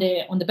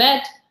the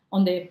bed,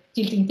 on the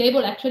tilting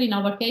table, actually in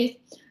our case.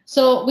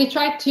 So we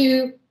try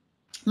to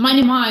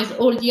minimize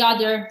all the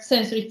other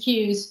sensory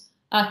cues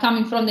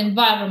coming from the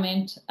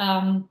environment.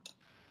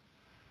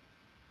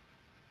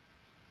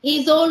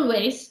 Is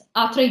always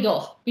a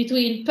trade-off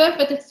between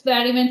perfect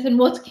experiments and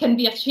what can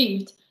be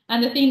achieved.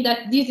 And I think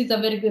that this is a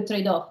very good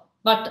trade-off.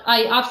 But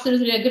I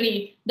absolutely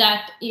agree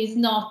that is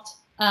not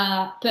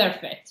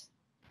perfect.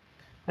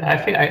 I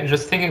think I'm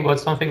just thinking about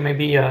something,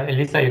 maybe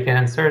Elisa, you can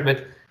answer,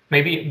 but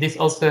maybe this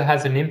also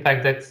has an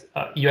impact that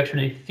you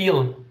actually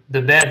feel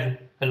the bed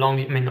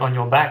on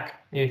your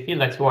back. You feel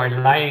that you are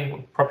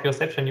lying,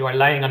 proprioception, you are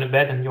lying on a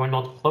bed and you are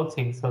not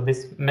floating. So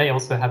this may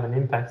also have an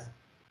impact.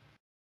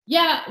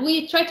 Yeah,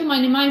 we try to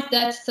minimize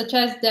that, such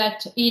as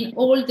that in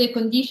all the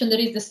conditions there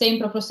is the same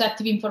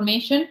proprioceptive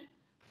information.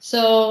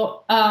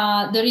 So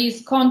there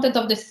is content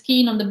of the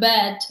skin on the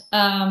bed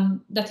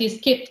that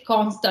is kept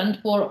constant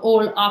for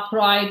all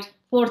upright,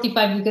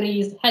 45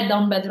 degrees, head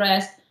down bed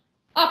rest,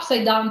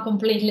 upside down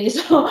completely.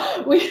 So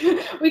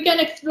we can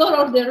explore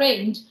all the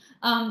range.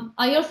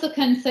 I also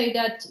can say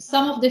that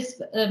some of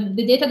this,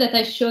 the data that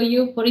I show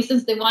you, for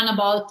instance, the one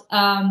about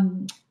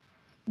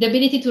the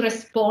ability to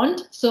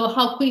respond, so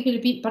how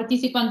quickly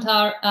participants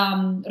are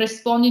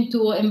responding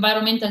to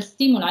environmental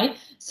stimuli.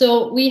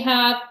 So we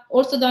have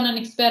also done an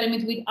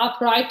experiment with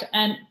upright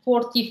and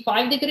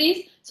 45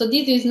 degrees. So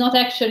this is not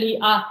actually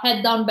a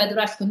head-down bed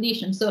rest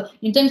condition. So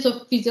in terms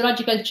of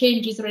physiological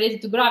changes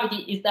related to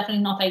gravity, it's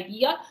definitely not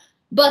ideal.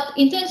 But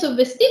in terms of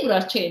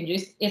vestibular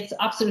changes, it's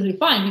absolutely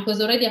fine,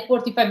 because already at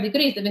 45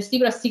 degrees, the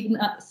vestibular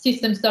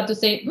system starts to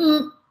say,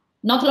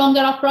 not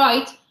longer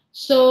upright.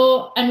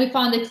 So, and we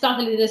found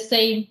exactly the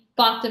same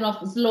pattern of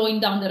slowing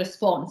down the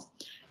response.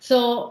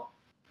 So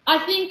I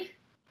think,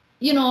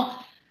 you know,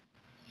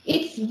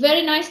 it's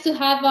very nice to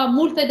have a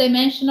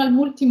multidimensional,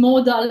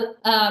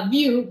 multimodal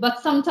view,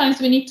 but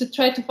sometimes we need to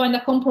try to find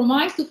a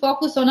compromise to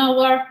focus on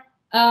our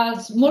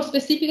more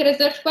specific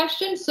research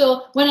questions.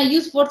 So when I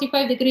use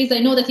 45 degrees, I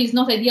know that it's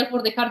not ideal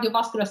for the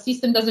cardiovascular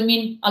system, doesn't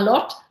mean a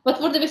lot, but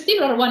for the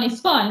vestibular one,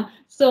 it's fine.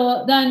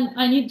 So then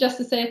I need just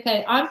to say,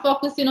 okay, I'm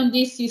focusing on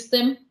this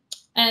system,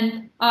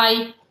 and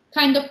I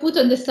kind of put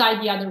on the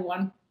side the other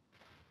one.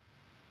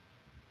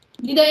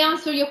 Did I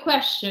answer your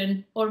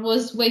question, or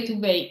was way too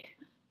vague?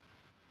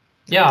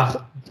 Yeah.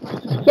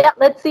 Yeah,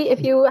 let's see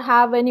if you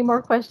have any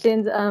more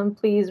questions.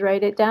 Please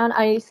write it down.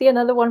 I see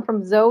another one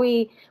from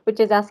Zoe, which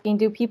is asking,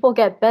 do people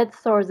get bed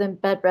sores in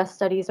bed rest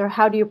studies, or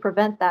how do you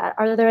prevent that?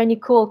 Are there any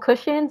cool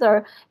cushions,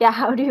 or yeah,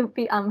 how do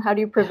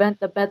you prevent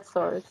the bed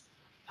sores?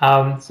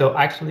 So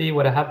actually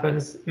what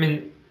happens, I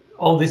mean,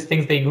 all these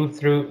things they go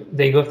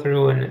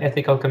through an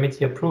ethical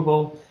committee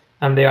approval,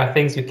 and there are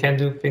things you can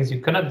do, things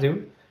you cannot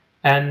do.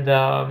 And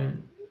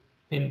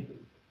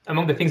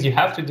among the things you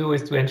have to do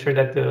is to ensure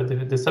that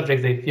the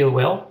subjects, they feel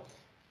well.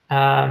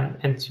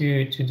 And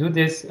to do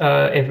this,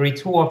 every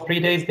 2 or 3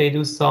 days, they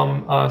do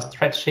some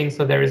stretching.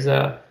 So there is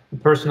a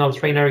personal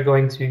trainer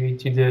going to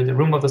the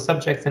room of the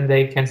subjects, and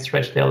they can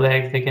stretch their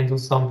legs. They can do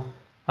some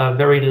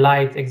very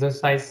light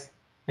exercise.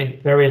 I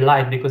mean, very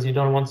light, because you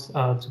don't want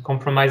to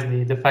compromise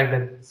the fact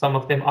that some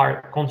of them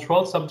are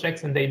controlled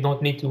subjects and they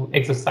don't need to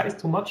exercise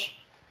too much,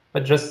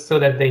 but just so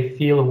that they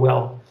feel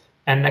well.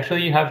 And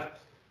actually you have,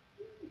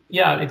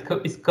 yeah,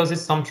 it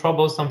causes some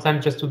trouble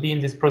sometimes just to be in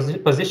this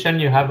position.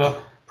 You have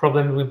a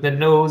problem with the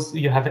nose,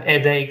 you have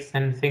headaches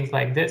and things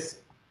like this.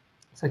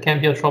 So it can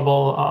be a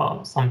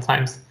trouble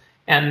sometimes.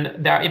 And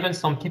there are even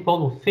some people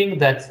who think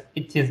that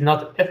it is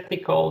not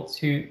ethical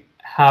to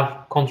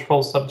have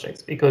control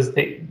subjects, because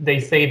they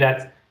say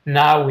that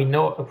now we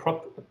know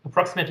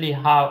approximately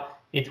how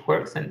it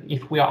works, and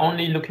if we are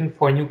only looking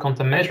for new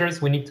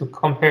countermeasures, we need to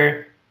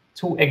compare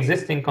 2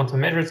 existing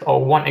countermeasures,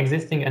 or 1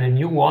 existing and a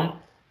new one,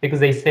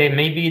 because they say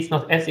maybe it's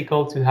not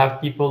ethical to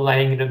have people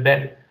lying in the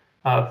bed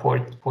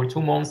for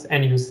 2 months,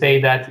 and you say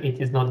that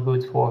it is not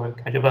good for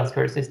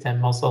cardiovascular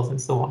system, muscles,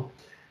 and so on.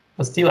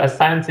 But still, as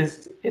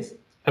scientists, it's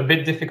a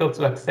bit difficult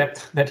to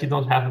accept that you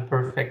don't have a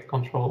perfect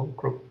control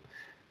group.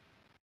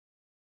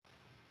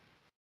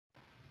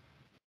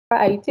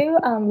 I do.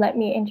 Let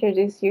me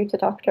introduce you to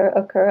Dr.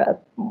 Ocorr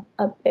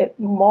a bit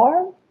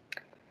more.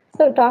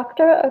 So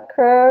Dr.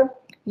 Ocorr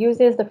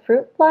uses the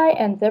fruit fly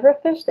and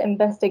zebrafish to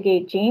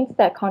investigate genes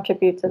that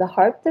contribute to the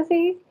heart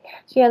disease.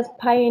 She has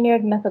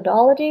pioneered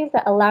methodologies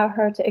that allow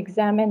her to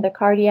examine the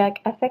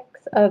cardiac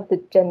effects of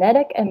the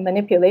genetic and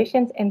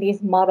manipulations in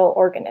these model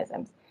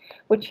organisms,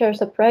 which share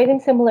surprising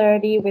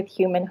similarity with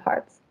human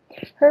hearts.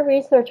 Her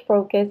research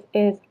focus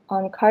is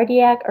on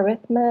cardiac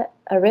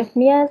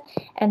arrhythmias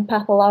and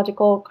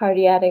pathological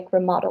cardiac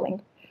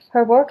remodeling.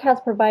 Her work has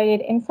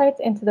provided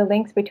insights into the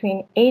links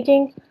between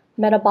aging,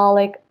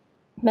 metabolic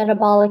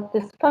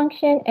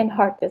dysfunction, and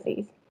heart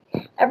disease.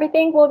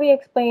 Everything will be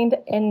explained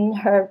in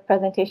her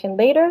presentation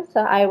later,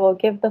 so I will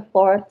give the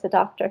floor to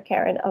Dr.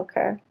 Karen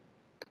Ocorr.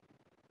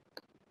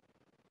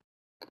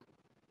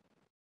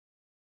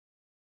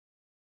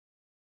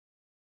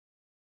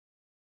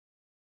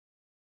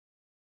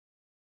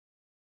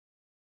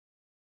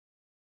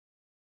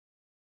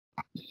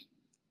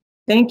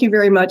 Thank you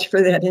very much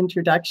for that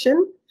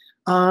introduction.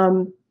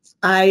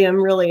 I am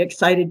really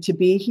excited to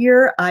be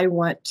here. I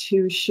want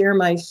to share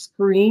my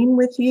screen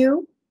with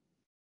you.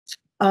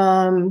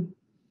 And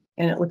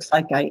it looks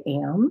like I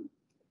am.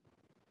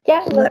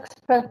 Yeah, it looks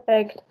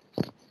perfect.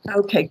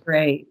 Okay,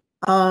 great.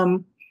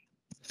 So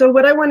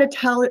what I want to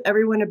tell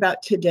everyone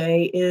about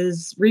today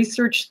is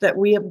research that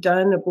we have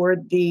done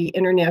aboard the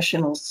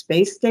International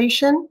Space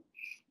Station,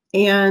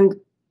 and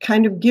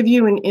kind of give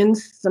you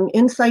some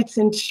insights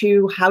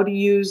into how to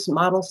use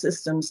model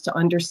systems to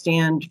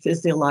understand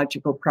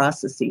physiological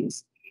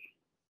processes.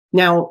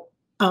 Now,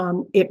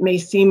 it may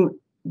seem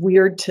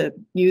weird to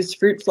use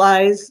fruit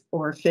flies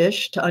or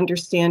fish to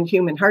understand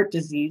human heart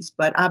disease,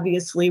 but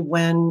obviously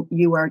when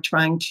you are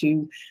trying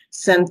to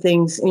send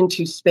things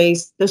into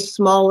space, the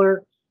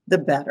smaller, the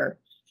better.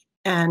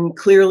 And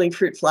clearly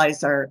fruit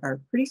flies are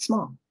pretty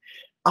small.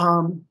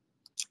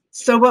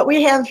 So what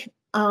we have,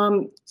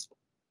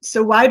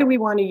 so why do we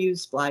want to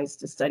use flies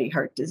to study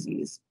heart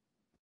disease?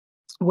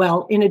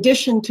 Well, in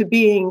addition to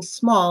being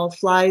small,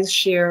 flies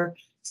share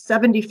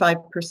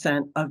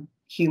 75% of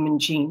human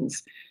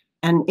genes.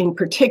 And in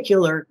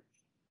particular,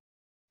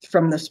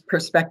 from the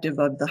perspective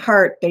of the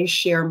heart, they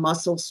share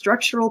muscle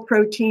structural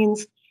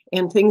proteins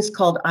and things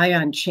called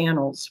ion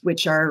channels,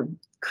 which are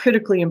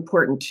critically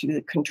important to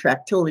the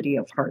contractility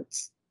of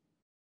hearts.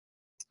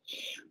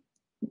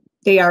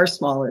 They are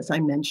small, as I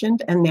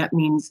mentioned, and that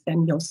means,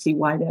 and you'll see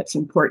why that's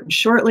important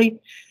shortly,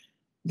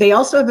 they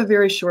also have a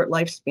very short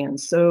lifespan.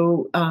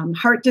 So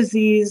heart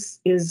disease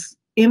is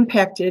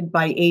impacted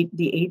by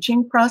the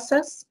aging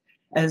process,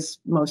 As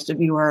most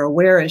of you are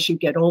aware, as you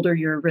get older,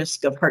 your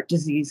risk of heart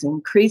disease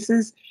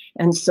increases.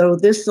 And so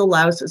this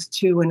allows us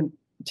to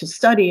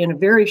study in a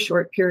very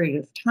short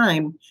period of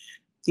time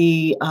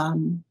the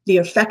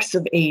effects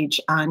of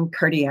age on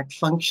cardiac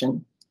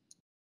function.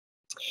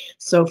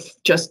 So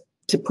just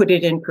to put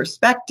it in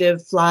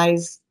perspective,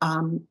 flies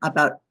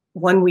about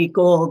 1 week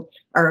old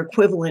are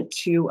equivalent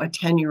to a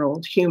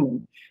 10-year-old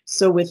human.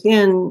 So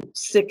within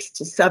 6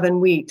 to 7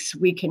 weeks,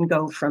 we can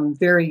go from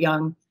very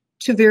young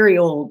to very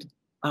old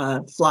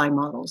fly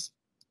models.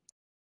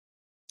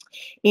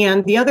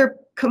 And the other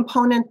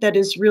component that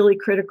is really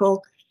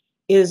critical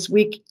is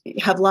we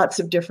have lots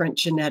of different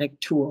genetic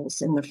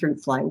tools in the fruit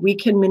fly. We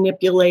can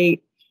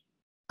manipulate,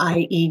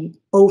 i.e.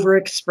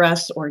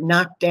 overexpress or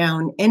knock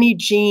down any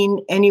gene,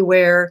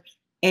 anywhere,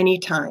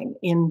 anytime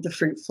in the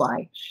fruit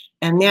fly.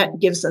 And that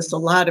gives us a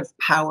lot of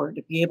power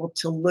to be able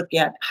to look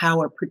at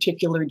how a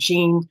particular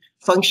gene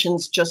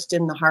functions just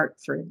in the heart,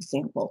 for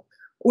example,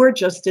 or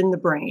just in the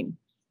brain.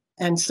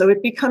 And so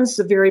it becomes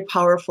a very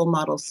powerful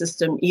model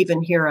system,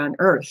 even here on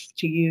Earth,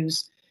 to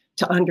use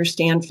to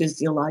understand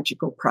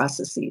physiological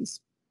processes.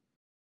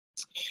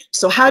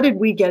 So how did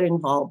we get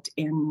involved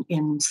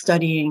in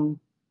studying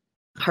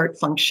heart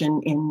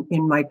function in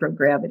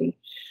microgravity?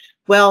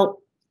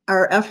 Well,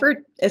 our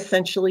effort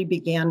essentially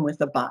began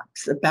with a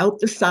box about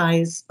the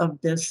size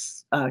of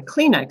this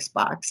Kleenex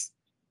box.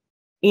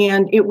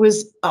 And it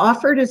was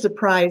offered as a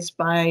prize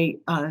by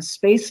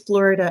Space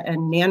Florida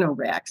and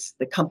NanoRacks,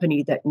 the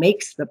company that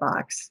makes the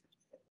box.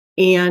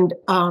 And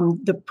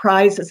the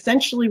prize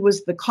essentially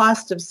was the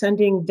cost of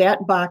sending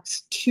that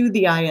box to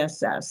the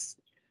ISS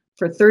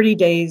for 30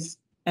 days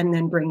and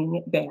then bringing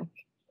it back.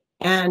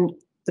 And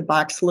the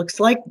box looks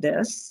like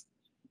this.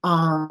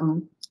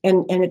 And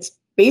it's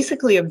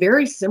basically a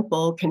very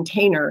simple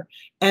container.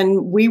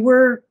 And we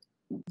were,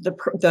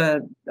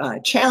 the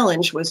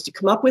challenge was to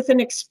come up with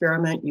an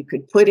experiment you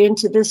could put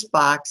into this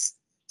box,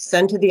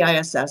 send to the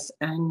ISS,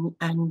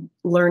 and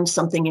learn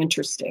something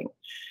interesting.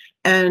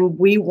 And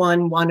we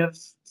won one of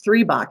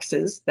 3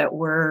 boxes that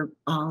were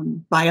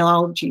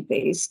biology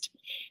based.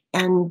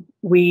 And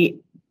we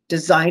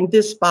designed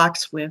this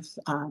box with,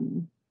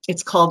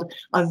 it's called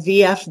a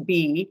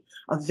VFB,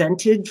 a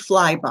vented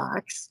fly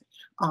box.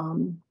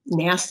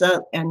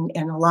 NASA and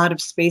a lot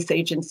of space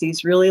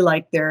agencies really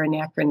like their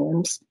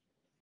acronyms.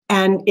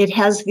 And it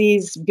has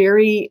these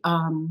very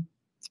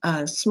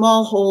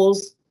small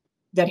holes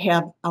that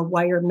have a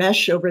wire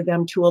mesh over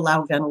them to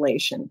allow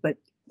ventilation, but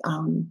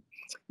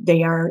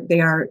they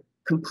are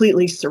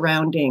completely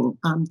surrounding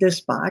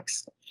this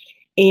box.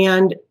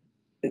 And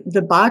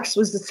the box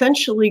was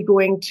essentially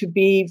going to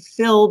be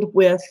filled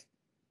with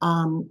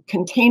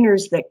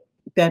containers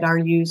that are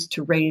used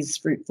to raise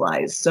fruit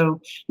flies.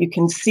 So you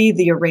can see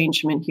the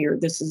arrangement here.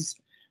 This is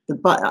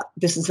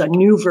a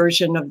new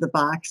version of the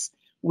box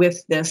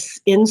with this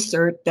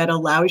insert that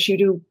allows you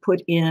to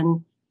put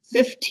in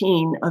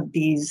 15 of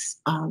these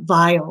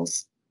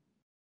vials.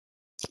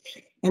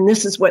 And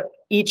this is what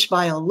each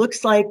vial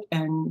looks like.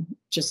 And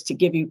just to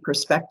give you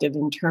perspective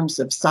in terms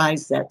of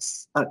size,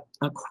 that's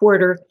a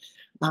quarter,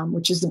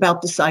 which is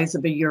about the size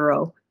of a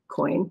euro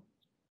coin.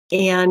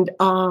 And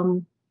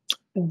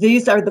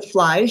these are the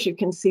flies. You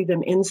can see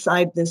them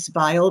inside this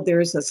vial.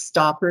 There's a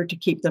stopper to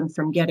keep them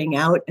from getting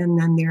out. And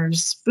then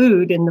there's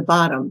food in the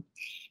bottom.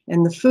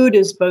 And the food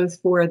is both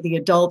for the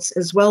adults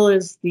as well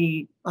as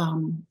the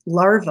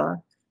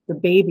larvae, the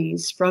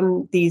babies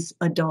from these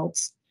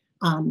adults.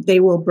 They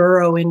will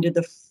burrow into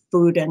the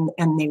food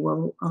and they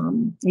will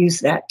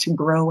use that to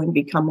grow and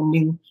become a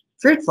new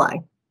fruit fly.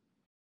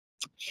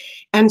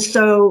 And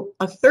so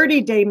a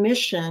 30-day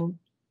mission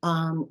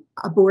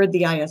aboard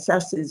the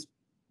ISS is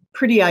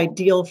pretty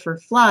ideal for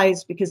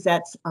flies because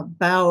that's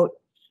about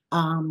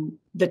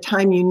the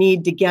time you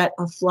need to get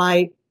a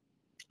fly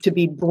to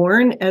be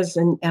born as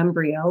an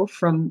embryo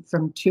from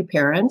 2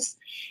 parents,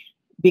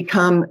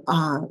 become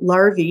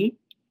larvae,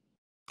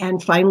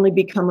 and finally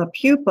become a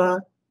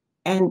pupa,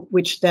 and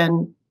which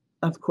then,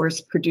 of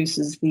course,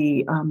 produces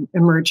the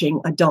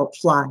emerging adult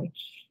fly.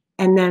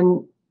 And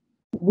then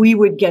we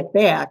would get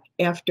back,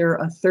 after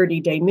a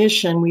 30-day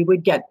mission, we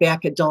would get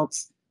back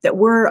adults that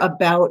were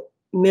about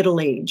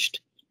middle-aged,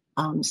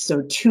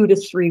 so 2 to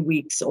 3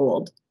 weeks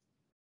old,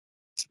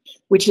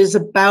 which is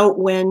about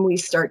when we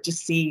start to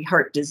see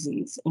heart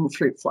disease in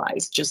fruit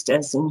flies, just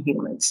as in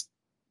humans.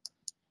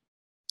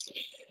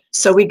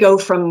 So we go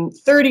from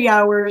 30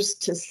 hours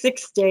to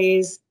 6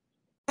 days,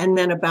 and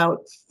then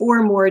about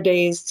 4 more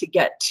days to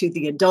get to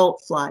the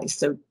adult fly.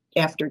 So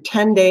after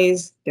 10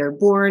 days, they're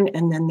born,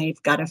 and then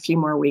they've got a few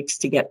more weeks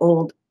to get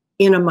old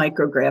in a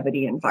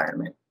microgravity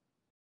environment.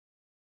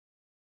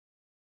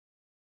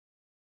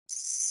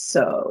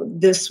 So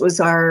this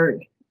was our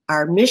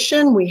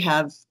mission. We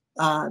have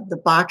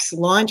the box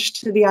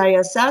launched to the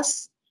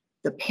ISS.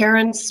 The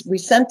parents, we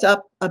sent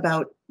up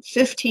about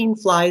 15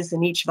 flies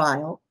in each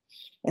vial,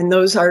 and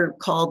those are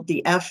called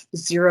the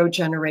F0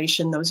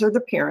 generation. Those are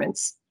the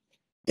parents.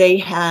 They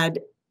had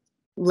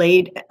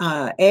laid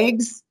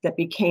eggs that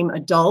became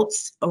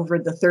adults over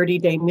the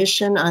 30-day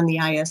mission on the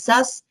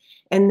ISS,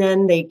 and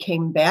then they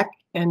came back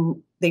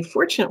and they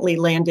fortunately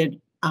landed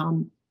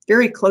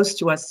very close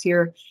to us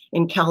here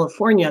in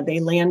California. They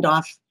land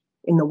off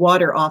in the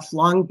water off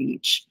Long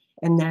Beach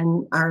and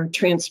then are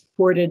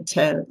transported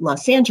to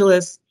Los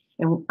Angeles.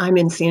 And I'm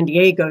in San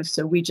Diego,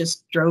 so we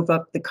just drove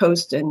up the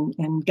coast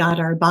and got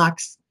our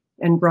box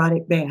and brought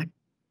it back.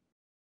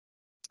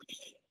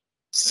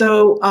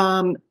 So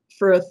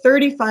for a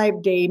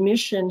 35-day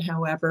mission,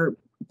 however,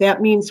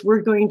 that means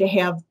we're going to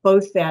have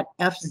both that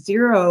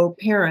F0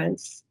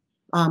 parents,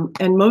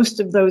 and most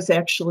of those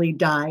actually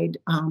died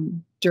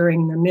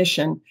during the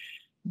mission,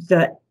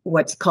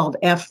 what's called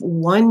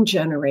F1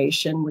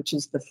 generation, which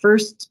is the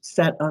first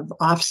set of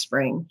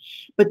offspring.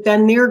 But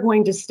then they're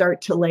going to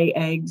start to lay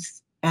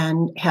eggs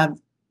and have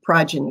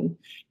progeny,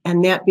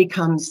 and that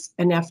becomes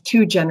an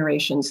F2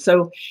 generation.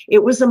 So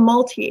it was a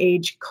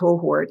multi-age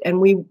cohort,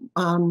 and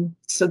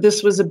so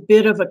this was a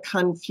bit of a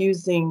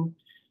confusing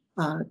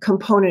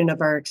component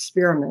of our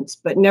experiments,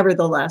 but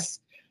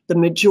nevertheless, the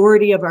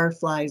majority of our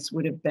flies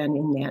would have been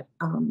in that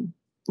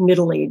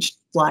middle-aged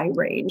fly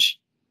range.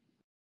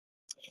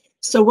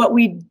 So what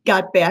we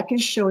got back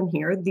is shown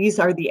here. These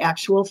are the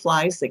actual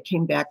flies that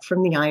came back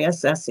from the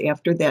ISS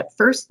after that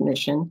first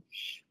mission.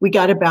 We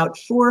got about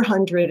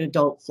 400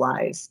 adult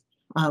flies,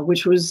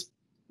 which was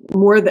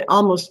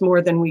almost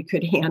more than we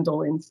could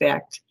handle, in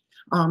fact,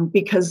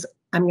 because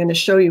I'm going to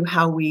show you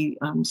how we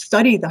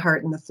study the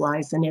heart and the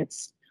flies, and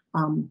it's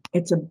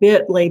a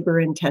bit labor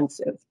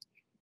intensive.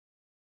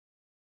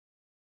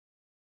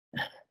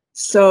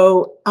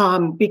 So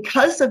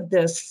because of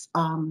this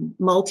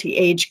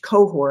multi-age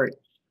cohort,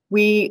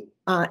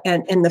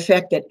 and the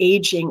fact that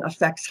aging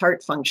affects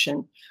heart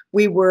function,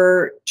 we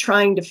were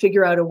trying to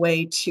figure out a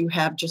way to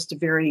have just a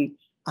very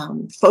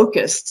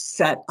focused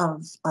set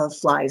of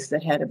flies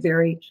that had a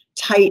very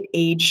tight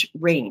age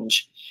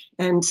range.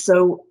 And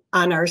so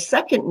on our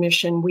second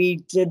mission, we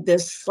did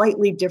this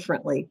slightly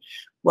differently.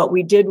 What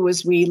we did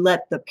was we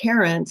let the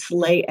parents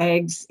lay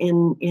eggs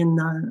in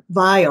the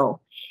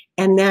vial,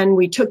 and then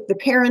we took the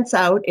parents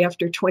out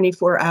after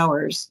 24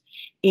 hours,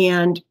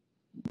 and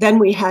then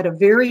we had a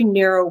very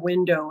narrow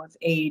window of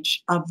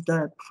age of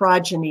the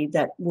progeny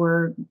that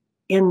were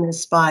in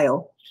this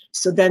vial.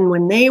 So then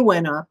when they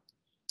went up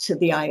to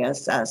the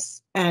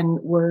ISS and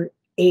were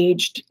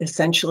aged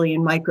essentially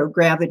in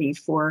microgravity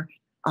for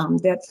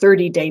that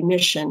 30-day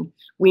mission,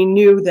 we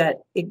knew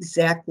that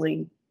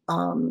exactly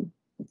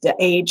the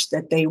age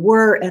that they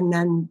were, and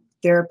then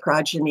their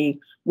progeny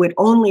would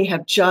only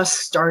have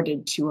just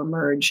started to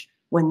emerge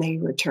when they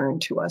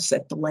returned to us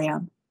at the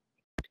lab.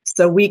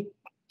 So we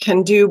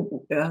can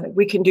do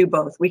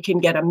both. We can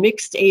get a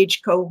mixed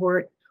age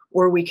cohort,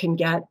 or we can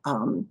get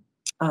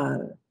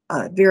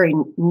a very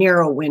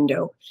narrow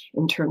window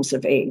in terms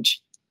of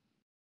age.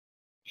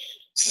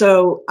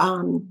 So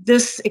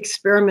this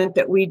experiment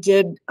that we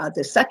did,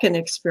 the second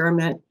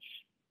experiment,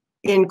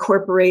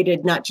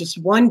 incorporated not just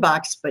one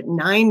box, but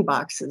 9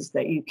 boxes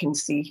that you can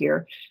see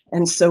here.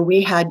 And so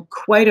we had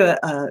quite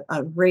a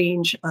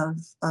range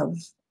of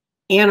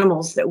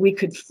animals that we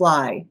could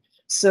fly.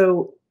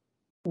 So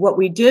what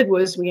we did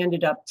was we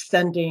ended up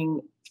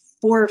sending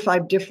 4 or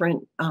 5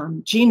 different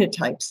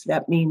genotypes.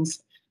 That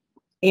means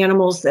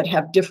animals that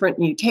have different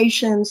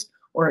mutations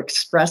or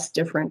express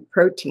different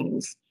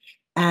proteins.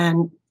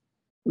 And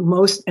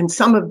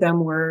some of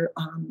them were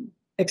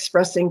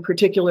expressing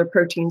particular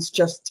proteins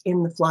just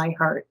in the fly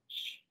heart.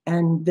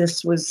 And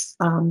this was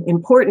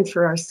important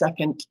for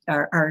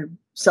our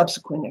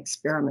subsequent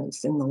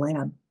experiments in the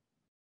lab.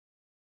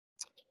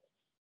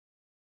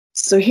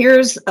 So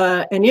here's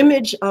an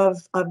image of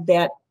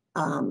that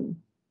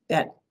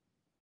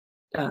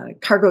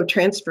cargo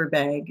transfer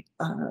bag.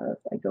 If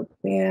I go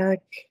back,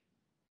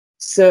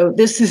 so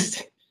this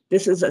is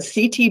a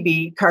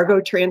CTB, cargo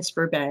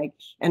transfer bag,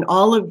 and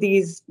all of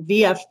these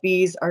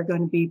VFBs are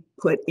going to be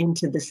put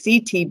into the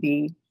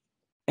CTB,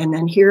 and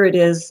then here it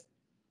is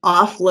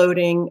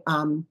offloading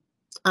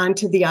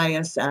onto the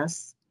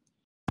ISS.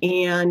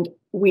 And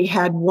we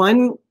had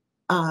one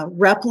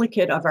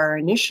replicate of our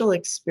initial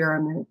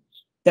experiment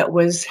that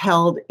was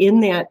held in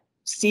that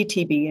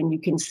CTB, and you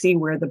can see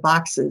where the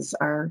boxes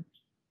are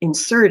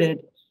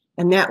inserted,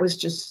 and that was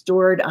just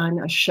stored on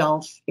a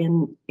shelf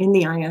in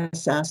the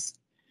ISS.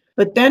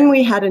 But then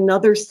we had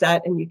another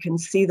set, and you can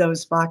see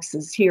those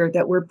boxes here,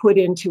 that were put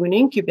into an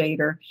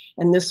incubator,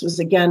 and this was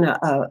again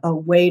a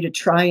way to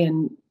try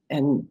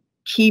and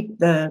keep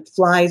the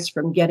flies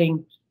from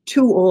getting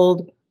too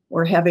old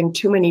or having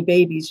too many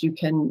babies. You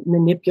can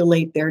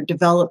manipulate their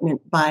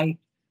development by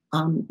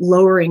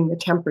lowering the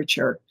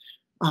temperature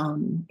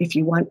if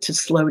you want to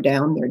slow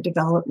down their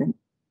development.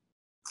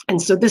 And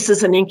so this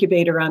is an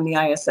incubator on the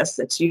ISS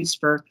that's used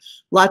for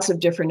lots of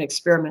different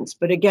experiments.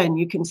 But again,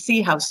 you can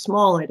see how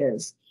small it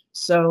is.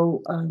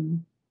 So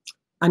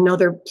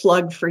another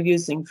plug for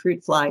using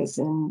fruit flies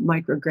in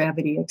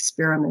microgravity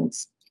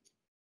experiments.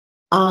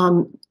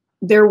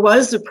 There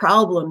was a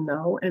problem,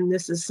 though, and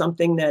this is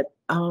something that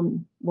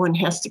one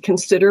has to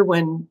consider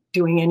when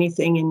doing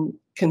anything in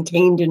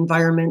contained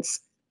environments,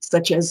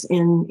 such as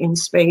in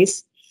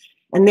space.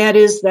 And that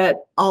is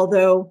that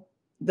although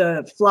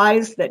the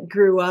flies that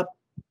grew up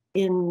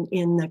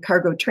in the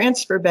cargo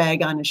transfer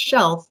bag on a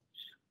shelf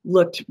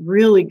looked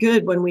really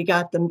good when we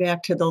got them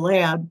back to the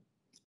lab.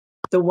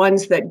 The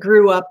ones that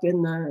grew up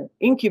in the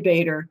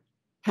incubator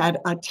had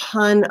a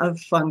ton of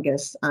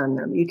fungus on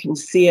them. You can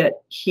see it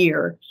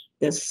here,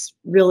 this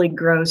really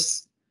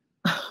gross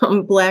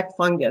black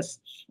fungus.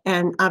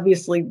 And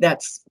obviously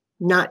that's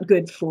not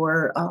good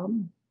for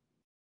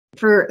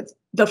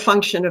the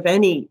function of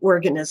any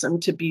organism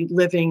to be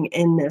living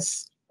in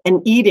this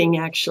and eating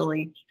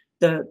actually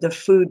the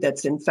food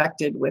that's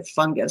infected with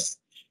fungus.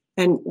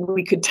 And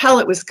we could tell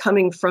it was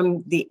coming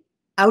from the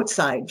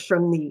outside,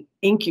 from the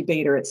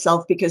incubator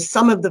itself, because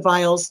some of the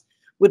vials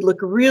would look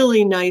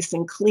really nice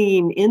and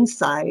clean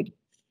inside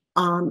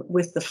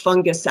with the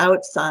fungus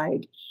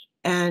outside.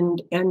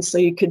 And so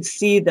you could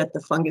see that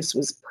the fungus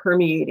was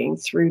permeating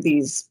through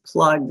these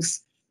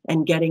plugs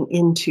and getting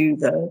into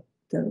the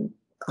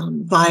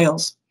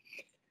vials.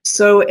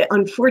 So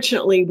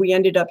unfortunately, we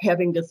ended up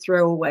having to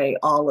throw away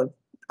all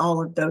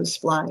of those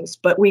flies,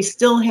 but we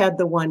still had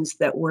the ones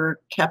that were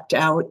kept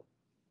out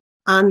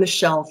on the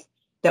shelf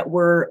that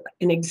were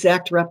an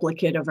exact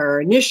replicate of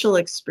our initial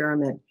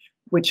experiment,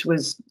 which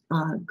was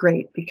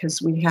great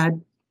because we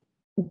had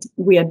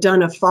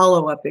done a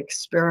follow-up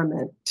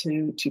experiment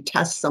to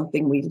test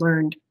something we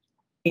learned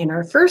in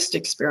our first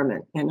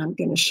experiment, and I'm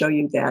going to show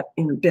you that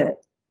in a bit.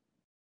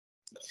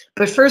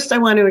 But first, I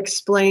want to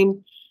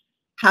explain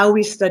how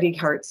we studied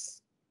heart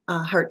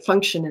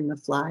function in the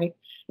fly.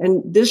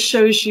 And this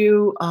shows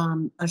you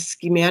a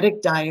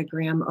schematic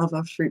diagram of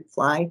a fruit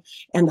fly,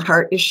 and the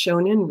heart is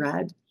shown in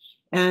red.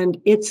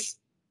 And it's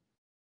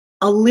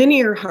a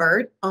linear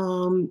heart.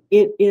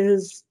 It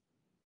is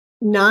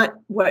not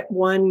what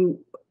one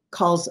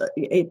calls,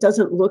 it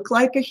doesn't look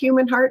like a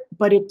human heart,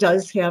 but it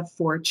does have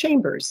 4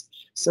 chambers.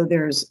 So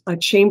there's a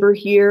chamber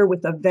here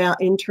with a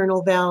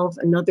internal valve,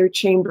 another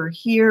chamber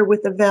here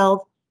with a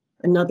valve,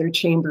 another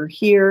chamber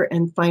here,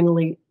 and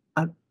finally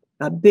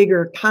a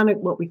bigger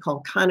what we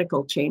call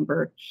conical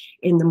chamber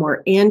in the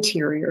more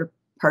anterior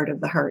part of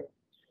the heart.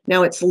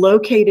 Now it's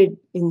located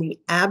in the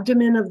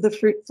abdomen of the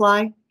fruit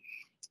fly,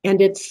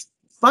 and its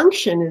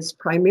function is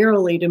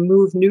primarily to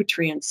move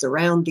nutrients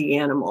around the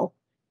animal,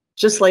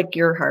 just like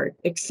your heart,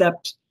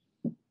 except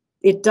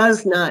it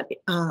does not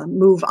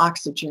move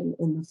oxygen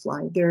in the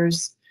fly.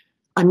 There's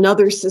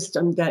another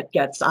system that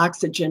gets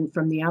oxygen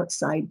from the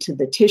outside to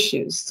the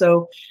tissues.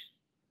 So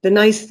the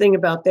nice thing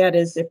about that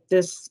is if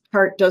this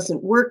heart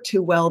doesn't work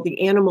too well, the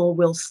animal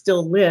will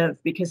still live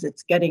because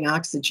it's getting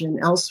oxygen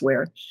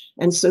elsewhere.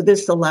 And so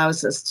this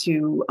allows us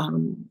to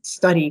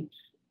study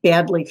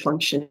badly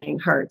functioning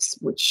hearts,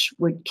 which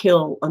would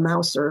kill a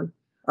mouse or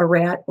a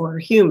rat or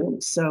a human.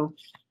 So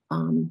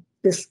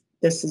this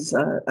is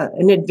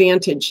an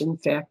advantage, in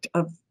fact,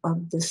 of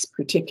this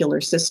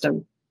particular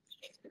system.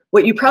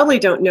 What you probably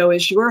don't know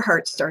is your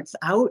heart starts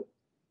out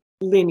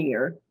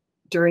linear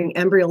during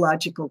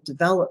embryological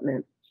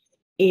development.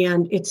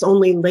 And it's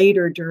only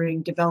later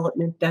during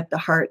development that the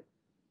heart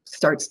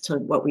starts to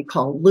what we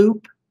call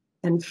loop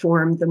and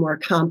form the more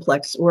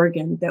complex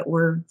organ that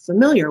we're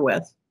familiar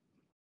with.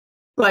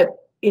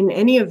 But in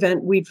any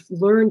event, we've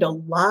learned a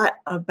lot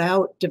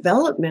about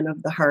development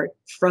of the heart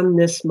from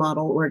this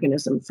model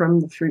organism, from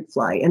the fruit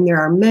fly. And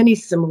there are many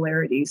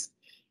similarities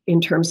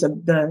in terms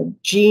of the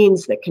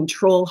genes that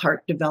control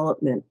heart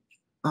development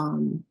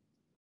and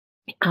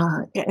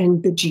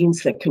the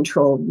genes that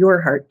control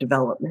your heart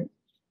development.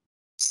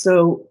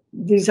 So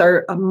these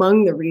are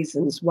among the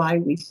reasons why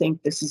we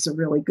think this is a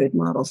really good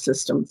model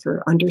system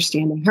for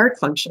understanding heart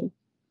function.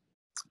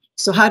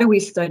 So how do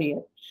we study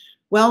it?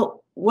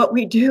 Well, what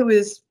we do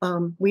is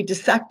we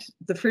dissect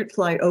the fruit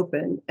fly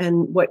open,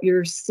 and what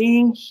you're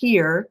seeing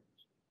here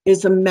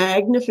is a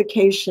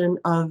magnification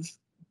of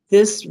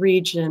this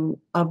region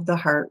of the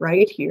heart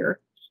right here.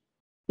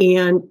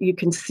 And you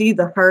can see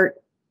the heart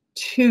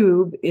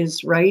tube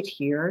is right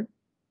here.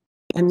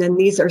 And then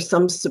these are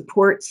some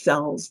support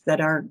cells that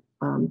are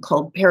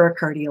called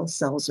pericardial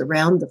cells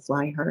around the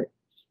fly heart.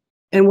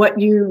 And what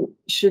you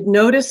should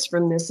notice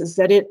from this is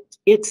that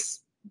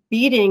it's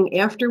beating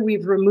after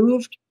we've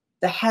removed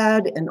the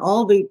head and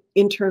all the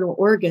internal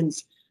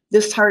organs.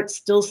 This heart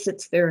still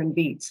sits there and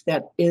beats.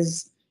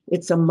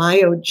 It's a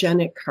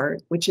myogenic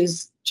heart, which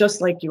is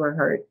just like your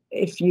heart.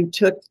 If you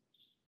took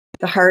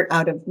the heart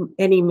out of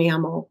any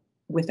mammal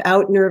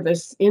without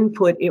nervous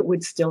input, it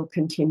would still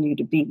continue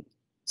to beat.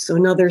 So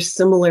another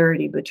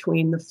similarity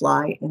between the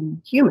fly and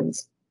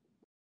humans.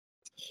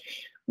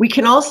 We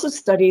can also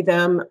study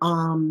them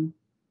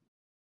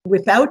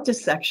without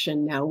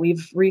dissection now.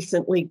 We've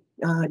recently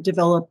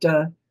developed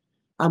a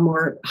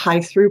more high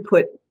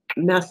throughput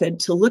method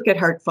to look at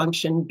heart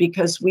function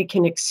because we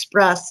can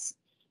express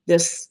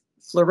this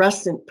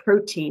fluorescent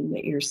protein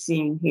that you're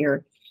seeing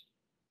here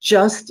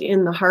just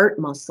in the heart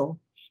muscle.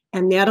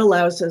 And that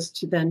allows us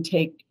to then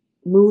take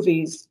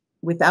movies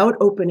without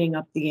opening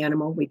up the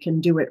animal. We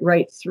can do it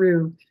right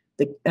through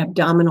the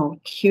abdominal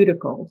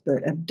cuticle,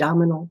 the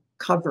abdominal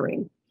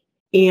covering.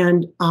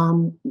 And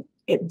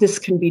this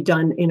can be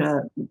done in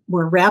a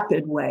more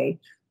rapid way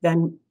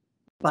than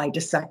by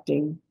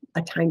dissecting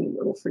a tiny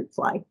little fruit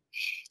fly.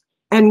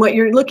 And what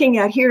you're looking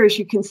at here is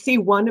you can see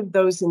one of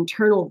those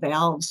internal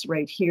valves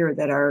right here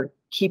that are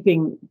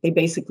keeping, they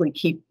basically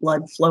keep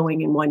blood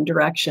flowing in one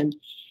direction.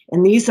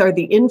 And these are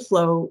the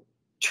inflow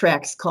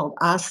tracts called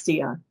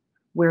ostia,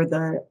 where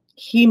the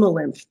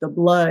hemolymph, the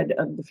blood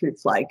of the fruit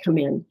fly, come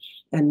in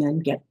and then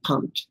get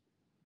pumped.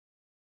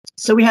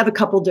 So we have a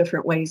couple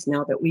different ways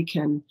now that we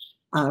can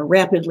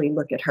rapidly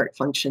look at heart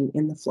function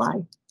in the fly.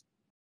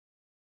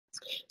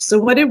 So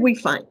what did we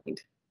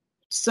find?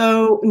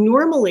 So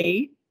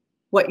normally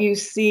what you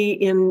see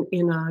in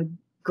a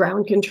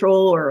ground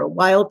control or a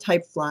wild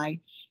type fly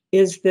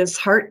is this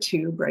heart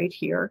tube right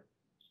here.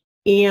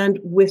 And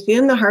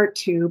within the heart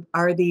tube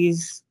are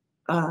these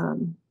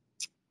heart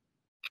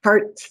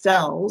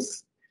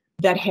cells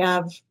that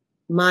have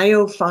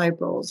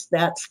myofibrils.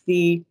 That's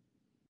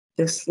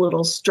this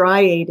little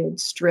striated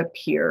strip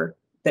here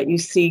that you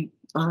see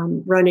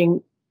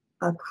running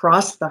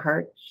across the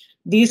heart.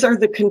 These are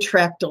the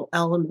contractile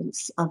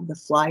elements of the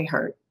fly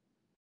heart.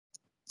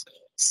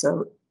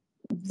 So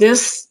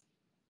this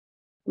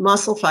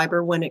muscle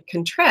fiber, when it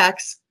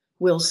contracts,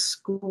 will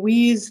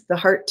squeeze the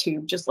heart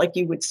tube just like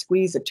you would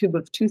squeeze a tube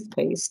of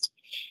toothpaste,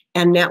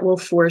 and that will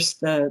force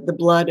the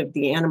blood of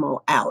the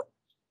animal out.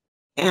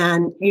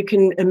 And you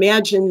can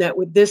imagine that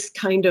with this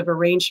kind of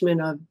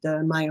arrangement of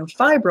the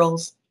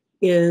myofibrils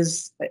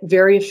is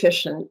very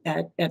efficient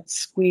at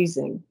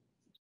squeezing.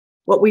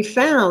 What we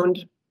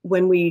found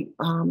when we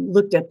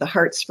looked at the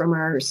hearts from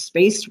our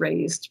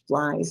space-raised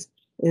flies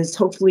is,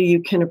 hopefully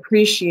you can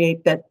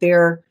appreciate that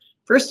they're,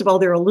 first of all,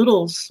 they're a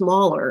little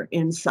smaller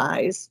in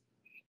size,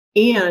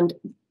 and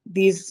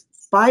these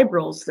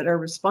fibrils that are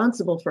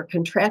responsible for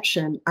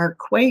contraction are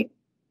quite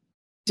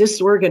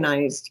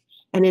disorganized,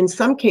 and in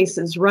some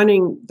cases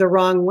running the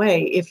wrong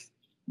way. If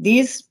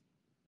these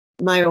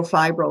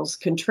myofibrils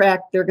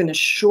contract, they're going to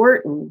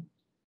shorten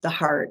the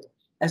heart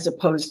as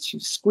opposed to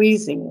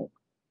squeezing it.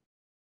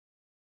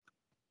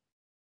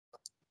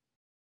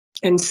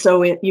 And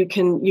so you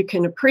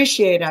can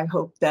appreciate, I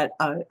hope, that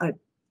a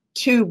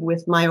tube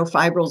with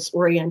myofibrils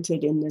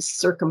oriented in this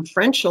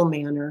circumferential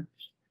manner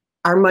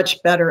are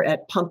much better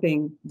at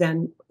pumping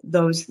than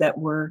those that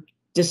were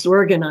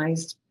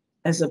disorganized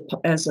as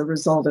a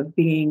result of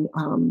being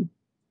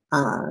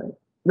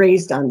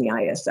raised on the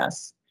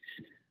ISS.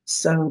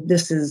 So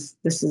this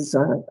is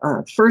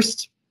a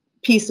first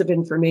piece of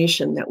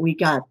information that we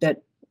got,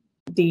 that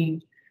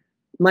the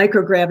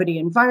microgravity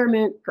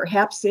environment,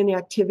 perhaps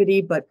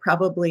inactivity, but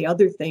probably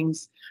other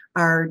things,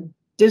 are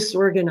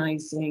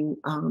disorganizing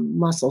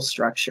muscle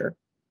structure.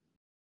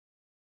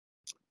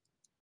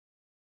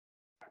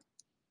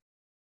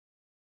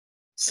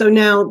 So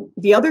now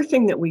the other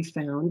thing that we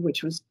found,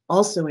 which was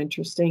also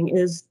interesting,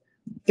 is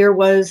there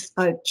was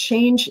a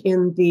change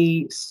in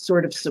the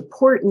sort of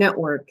support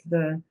network,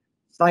 the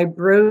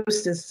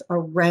fibrosis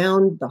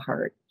around the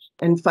heart.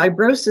 And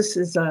fibrosis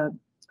is a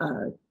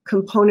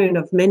component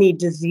of many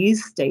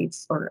disease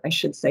states, or I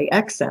should say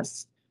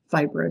excess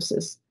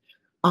fibrosis.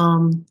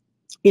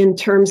 In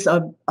terms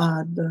of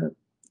the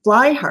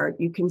fly heart,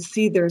 you can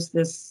see there's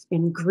this,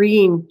 in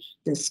green,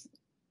 this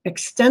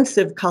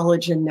extensive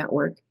collagen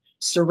network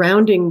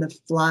surrounding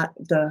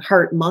the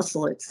heart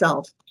muscle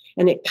itself.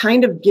 And it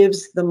kind of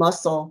gives the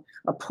muscle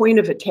a point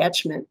of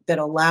attachment that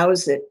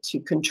allows it to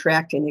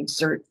contract and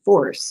exert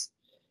force.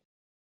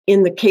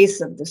 In the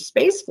case of the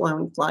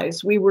space-flown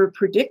flies, we were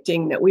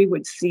predicting that we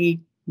would see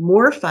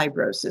more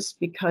fibrosis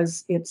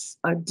because it's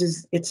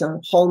a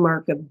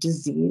hallmark of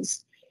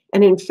disease.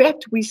 And in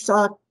fact, we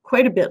saw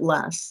quite a bit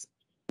less.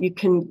 You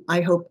can,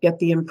 I hope, get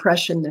the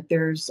impression that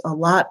there's a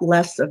lot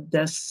less of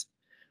this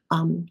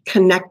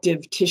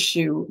connective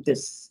tissue,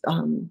 this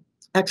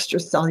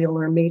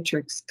extracellular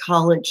matrix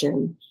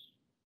collagen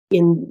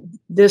in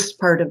this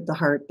part of the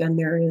heart than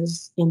there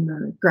is in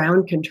the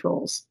ground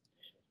controls.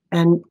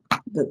 And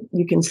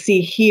you can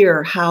see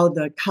here how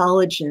the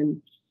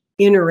collagen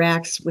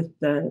interacts with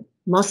the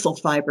muscle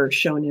fiber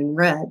shown in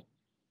red.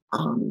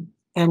 And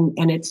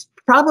it's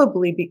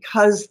probably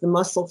because the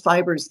muscle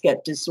fibers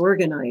get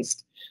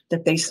disorganized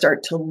that they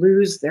start to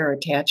lose their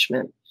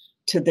attachment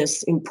to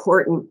this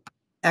important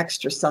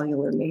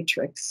extracellular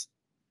matrix.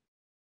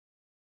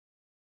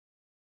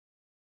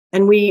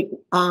 And we,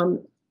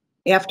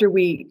 after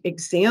we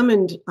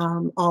examined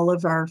all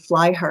of our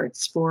fly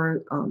hearts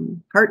for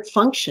heart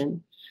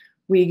function,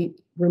 we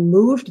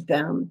removed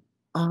them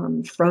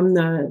from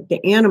the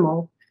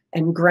animal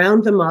and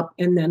ground them up,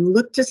 and then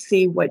looked to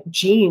see what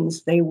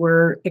genes they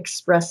were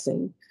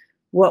expressing.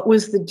 What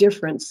was the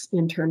difference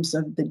in terms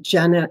of the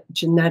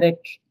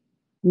genetic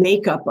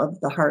makeup of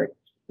the heart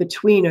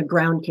between a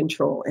ground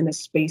control and a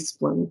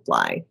space-flown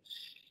fly?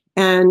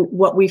 And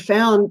what we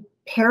found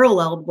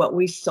paralleled what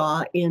we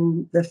saw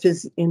in the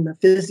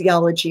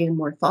physiology and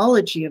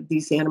morphology of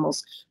these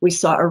animals. We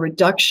saw a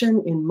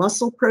reduction in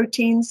muscle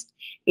proteins,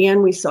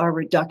 and we saw a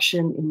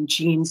reduction in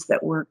genes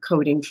that were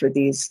coding for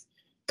these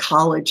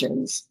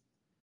collagens.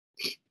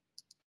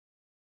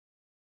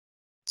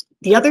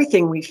 The other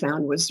thing we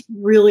found was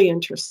really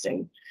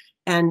interesting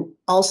and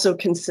also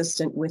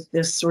consistent with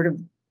this sort of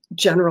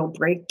general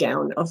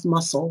breakdown of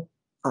muscle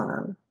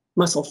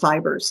muscle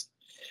fibers.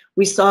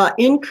 We saw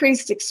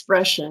increased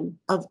expression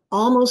of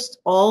almost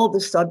all the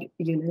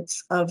subunits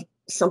of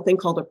something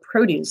called a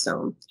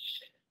proteasome.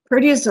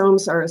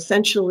 Proteasomes are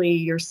essentially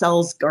your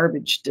cell's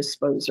garbage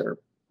disposer.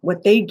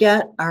 What they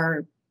get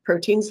are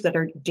proteins that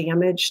are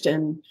damaged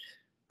and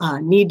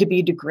need to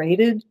be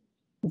degraded.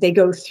 They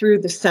go through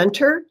the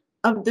center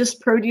of this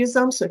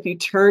proteasome. So if you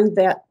turn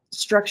that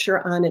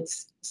structure on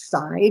its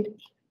side,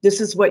 this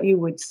is what you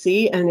would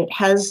see. And it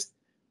has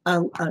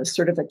a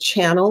sort of a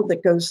channel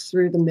that goes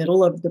through the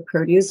middle of the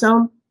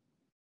proteasome.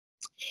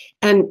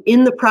 And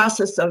in the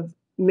process of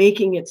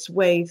making its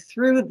way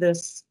through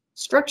this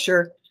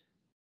structure,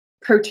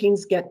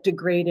 proteins get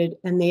degraded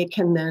and they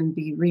can then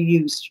be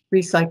reused,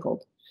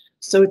 recycled.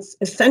 So it's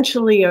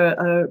essentially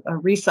a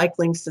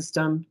recycling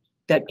system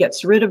that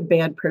gets rid of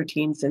bad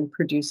proteins and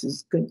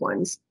produces good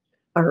ones,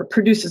 or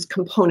produces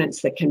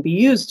components that can be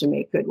used to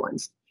make good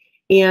ones.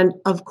 And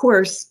of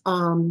course,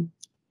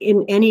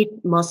 in any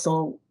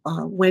muscle,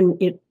 when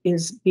it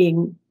is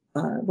being,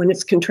 when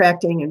it's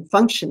contracting and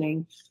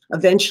functioning,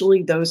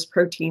 eventually those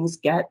proteins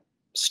get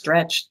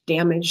stretched,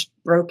 damaged,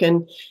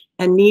 broken,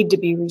 and need to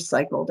be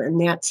recycled. And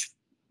that's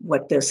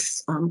what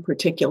this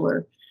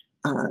particular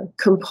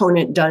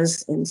component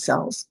does in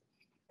cells.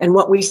 And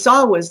what we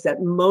saw was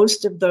that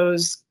most of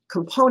those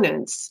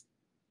components,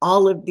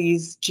 all of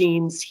these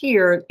genes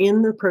here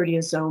in the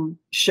proteasome,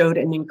 showed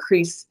an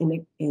increase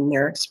in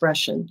their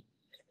expression.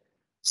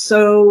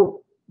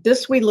 So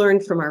this we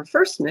learned from our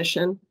first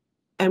mission,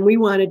 and we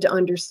wanted to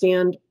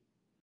understand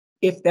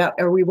if that,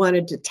 or we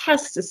wanted to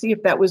test to see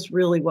if that was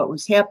really what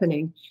was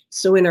happening.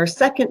 So in our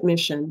second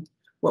mission,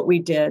 what we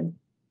did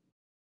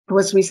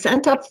was we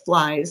sent up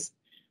flies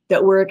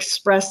that were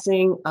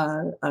expressing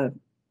a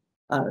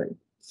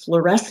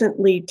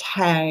fluorescently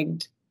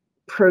tagged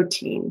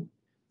protein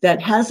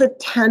that has a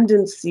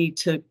tendency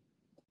to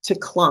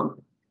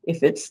clump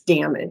if it's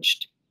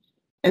damaged.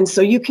 And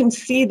so you can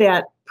see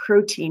that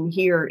protein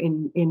here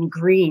in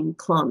green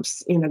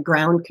clumps in a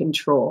ground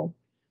control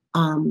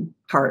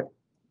heart.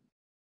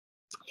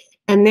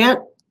 And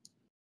that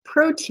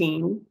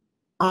protein,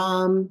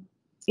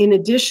 in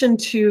addition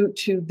to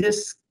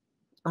this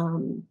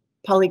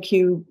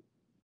polyQ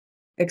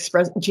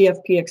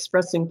GFP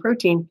expressing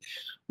protein,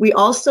 we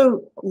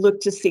also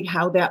looked to see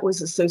how that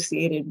was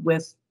associated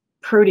with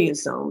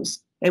proteasomes.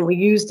 And we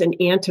used an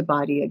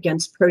antibody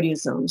against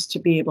proteasomes to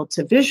be able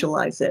to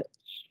visualize it.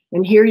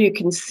 And here you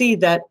can see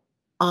that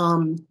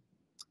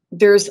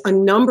there's a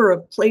number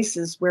of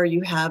places where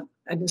you have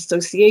an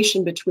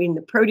association between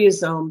the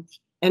proteasome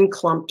and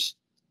clumped,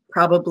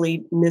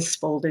 probably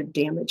misfolded,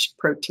 damaged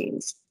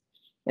proteins.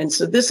 And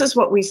so this is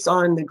what we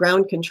saw in the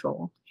ground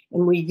control.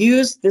 And we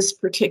used this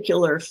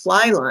particular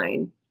fly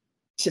line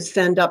to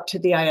send up to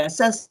the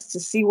ISS to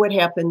see what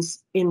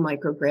happens in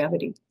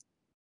microgravity.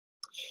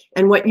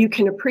 And what you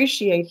can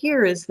appreciate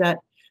here is that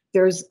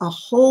there's a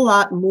whole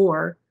lot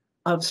more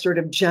of sort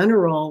of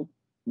general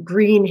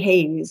green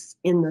haze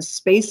in the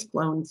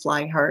space-flown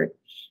fly heart,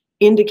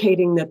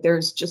 indicating that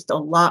there's just a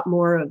lot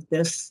more of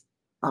this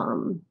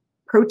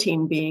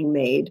protein being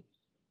made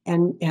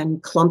and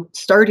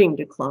starting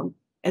to clump.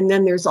 And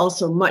then there's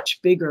also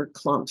much bigger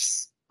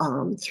clumps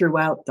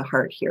throughout the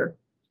heart here.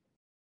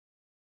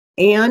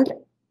 And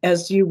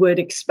as you would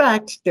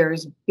expect,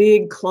 there's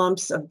big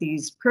clumps of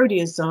these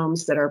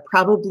proteasomes that are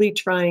probably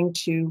trying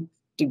to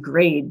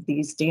degrade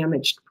these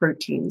damaged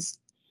proteins.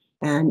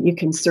 And you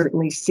can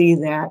certainly see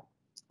that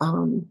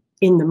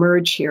in the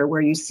merge here,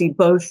 where you see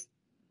both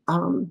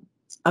a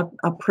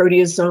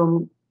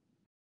proteasome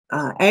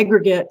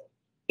aggregate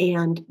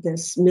and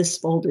this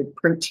misfolded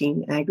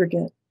protein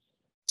aggregate.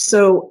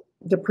 So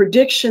the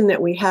prediction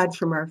that we had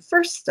from our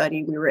first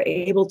study, we were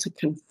able to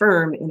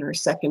confirm in our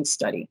second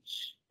study.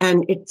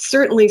 And it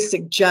certainly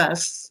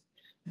suggests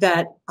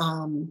that,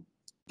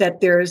 that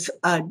there's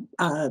a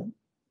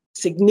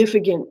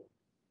significant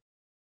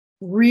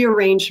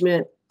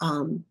rearrangement,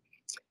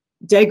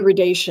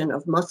 degradation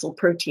of muscle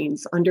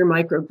proteins under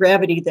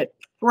microgravity that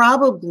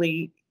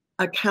probably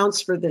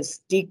accounts for this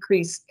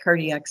decreased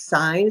cardiac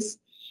size.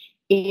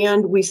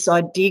 And we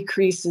saw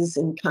decreases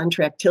in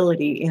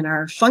contractility in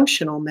our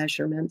functional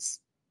measurements.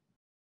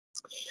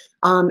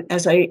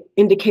 As I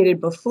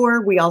indicated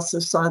before, we also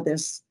saw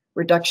this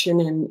reduction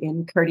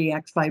in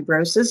cardiac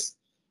fibrosis,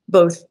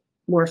 both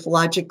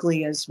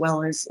morphologically as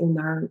well as in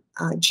our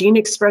gene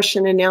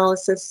expression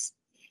analysis.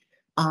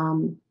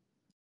 The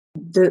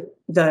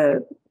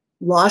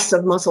loss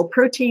of muscle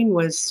protein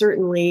was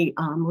certainly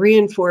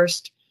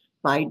reinforced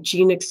by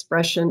gene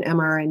expression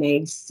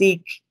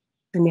mRNA-seq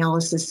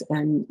analysis,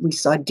 and we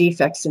saw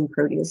defects in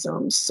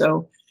proteasomes.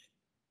 So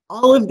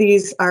all of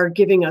these are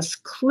giving us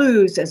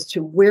clues as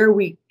to where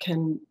we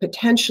can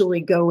potentially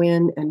go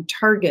in and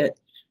target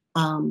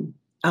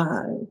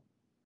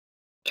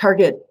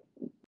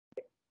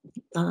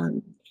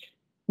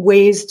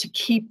ways to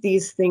keep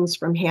these things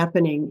from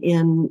happening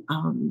in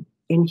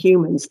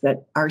humans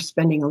that are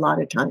spending a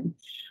lot of time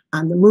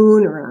on the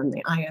moon or on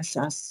the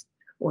ISS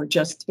or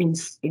just in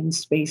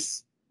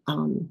space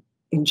in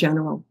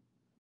general.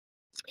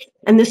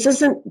 And this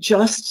isn't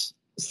just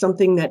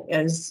something that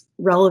is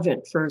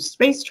relevant for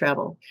space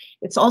travel.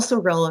 It's also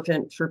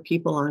relevant for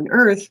people on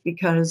Earth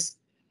because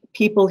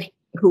people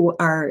who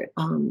are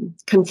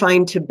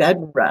confined to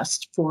bed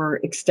rest for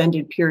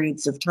extended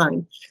periods of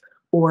time,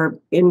 or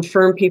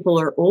infirm people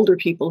or older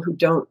people who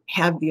don't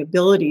have the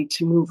ability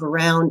to move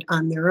around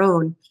on their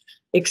own,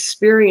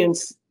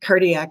 experience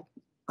cardiac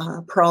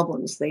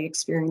problems. They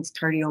experience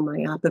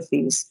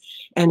cardiomyopathies,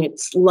 and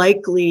it's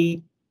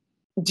likely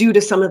due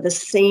to some of the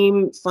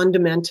same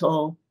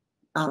fundamental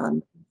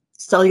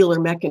cellular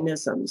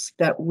mechanisms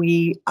that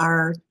we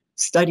are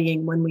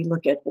studying when we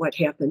look at what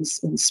happens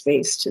in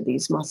space to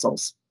these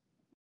muscles.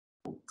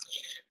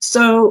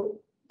 So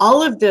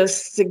all of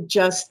this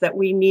suggests that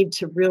we need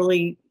to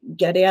really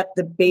get at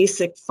the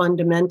basic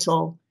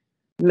fundamental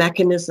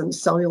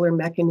mechanisms, cellular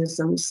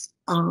mechanisms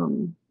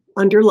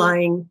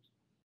underlying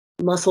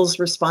muscles'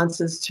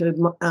 responses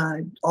to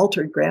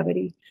altered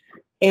gravity.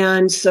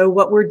 And so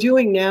what we're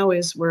doing now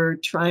is we're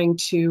trying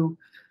to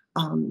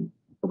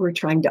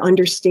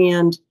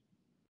understand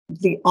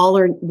the all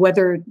or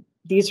whether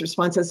these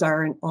responses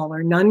are an all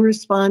or none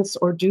response,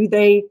 or do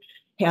they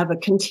have a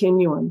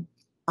continuum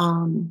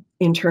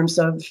in terms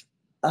of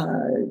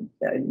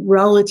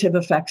relative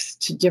effects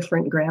to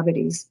different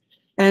gravities.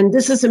 And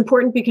this is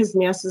important because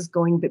NASA is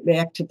going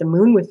back to the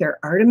moon with their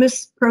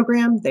Artemis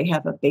program. They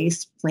have a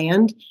base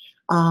planned.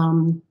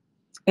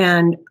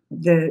 And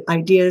the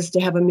idea is to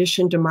have a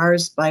mission to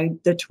Mars by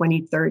the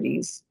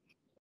 2030s.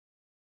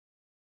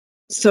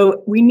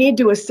 So we need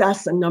to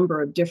assess a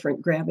number of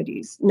different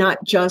gravities,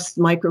 not just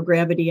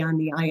microgravity on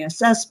the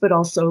ISS, but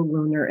also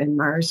lunar and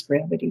Mars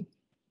gravity.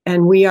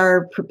 And we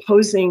are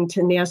proposing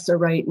to NASA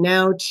right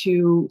now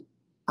to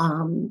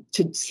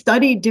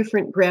study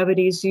different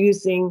gravities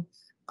using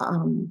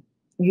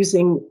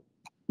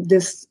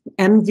this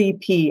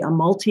MVP, a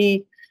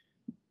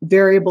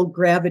multi-variable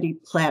gravity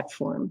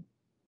platform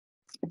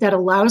that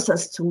allows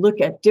us to look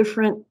at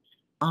different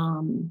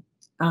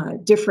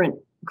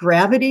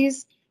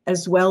gravities,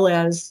 as well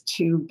as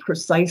to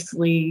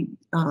precisely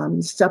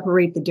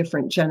separate the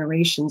different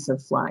generations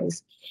of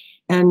flies.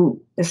 And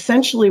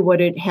essentially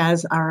what it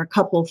has are a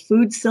couple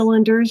food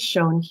cylinders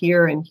shown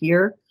here and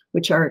here,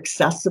 which are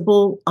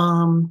accessible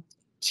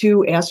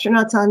to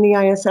astronauts on the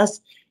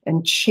ISS,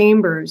 and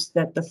chambers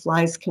that the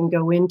flies can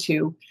go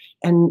into.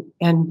 And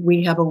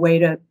we have a way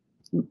to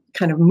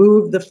kind of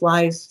move the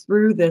flies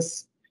through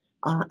this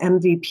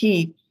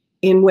MVP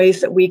in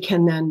ways that we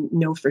can then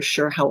know for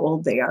sure how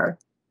old they are.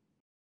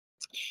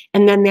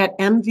 And then that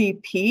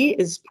MVP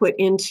is put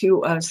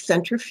into a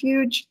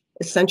centrifuge,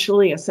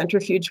 essentially a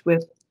centrifuge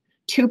with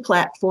two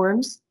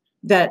platforms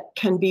that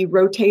can be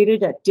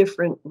rotated at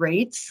different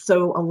rates,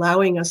 so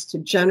allowing us to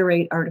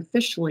generate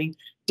artificially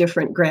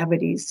different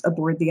gravities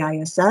aboard the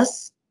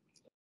ISS.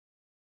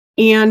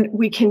 And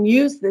we can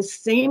use this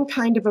same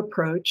kind of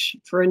approach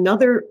for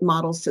another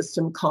model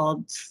system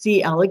called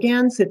C.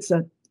 elegans. It's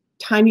a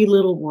tiny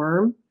little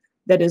worm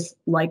that is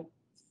like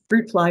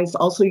fruit flies,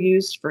 also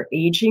used for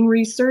aging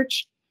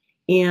research.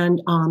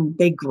 And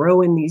they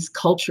grow in these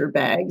culture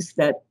bags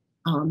that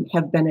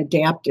have been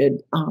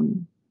adapted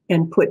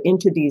and put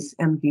into these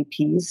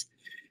MVPs.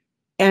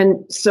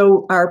 And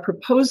so our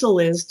proposal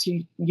is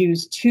to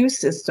use two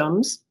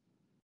systems.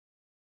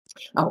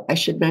 Oh, I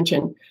should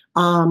mention,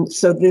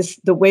 so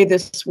the way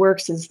this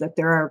works is that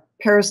there are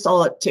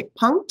peristaltic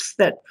pumps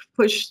that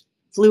push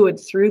fluid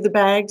through the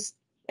bags,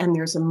 and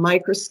there's a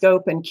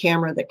microscope and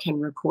camera that can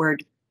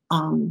record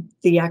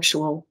the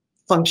actual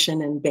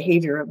function and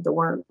behavior of the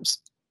worms.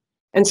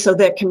 And so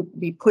that can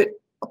be put,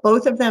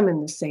 both of them,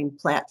 in the same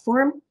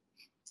platform.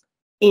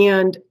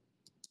 And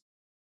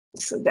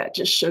so that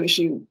just shows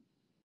you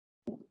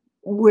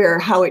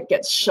how it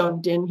gets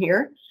shoved in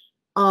here.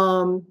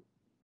 And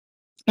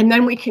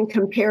then we can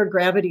compare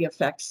gravity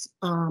effects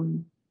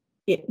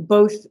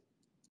both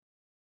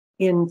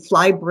in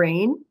fly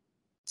brain.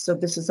 So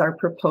this is our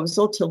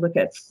proposal to look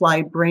at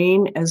fly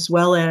brain, as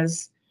well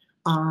as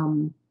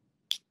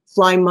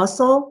fly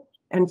muscle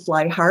and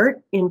fly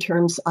heart, in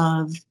terms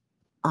of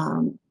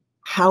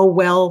how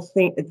well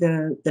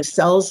the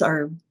cells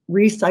are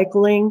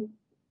recycling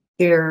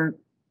their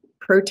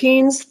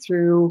proteins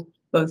through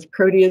both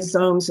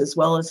proteasomes, as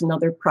well as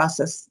another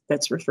process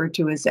that's referred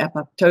to as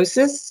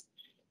apoptosis.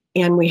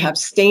 And we have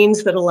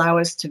stains that allow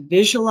us to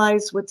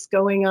visualize what's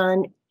going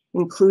on,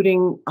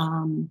 including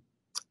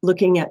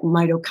looking at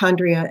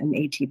mitochondria and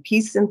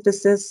ATP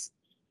synthesis.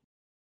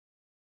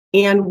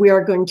 And we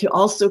are going to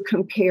also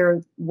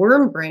compare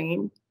worm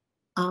brain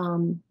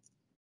and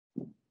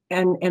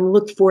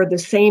look for the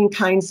same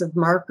kinds of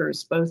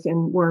markers, both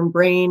in worm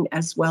brain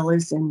as well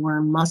as in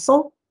worm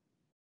muscle.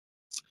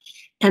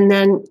 And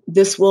then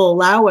this will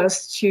allow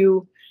us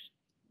to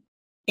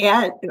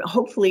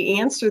hopefully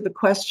answer the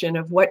question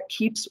of what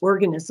keeps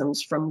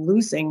organisms from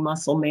losing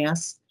muscle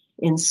mass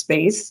in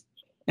space,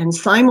 and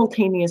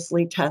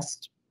simultaneously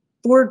test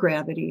 4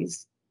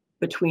 gravities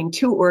between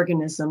 2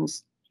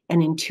 organisms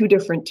and in 2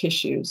 different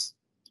tissues.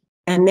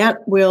 And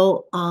that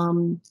will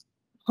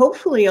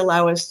hopefully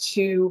allow us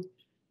to,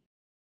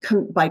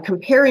 by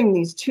comparing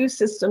these 2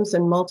 systems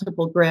and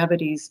multiple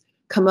gravities,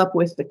 come up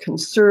with the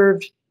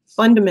conserved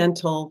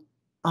fundamental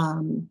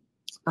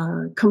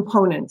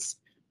components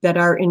that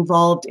are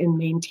involved in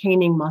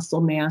maintaining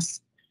muscle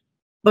mass,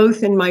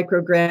 both in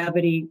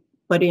microgravity,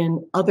 but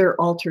in other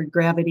altered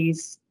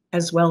gravities,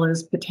 as well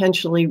as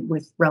potentially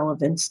with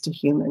relevance to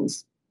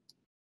humans.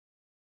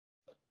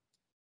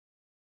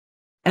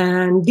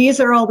 And these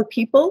are all the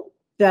people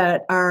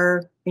that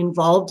are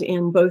involved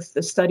in both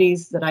the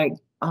studies that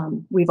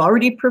we've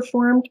already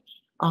performed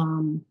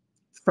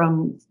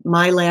from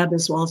my lab,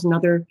 as well as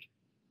another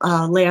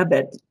lab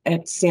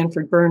at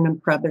Sanford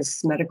Burnham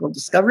Prebys Medical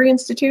Discovery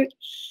Institute.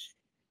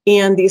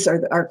 And these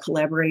are our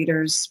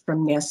collaborators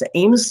from NASA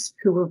Ames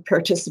who were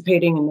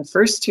participating in the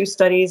first two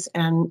studies.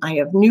 And I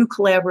have new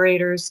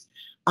collaborators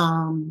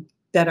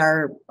that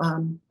are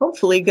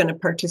hopefully going to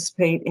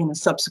participate in a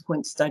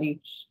subsequent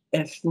study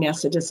if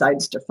NASA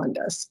decides to fund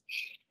us.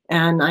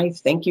 And I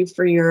thank you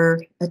for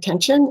your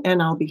attention,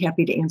 and I'll be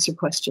happy to answer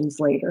questions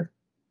later.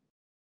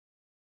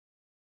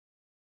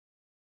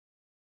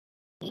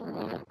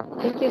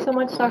 Thank you so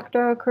much,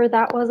 Dr. Ocorr.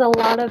 That was a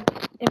lot of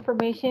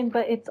information,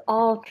 but it's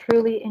all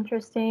truly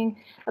interesting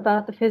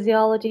about the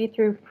physiology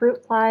through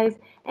fruit flies.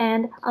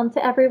 And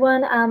to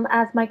everyone,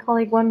 as my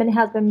colleague Wenbin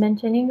has been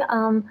mentioning,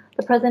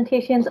 the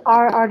presentations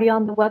are already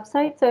on the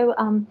website, so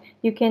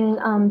you can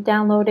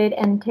download it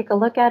and take a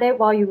look at it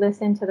while you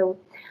listen to the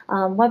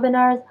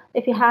webinars.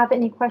 If you have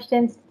any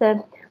questions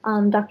to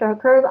Dr.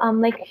 Ocorr,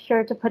 make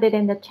sure to put it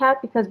in the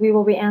chat because we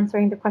will be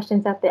answering the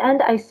questions at the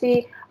end. I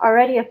see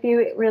already a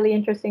few really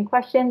interesting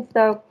questions,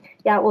 so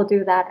yeah, we'll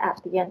do that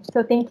at the end.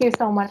 So thank you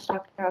so much,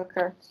 Dr.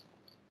 Ocorr.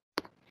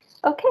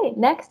 Okay,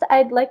 next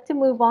I'd like to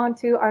move on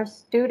to our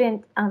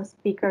student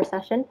speaker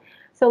session.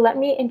 So let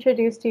me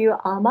introduce to you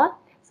Alma.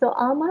 So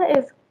Alma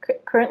is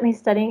currently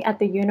studying at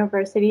the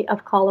University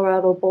of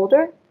Colorado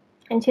Boulder,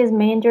 and she's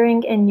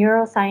majoring in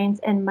neuroscience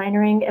and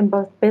minoring in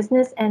both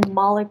business and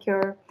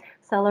molecular,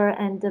 cellular,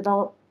 and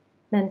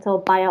developmental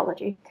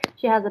biology.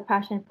 She has a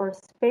passion for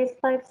space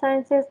life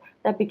sciences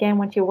that began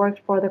when she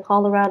worked for the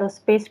Colorado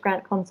Space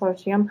Grant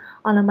Consortium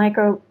on a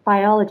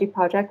microbiology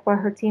project where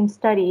her team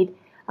studied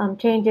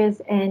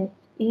changes in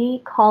E.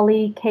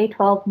 coli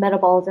K12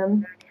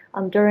 metabolism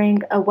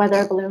during a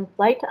weather balloon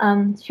flight.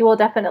 She will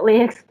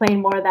definitely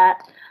explain more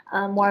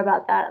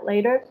about that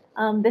later.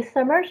 This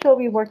summer, she'll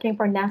be working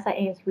for NASA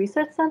Ames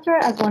Research Center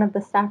as one of the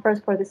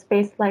staffers for the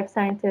Space Life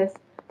Sciences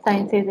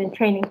and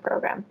Training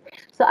Program.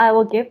 So I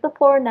will give the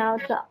floor now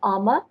to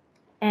Alma,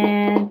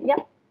 and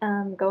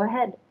go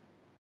ahead.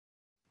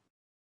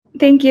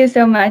 Thank you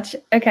so much.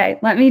 Okay,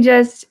 let me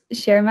just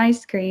share my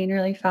screen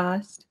really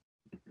fast.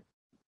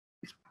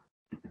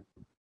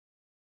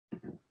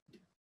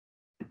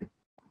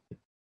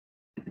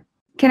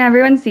 Can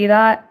everyone see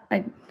that?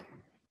 I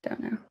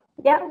don't know.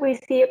 Yeah, we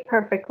see it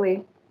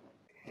perfectly.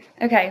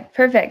 Okay,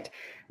 perfect.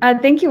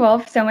 Thank you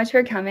all so much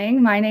for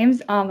coming. My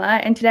name's Alma,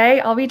 and today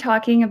I'll be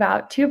talking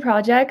about two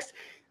projects,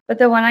 but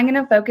the one I'm going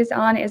to focus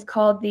on is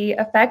called the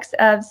effects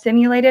of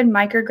simulated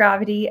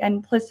microgravity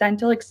and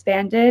placental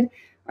expanded,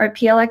 or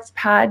PLX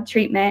pad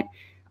treatment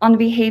on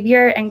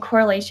behavior and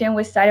correlation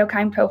with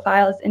cytokine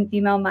profiles in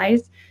female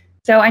mice.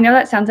 So I know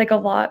that sounds like a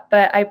lot,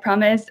 but I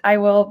promise I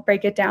will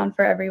break it down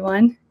for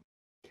everyone.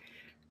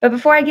 But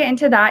before I get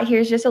into that,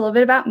 here's just a little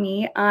bit about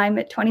me. I'm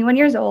 21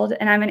 years old,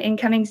 and I'm an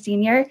incoming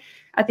senior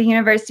at the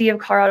University of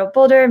Colorado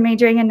Boulder,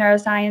 majoring in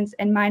neuroscience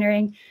and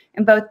minoring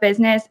in both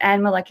business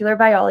and molecular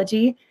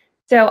biology.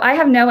 So I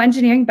have no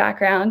engineering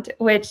background,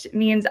 which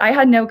means I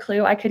had no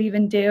clue I could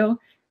even do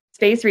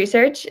space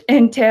research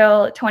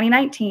until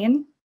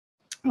 2019,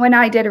 when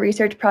I did a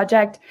research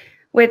project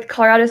with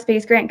Colorado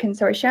Space Grant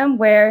Consortium,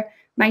 where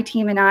my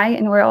team and I,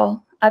 and we're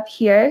all up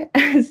here,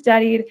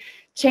 studied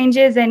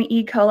changes in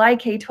E. coli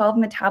K12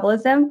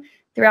 metabolism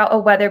throughout a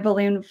weather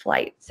balloon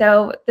flight.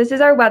 So this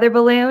is our weather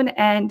balloon,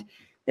 and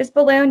this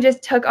balloon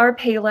just took our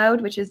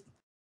payload, which is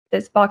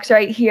this box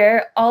right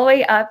here, all the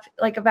way up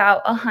like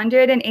about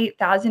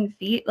 108,000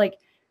 feet,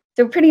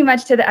 so pretty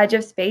much to the edge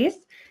of space.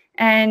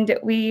 And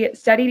we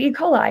studied E.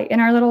 coli in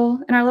our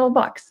little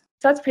box.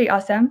 So that's pretty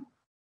awesome.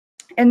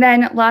 And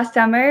then last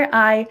summer,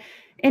 I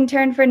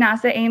interned for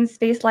NASA Ames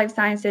Space Life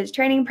Sciences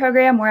Training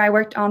Program, where I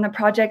worked on the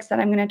projects that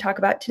I'm going to talk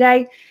about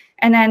today.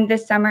 And then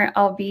this summer,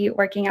 I'll be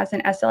working as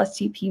an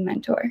SLSTP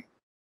mentor.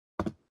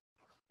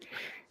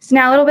 So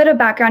now a little bit of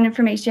background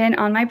information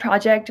on my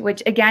project,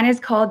 which again is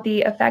called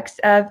the effects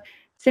of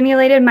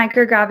simulated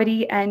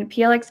microgravity and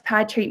PLX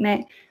pad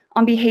treatment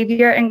on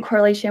behavior and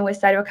correlation with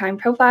cytokine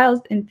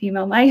profiles in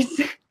female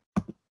mice.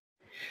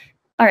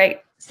 All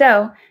right,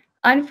 so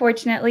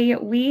unfortunately,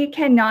 we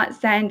cannot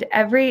send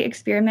every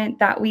experiment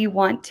that we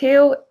want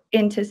to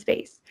into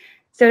space.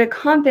 So to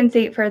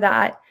compensate for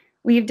that,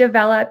 we've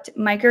developed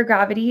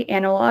microgravity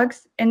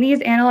analogs, and these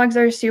analogs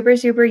are super,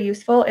 super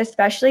useful,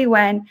 especially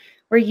when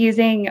we're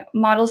using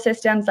model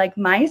systems like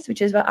mice,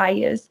 which is what I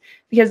use,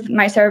 because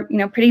mice are,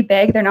 pretty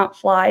big. They're not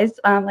flies,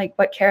 like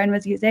what Karen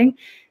was using.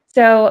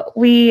 So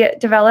we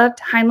developed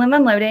hind limb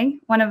unloading,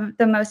 one of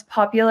the most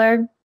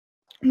popular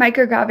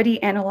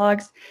microgravity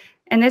analogs.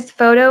 And this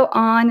photo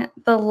on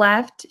the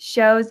left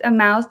shows a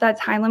mouse that's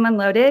hilum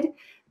unloaded.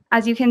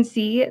 As you can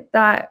see,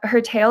 that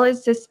her tail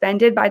is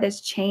suspended by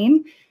this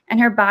chain and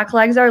her back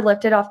legs are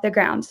lifted off the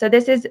ground. So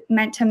this is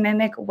meant to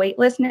mimic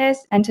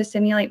weightlessness and to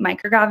simulate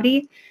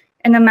microgravity.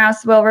 And the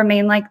mouse will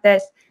remain like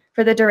this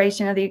for the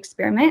duration of the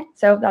experiment.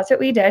 So that's what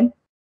we did.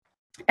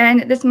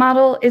 And this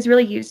model is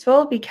really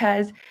useful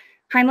because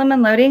hilum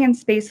unloading and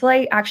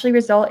spaceflight actually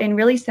result in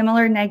really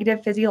similar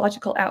negative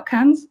physiological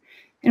outcomes.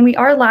 And we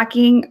are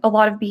lacking a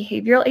lot of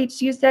behavioral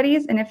HU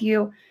studies. And if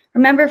you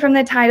remember from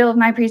the title of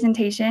my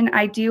presentation,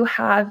 I do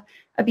have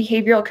a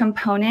behavioral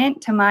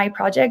component to my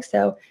project.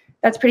 So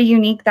that's pretty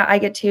unique that I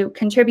get to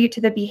contribute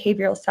to the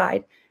behavioral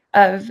side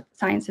of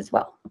science as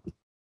well.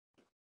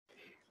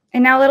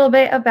 And now a little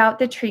bit about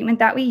the treatment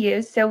that we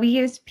use. So we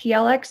use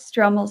PLX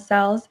stromal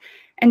cells.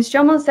 And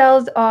stromal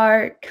cells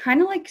are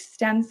kind of like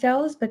stem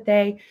cells, but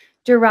they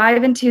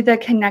derive into the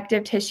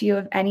connective tissue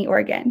of any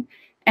organ.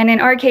 And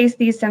in our case,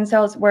 these stem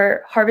cells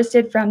were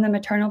harvested from the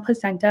maternal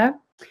placenta.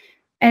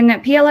 And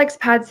PLX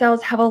pad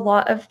cells have a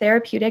lot of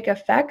therapeutic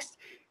effects,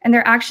 and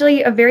they're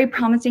actually a very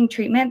promising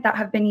treatment that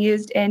have been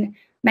used in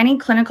many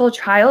clinical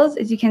trials,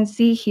 as you can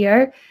see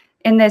here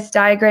in this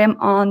diagram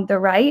on the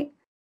right.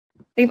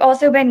 They've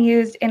also been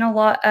used in a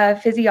lot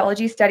of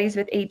physiology studies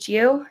with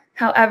HU.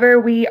 However,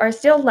 we are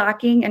still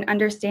lacking an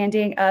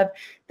understanding of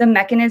the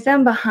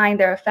mechanism behind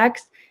their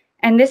effects.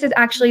 And this is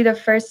actually the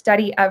first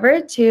study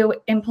ever to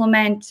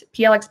implement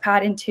PLX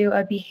pad into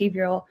a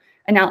behavioral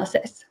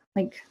analysis.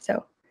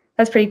 So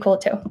that's pretty cool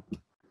too.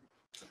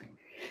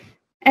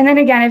 And then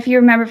again, if you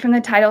remember from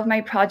the title of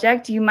my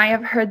project, you might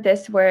have heard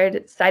this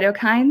word,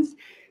 cytokines.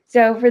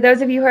 So for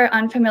those of you who are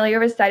unfamiliar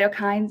with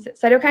cytokines,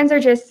 cytokines are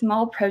just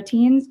small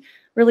proteins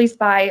released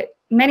by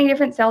many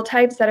different cell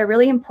types that are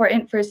really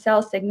important for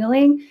cell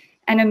signaling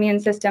and immune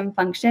system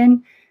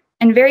function.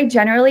 And very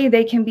generally,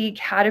 they can be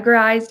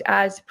categorized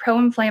as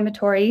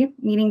pro-inflammatory,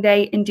 meaning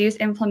they induce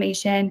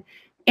inflammation,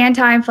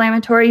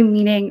 anti-inflammatory,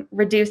 meaning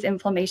reduce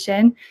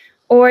inflammation,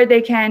 or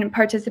they can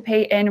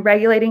participate in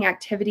regulating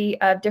activity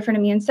of different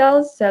immune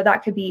cells. So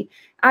that could be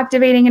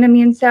activating an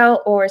immune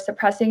cell or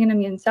suppressing an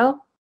immune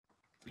cell.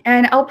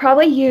 And I'll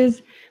probably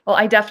use, well,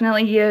 I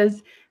definitely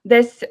use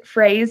this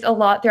phrase a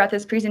lot throughout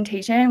this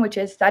presentation, which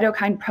is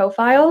cytokine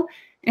profile.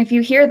 And if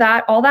you hear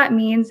that, all that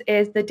means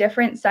is the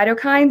different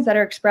cytokines that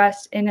are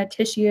expressed in a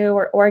tissue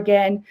or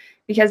organ,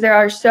 because there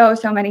are so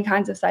many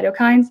kinds of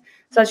cytokines.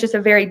 So that's just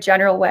a very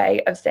general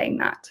way of saying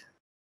that.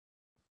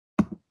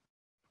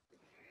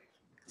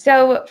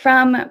 So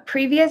from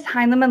previous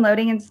hilum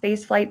unloading and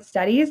spaceflight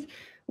studies,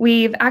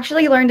 we've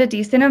actually learned a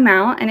decent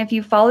amount. And if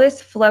you follow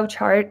this flow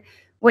chart,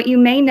 what you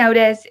may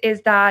notice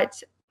is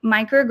that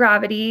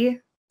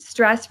microgravity,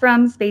 stress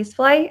from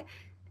spaceflight,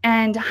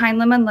 and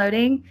hilum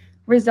unloading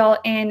result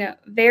in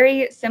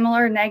very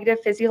similar negative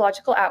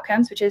physiological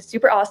outcomes, which is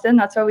super awesome.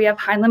 That's why we have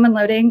hilum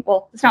unloading.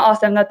 Well, it's not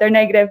awesome that they're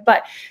negative,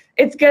 but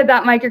it's good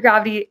that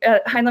microgravity,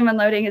 hilum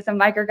unloading is a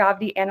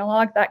microgravity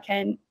analog that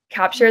can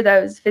capture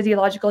those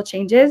physiological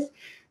changes.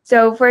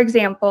 So for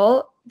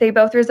example, they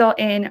both result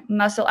in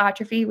muscle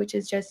atrophy, which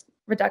is just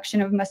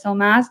reduction of muscle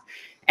mass,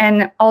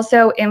 and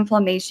also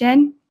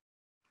inflammation.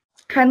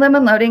 Hilum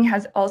unloading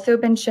has also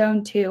been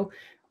shown to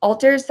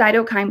alter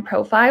cytokine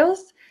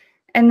profiles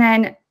and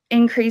then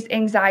increase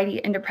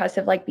anxiety and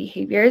depressive-like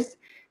behaviors.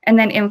 And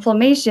then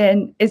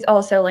inflammation is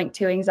also linked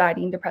to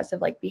anxiety and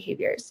depressive-like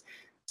behaviors.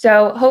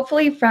 So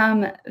hopefully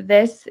from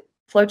this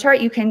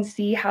flowchart, you can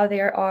see how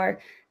there are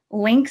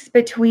links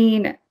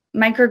between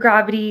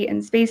microgravity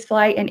and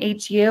spaceflight and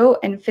HU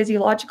and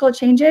physiological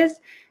changes,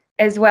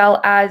 as well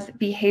as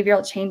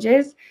behavioral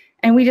changes.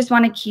 And we just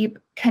want to keep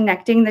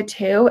connecting the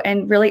two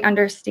and really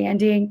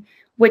understanding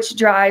which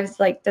drives,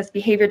 like, does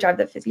behavior drive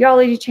the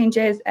physiology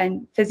changes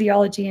and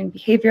physiology and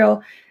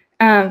behavioral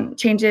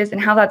changes, and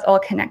how that's all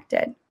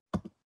connected.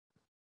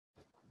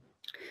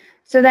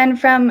 So then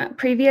from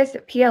previous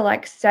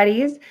PLX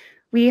studies,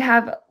 we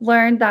have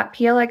learned that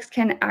PLX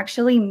can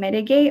actually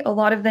mitigate a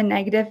lot of the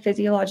negative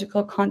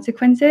physiological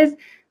consequences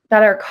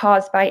that are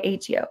caused by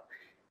HU.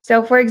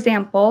 So for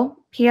example,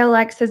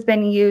 PLX has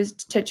been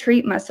used to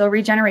treat muscle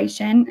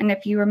regeneration. And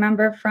if you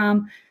remember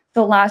from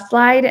the last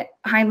slide,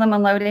 hilum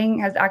unloading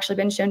has actually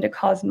been shown to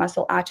cause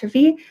muscle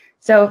atrophy.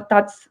 So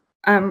that's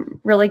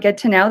really good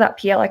to know that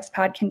PLX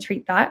pad can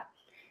treat that.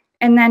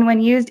 And then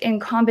when used in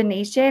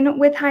combination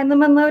with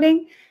hilum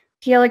unloading,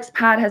 PLX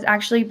pad has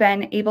actually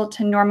been able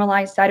to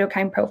normalize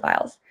cytokine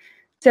profiles.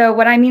 So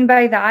what I mean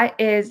by that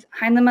is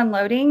hilum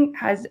unloading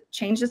has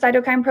changed the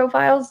cytokine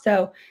profiles.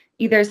 So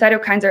either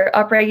cytokines are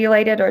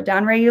upregulated or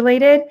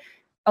downregulated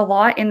a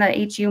lot in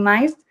the HU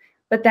mice,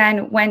 but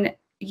then when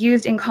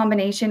used in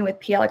combination with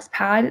PLX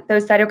pad,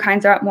 those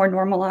cytokines are at more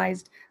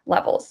normalized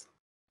levels.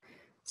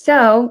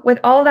 So with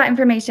all that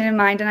information in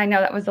mind, and I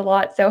know that was a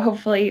lot, so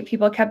hopefully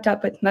people kept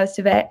up with most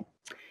of it,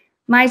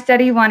 my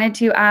study wanted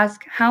to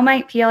ask, how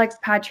might PLX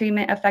pad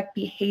treatment affect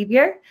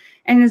behavior?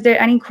 And is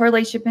there any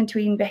correlation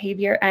between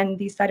behavior and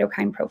these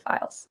cytokine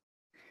profiles?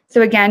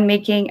 So again,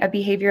 making a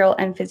behavioral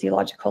and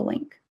physiological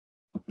link.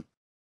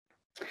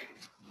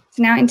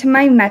 So now into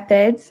my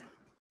methods.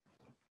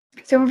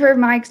 So for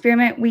my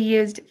experiment, we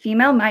used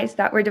female mice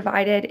that were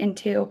divided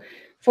into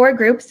 4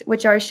 groups,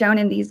 which are shown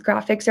in these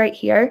graphics right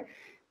here.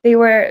 They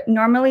were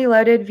normally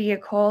loaded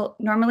vehicle,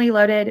 normally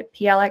loaded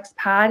PLX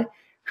pad,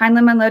 hind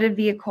limb unloaded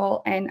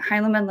vehicle, and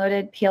hind limb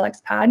unloaded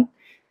PLX pad.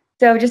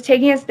 So just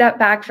taking a step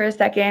back for a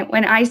second,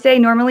 when I say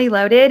normally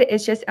loaded,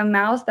 it's just a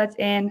mouse that's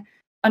in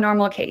a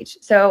normal cage.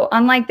 So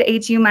unlike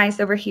the HU mice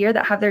over here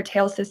that have their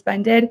tails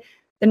suspended,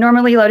 the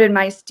normally loaded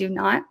mice do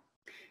not.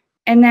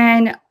 And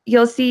then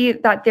you'll see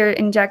that their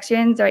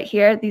injections right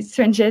here, these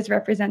syringes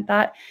represent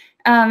that.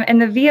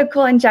 And the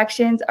vehicle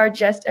injections are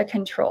just a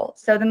control.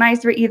 So the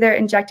mice were either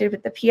injected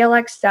with the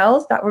PLX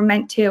cells that were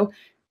meant to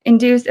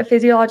induce a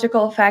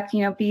physiological effect,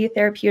 be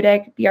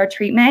therapeutic, be our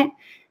treatment.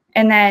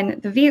 And then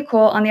the vehicle,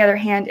 on the other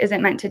hand,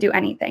 isn't meant to do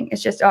anything.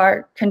 It's just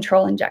our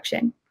control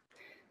injection.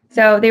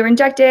 So they were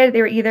injected,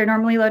 they were either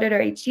normally loaded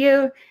or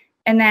HU.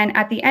 And then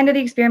at the end of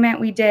the experiment,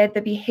 we did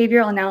the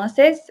behavioral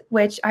analysis,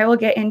 which I will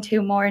get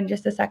into more in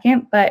just a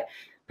second. But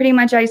pretty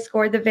much I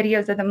scored the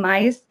videos of the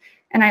mice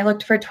and I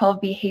looked for 12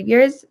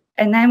 behaviors.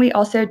 And then we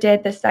also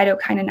did the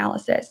cytokine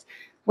analysis,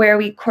 where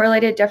we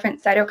correlated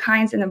different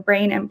cytokines in the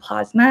brain and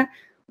plasma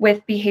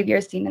with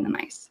behaviors seen in the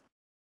mice.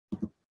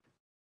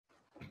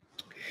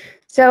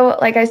 So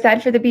like I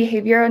said, for the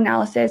behavioral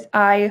analysis,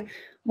 I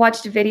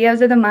watched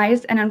videos of the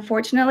mice, and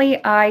unfortunately,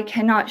 I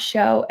cannot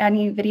show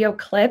any video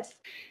clips,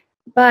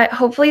 but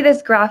hopefully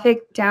this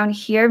graphic down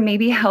here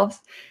maybe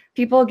helps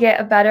people get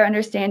a better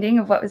understanding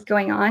of what was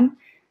going on.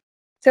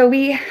 So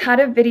we had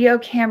a video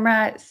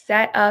camera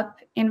set up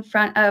in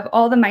front of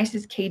all the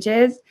mice's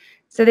cages.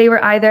 So they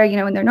were either,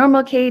 in their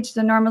normal cage,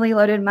 the normally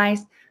loaded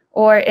mice,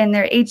 or in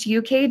their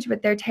HU cage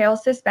with their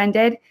tails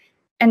suspended.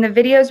 And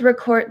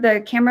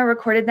the camera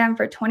recorded them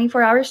for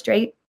 24 hours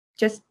straight,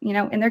 just,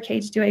 in their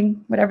cage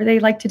doing whatever they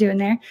like to do in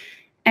there.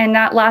 And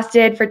that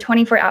lasted for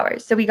 24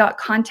 hours. So we got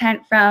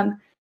content from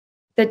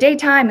the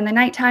daytime and the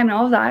nighttime and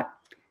all of that.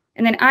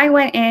 And then I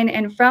went in,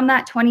 and from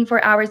that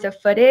 24 hours of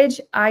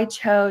footage, I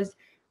chose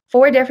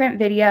 4 different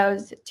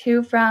videos,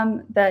 2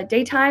 from the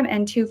daytime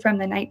and 2 from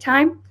the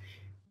nighttime,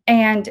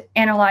 and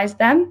analyzed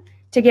them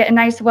to get a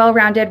nice,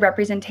 well-rounded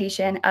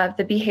representation of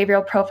the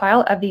behavioral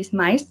profile of these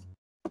mice.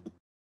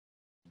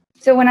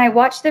 So when I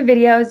watched the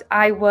videos,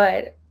 I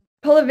would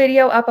pull a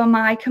video up on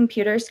my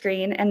computer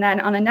screen, and then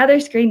on another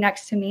screen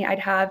next to me, I'd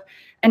have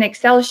an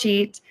Excel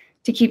sheet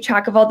to keep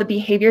track of all the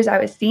behaviors I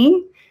was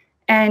seeing.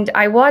 And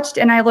I watched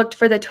and I looked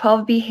for the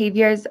 12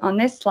 behaviors on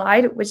this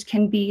slide, which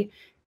can be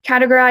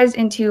categorized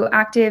into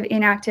active,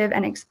 inactive,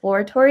 and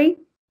exploratory.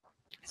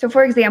 So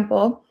for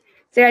example,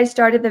 say I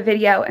started the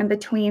video and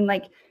between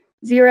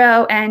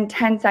 0 and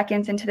 10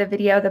 seconds into the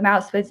video, the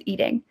mouse was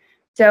eating.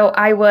 So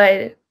I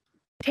would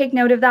take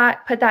note of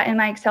that, put that in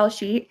my Excel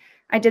sheet.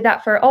 I did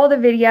that for all the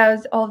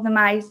videos, all of the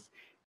mice,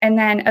 and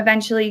then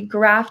eventually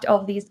graphed all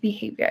of these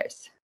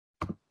behaviors,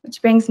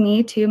 which brings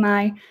me to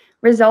my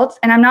results.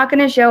 And I'm not going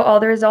to show all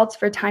the results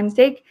for time's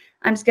sake.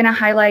 I'm just going to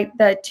highlight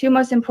the 2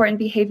 most important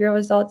behavioral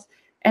results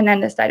and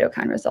then the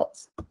cytokine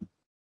results.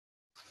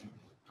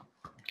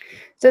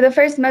 So the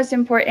first most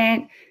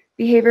important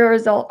behavioral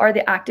result are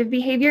the active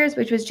behaviors,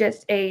 which was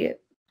just a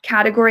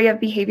category of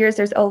behaviors.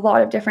 There's a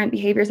lot of different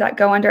behaviors that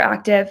go under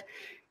active.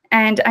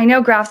 And I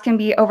know graphs can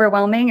be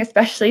overwhelming,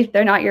 especially if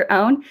they're not your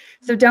own.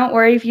 So don't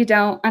worry if you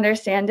don't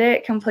understand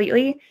it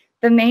completely.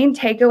 The main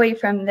takeaway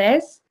from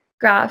this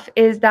graph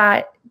is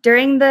that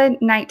during the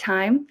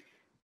nighttime,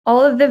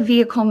 all of the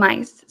vehicle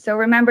mice, so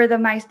remember the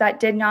mice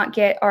that did not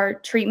get our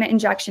treatment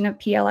injection of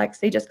PLX,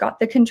 they just got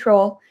the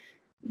control,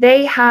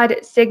 they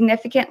had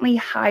significantly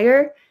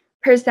higher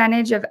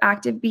percentage of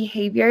active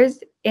behaviors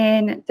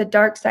in the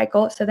dark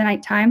cycle, so the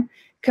nighttime,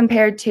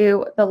 compared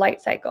to the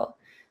light cycle.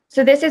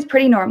 So this is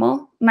pretty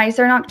normal. Mice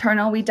are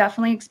nocturnal. We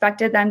definitely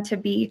expected them to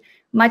be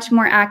much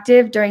more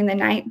active during the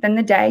night than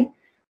the day.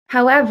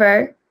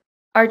 However,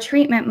 our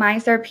treatment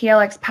mice, our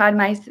PLX pad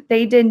mice,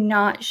 they did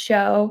not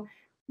show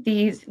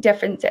these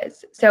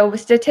differences. So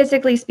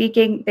statistically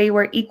speaking, they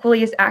were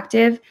equally as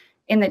active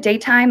in the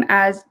daytime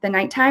as the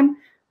nighttime,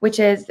 which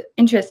is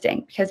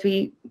interesting because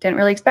we didn't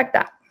really expect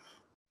that.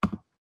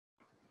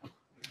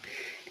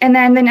 And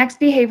then the next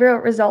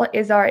behavioral result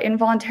is our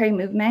involuntary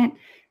movement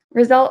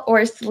result,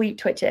 or sleep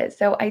twitches.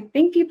 So I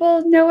think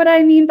people know what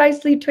I mean by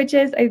sleep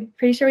twitches. I'm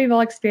pretty sure we've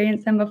all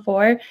experienced them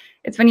before.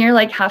 It's when you're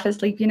half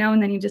asleep,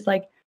 and then you just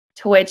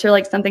twitch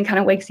or something kind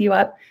of wakes you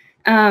up.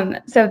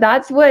 So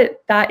that's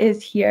what that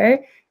is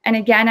here. And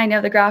again, I know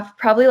the graph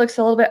probably looks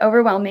a little bit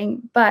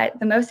overwhelming, but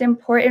the most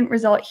important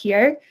result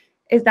here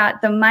is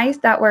that the mice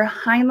that were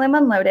hind limb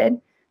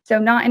unloaded, so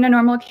not in a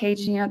normal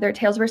cage, their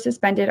tails were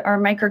suspended, are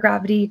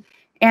microgravity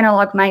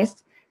analog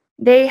mice,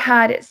 they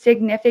had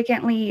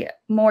significantly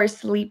more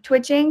sleep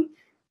twitching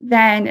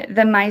than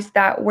the mice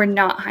that were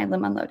not hind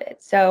limb unloaded.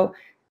 So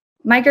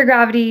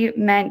microgravity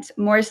meant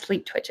more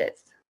sleep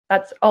twitches.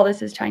 That's all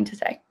this is trying to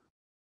say.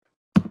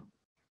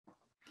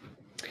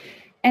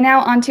 And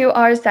now onto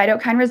our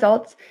cytokine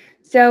results.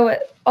 So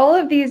all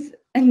of these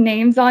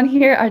names on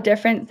here are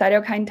different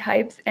cytokine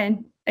types.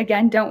 And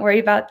again, don't worry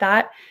about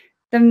that.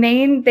 the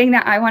main thing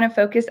that I want to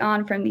focus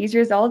on from these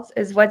results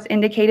is what's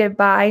indicated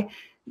by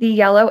the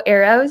yellow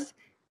arrows.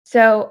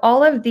 So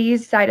all of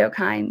these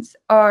cytokines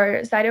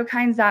are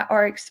cytokines that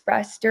are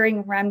expressed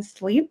during REM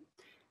sleep.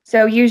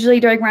 So usually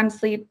during REM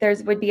sleep, there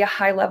would be a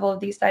high level of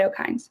these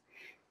cytokines.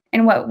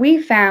 And what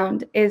we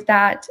found is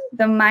that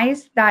the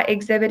mice that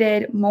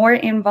exhibited more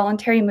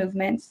involuntary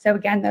movements, so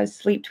again, those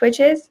sleep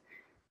twitches,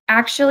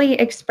 actually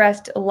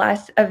expressed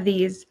less of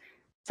these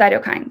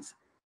cytokines.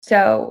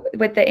 So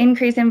with the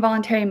increase in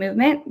voluntary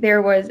movement,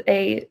 there was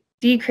a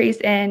decrease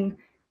in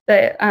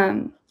the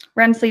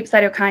REM sleep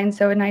cytokines,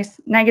 so a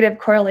nice negative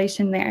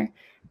correlation there.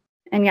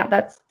 And yeah,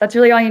 that's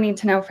really all you need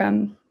to know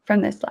from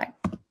this slide.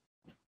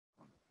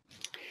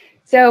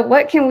 So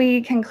what can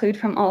we conclude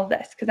from all of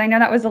this? Because I know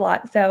that was a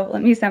lot, so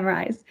let me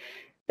summarize.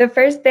 The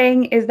first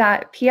thing is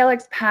that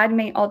PLX-PAD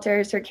may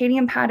alter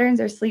circadian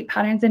patterns or sleep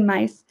patterns in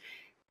mice.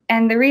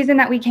 And the reason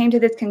that we came to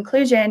this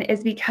conclusion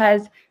is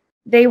because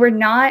they were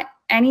not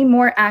any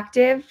more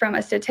active from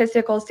a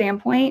statistical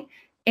standpoint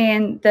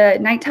in the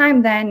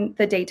nighttime than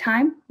the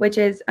daytime, which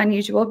is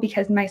unusual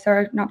because mice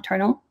are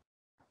nocturnal.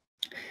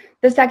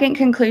 The second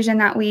conclusion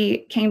that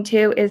we came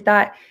to is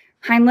that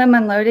hind limb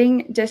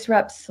unloading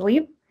disrupts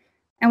sleep.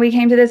 And we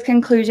came to this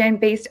conclusion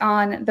based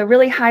on the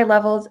really high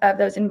levels of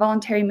those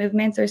involuntary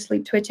movements or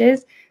sleep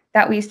twitches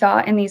that we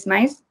saw in these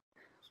mice.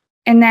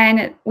 And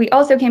then we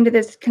also came to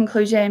this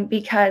conclusion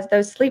because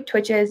those sleep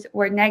twitches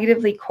were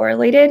negatively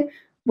correlated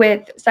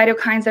with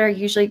cytokines that are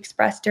usually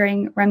expressed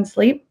during REM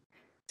sleep.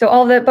 So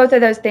both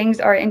of those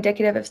things are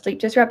indicative of sleep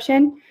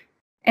disruption.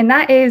 And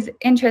that is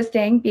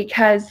interesting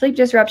because sleep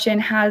disruption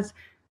has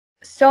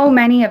so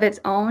many of its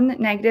own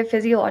negative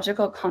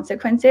physiological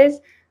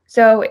consequences.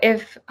 So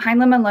if hind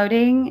limb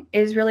unloading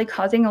is really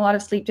causing a lot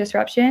of sleep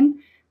disruption,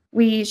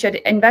 we should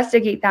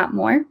investigate that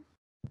more.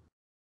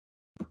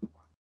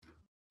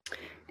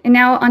 And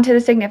now onto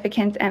the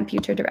significance and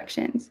future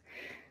directions.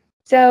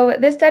 So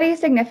this study is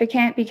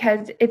significant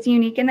because it's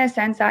unique in the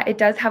sense that it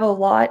does have a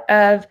lot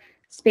of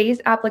space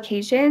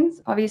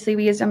applications. Obviously,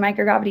 we used a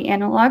microgravity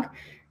analog.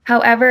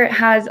 However, it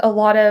has a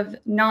lot of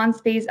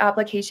non-space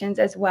applications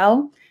as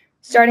well,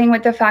 starting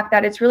with the fact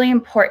that it's really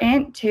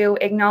important to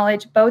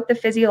acknowledge both the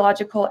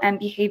physiological and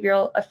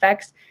behavioral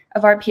effects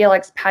of our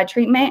PLX-PAD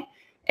treatment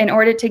in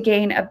order to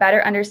gain a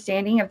better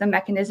understanding of the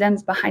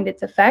mechanisms behind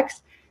its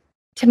effects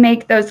to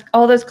make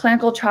all those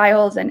clinical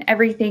trials and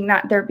everything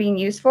that they're being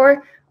used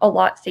for a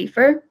lot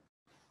safer.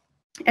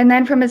 And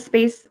then from a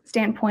space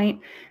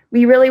standpoint,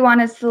 we really want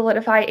to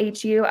solidify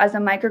HU as a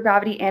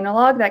microgravity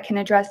analog that can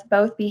address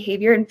both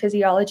behavior and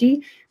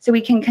physiology so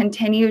we can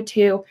continue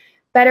to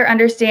better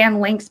understand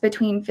links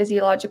between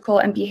physiological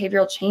and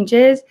behavioral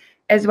changes,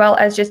 as well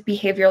as just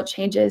behavioral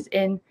changes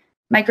in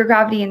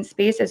microgravity and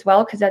space as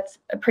well, because that's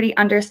a pretty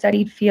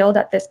understudied field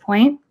at this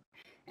point.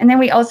 And then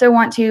we also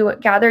want to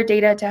gather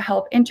data to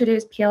help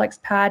introduce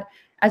PLX-PAD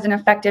as an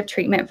effective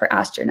treatment for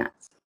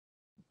astronauts.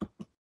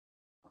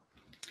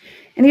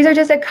 And these are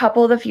just a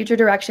couple of the future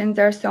directions.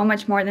 There are so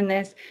much more than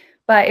this,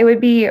 but it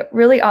would be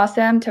really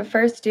awesome to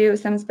first do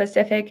some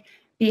specific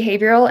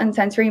behavioral and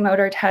sensory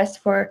motor tests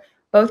for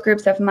both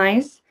groups of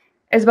mice,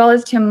 as well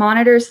as to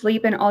monitor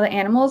sleep in all the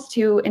animals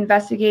to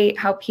investigate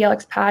how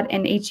PLX-PAD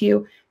and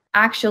HU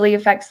actually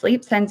affect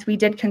sleep, since we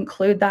did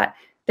conclude that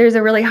there's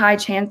a really high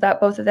chance that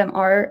both of them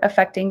are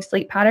affecting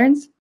sleep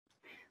patterns.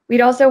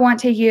 We'd also want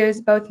to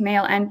use both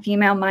male and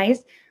female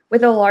mice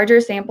with a larger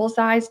sample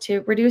size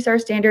to reduce our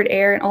standard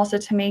error and also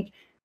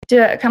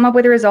to come up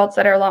with results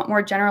that are a lot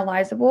more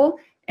generalizable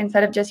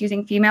instead of just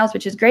using females,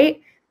 which is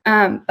great,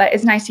 but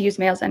it's nice to use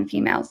males and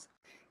females.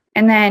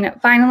 And then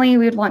finally,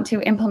 we would want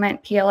to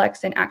implement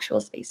PLX in actual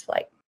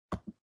spaceflight.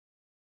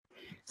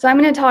 So I'm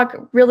going to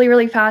talk really,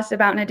 really fast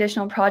about an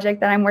additional project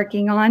that I'm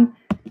working on.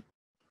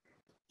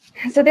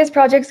 So this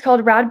project is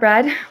called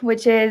RADBREAD,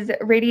 which is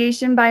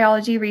radiation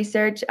biology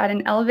research at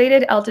an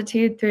elevated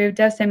altitude through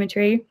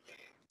dosimetry.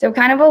 So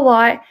kind of a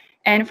lot.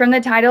 And from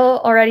the title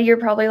already, you're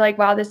probably like,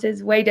 wow, this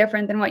is way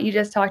different than what you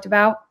just talked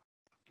about.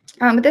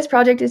 But this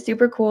project is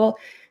super cool.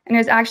 And it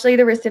was actually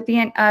the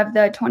recipient of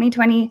the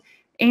 2020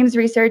 Ames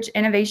Research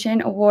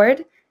Innovation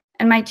Award.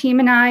 And my team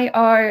and I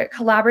are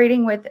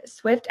collaborating with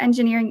Swift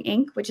Engineering,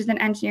 Inc., which is an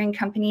engineering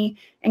company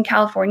in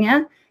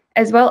California,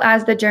 as well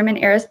as the German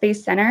Aerospace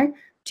Center,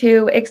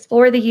 to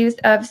explore the use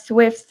of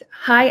Swift's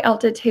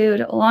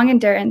high-altitude,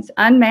 long-endurance,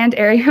 unmanned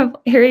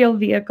aerial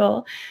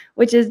vehicle,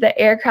 which is the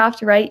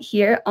aircraft right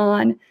here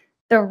on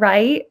the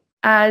right,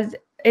 as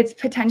its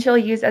potential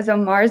use as a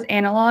Mars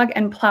analog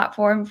and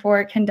platform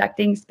for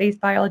conducting space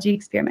biology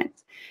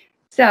experiments.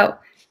 So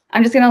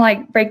I'm just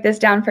going to break this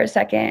down for a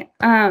second.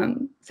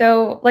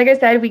 So like I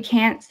said, we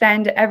can't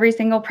send every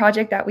single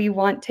project that we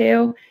want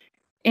to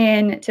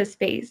into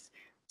space.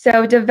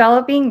 So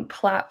developing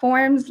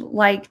platforms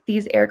like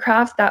these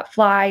aircrafts that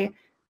fly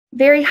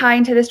very high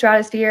into the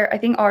stratosphere, I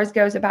think ours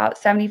goes about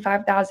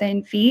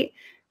 75,000 feet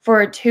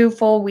for 2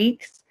 full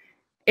weeks,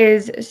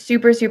 is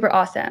super, super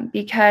awesome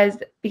because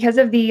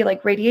of the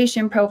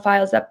radiation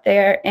profiles up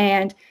there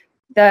and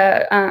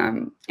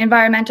the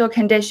environmental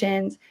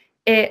conditions.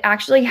 it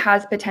actually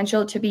has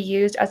potential to be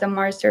used as a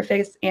Mars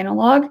surface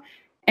analog.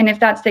 And if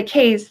that's the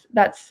case,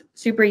 that's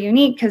super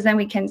unique, because then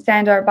we can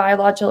send our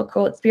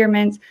biological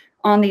experiments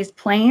on these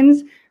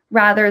planes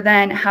rather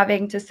than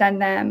having to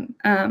send them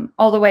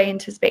all the way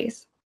into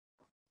space.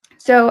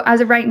 So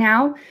as of right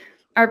now,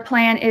 our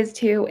plan is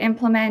to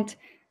implement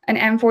an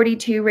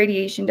M42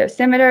 radiation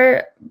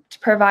dosimeter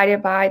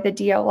provided by the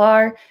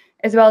DLR,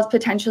 as well as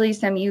potentially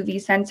some UV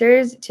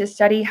sensors to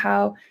study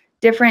how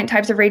different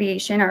types of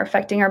radiation are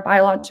affecting our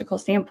biological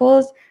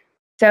samples.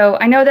 So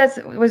I know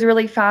that was a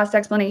really fast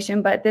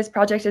explanation, but this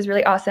project is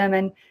really awesome,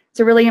 and it's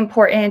a really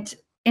important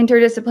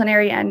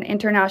interdisciplinary and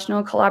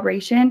international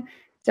collaboration.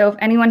 So if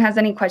anyone has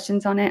any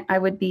questions on it, I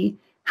would be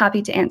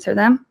happy to answer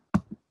them.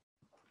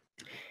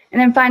 And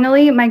then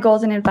finally, my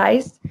goals and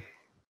advice.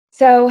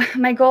 So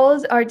my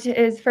goals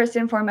is first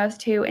and foremost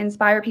to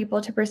inspire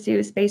people to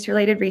pursue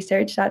space-related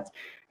research. That's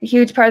a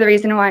huge part of the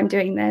reason why I'm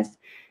doing this.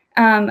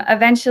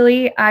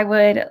 Eventually, I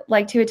would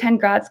like to attend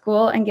grad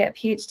school and get a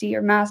PhD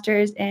or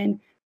master's in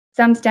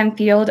some STEM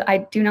field. I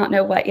do not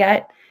know what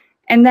yet.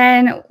 And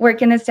then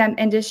work in the STEM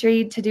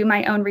industry to do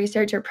my own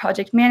research or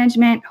project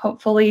management,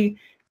 hopefully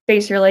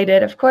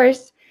space-related, of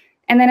course.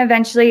 And then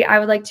eventually, I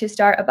would like to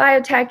start a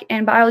biotech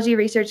and biology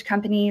research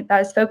company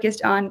that is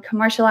focused on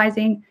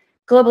commercializing,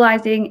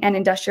 globalizing, and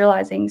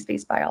industrializing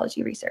space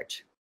biology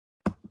research.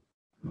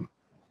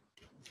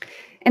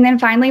 And then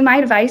finally, my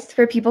advice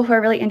for people who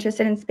are really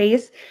interested in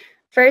space.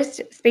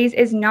 First, space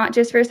is not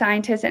just for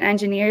scientists and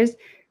engineers.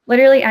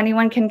 Literally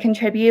anyone can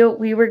contribute.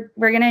 We're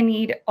going to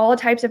need all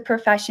types of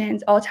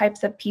professions, all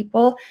types of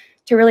people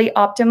to really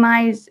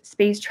optimize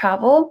space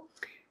travel.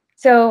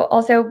 So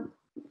also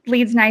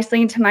leads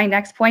nicely into my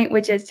next point,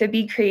 which is to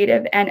be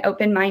creative and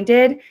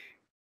open-minded.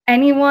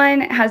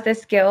 Anyone has the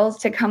skills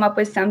to come up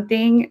with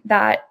something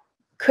that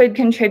could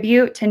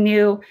contribute to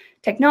new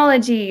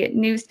technology,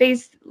 new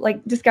space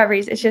like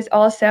discoveries. It's just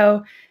all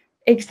so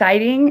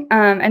exciting,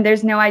 and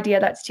there's no idea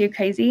that's too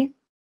crazy.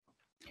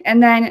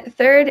 And then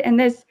third, and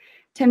this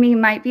to me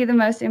might be the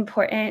most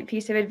important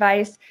piece of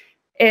advice,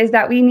 is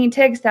that we need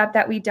to accept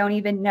that we don't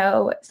even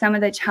know some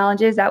of the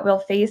challenges that we'll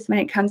face when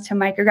it comes to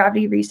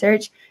microgravity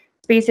research.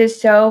 Space is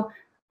so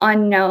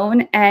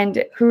unknown,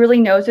 and who really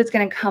knows what's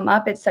going to come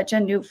up? It's such a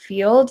new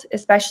field,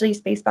 especially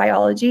space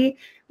biology.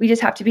 We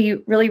just have to be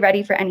really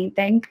ready for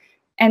anything.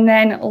 And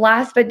then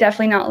last but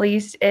definitely not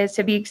least is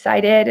to be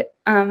excited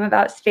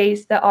about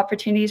space. The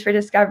opportunities for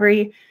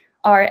discovery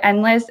are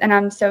endless, and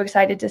I'm so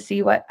excited to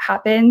see what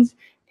happens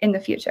in the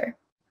future.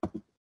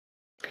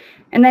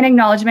 And then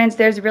acknowledgements,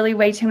 there's really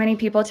way too many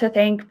people to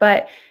thank,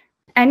 but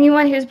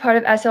anyone who's part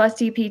of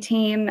SLSTP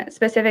team,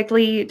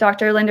 specifically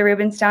Dr. Linda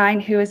Rubenstein,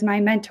 who is my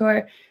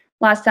mentor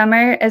last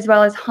summer, as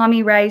well as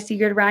Hami Ray,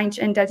 Sigurd Reinch,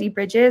 and Desi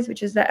Bridges,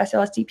 which is the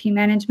SLSTP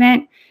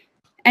management.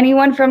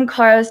 Anyone from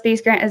Caro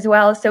Space Grant as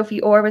well.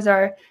 Sophie Orr was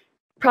our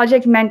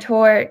project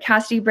mentor.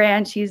 Cassidy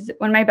Brand, she's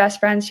one of my best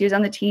friends. She was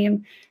on the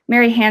team.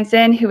 Mary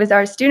Hansen, who was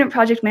our student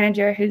project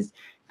manager, who's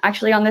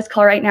actually on this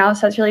call right now,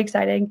 so that's really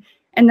exciting.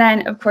 And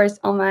then, of course,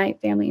 all my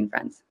family and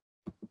friends.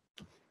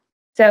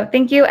 So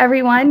thank you,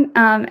 everyone,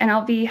 and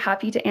I'll be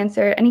happy to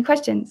answer any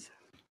questions.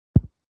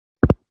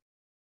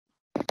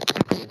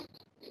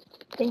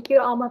 Thank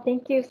you, Alma.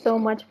 Thank you so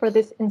much for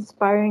this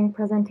inspiring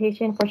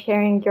presentation, for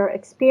sharing your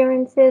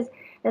experiences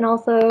and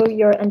also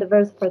your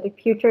endeavors for the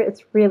future.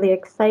 It's really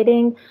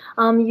exciting.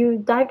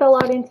 You dived a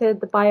lot into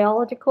the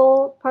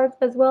biological parts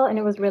as well, and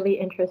it was really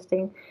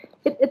interesting.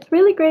 It's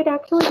really great,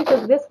 actually,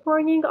 because this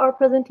morning our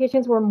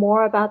presentations were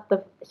more about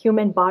the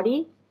human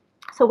body.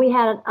 So we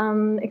had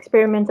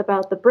experiments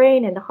about the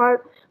brain and the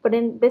heart, but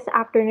in this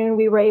afternoon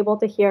we were able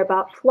to hear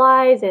about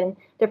flies and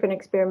different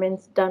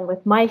experiments done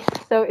with mice.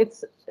 So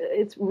it's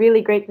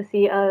really great to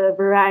see a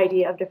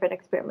variety of different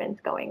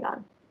experiments going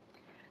on.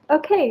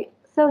 Okay,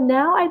 so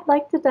now I'd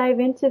like to dive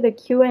into the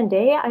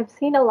Q&A. I've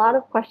seen a lot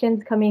of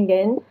questions coming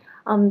in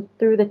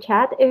through the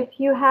chat. If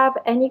you have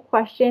any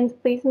questions,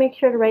 please make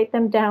sure to write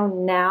them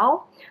down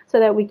now so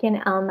that we can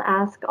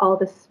ask all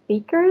the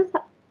speakers.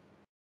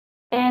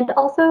 And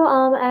also,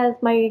 as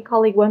my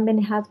colleague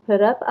Wenbin has put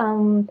up,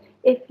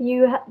 if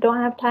you don't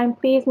have time,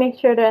 please make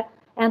sure to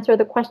answer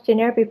the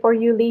questionnaire before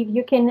you leave.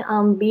 You can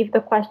leave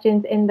the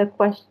questions in the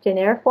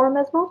questionnaire form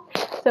as well,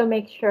 so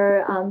make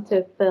sure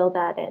to fill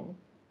that in.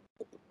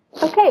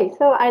 Okay,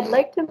 so I'd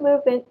like to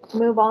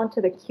move on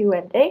to the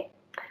Q&A.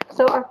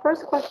 So our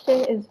first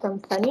question is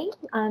from Sunny,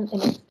 and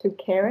it's to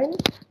Karen.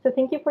 So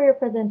thank you for your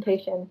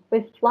presentation.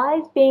 With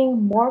flies being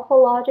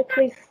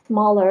morphologically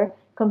smaller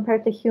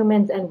compared to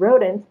humans and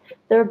rodents,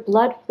 their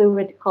blood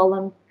fluid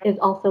column is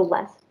also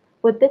less.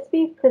 Would this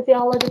be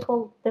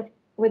physiological?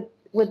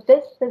 Would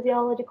this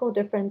physiological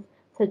difference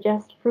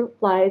suggest fruit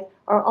flies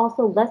are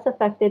also less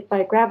affected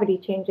by gravity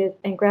changes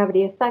and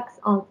gravity effects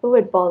on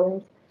fluid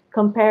volumes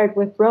compared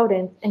with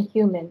rodents and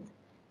humans?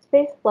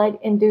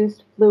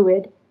 Spaceflight-induced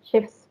fluid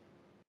shifts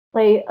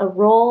play a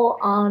role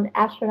on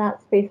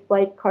astronaut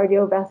spaceflight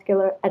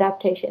cardiovascular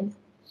adaptations.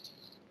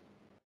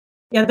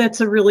 Yeah,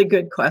 that's a really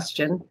good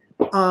question.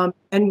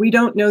 And we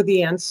don't know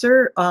the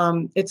answer.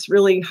 It's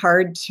really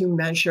hard to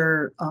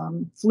measure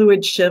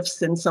fluid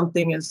shifts in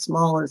something as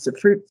small as a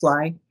fruit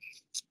fly.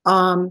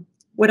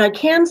 What I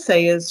can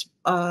say is,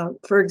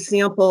 for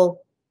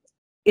example,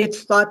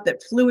 it's thought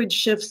that fluid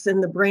shifts in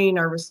the brain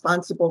are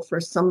responsible for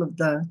some of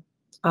the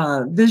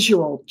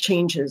visual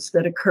changes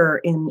that occur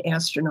in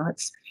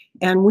astronauts.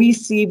 And we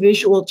see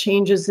visual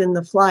changes in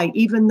the fly,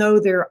 even though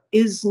there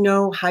is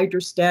no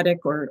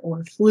hydrostatic or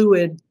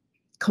fluid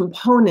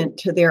component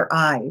to their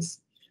eyes.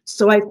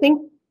 So I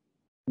think,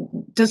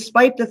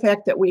 despite the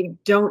fact that we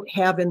don't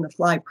have in the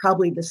fly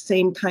probably the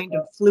same kind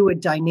of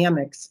fluid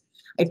dynamics,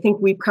 I think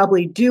we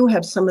probably do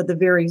have some of the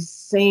very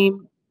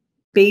same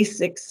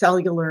basic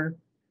cellular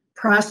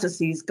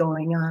processes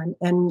going on.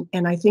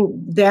 And I think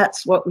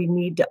that's what we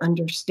need to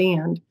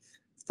understand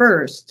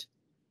first.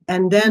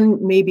 And then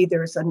maybe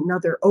there's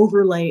another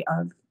overlay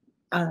of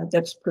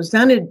that's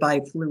presented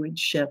by fluid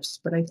shifts,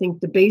 but I think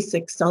the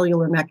basic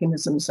cellular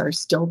mechanisms are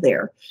still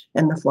there,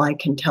 and the fly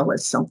can tell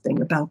us something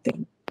about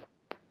them.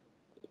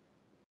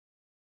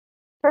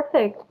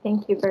 Perfect.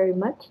 Thank you very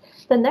much.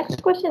 The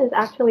next question is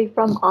actually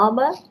from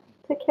Alma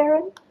to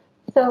Karen.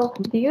 So,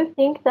 do you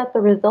think that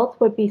the results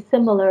would be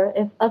similar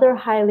if other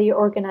highly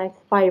organized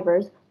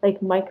fibers, like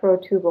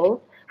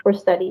microtubules, were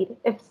studied?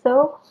 If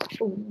so,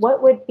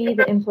 what would be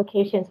the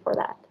implications for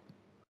that?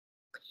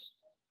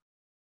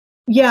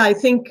 Yeah, I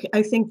think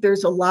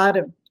there's a lot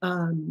of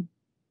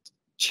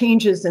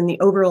changes in the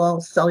overall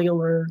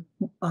cellular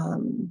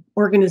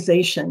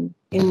organization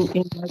in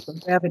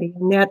microgravity,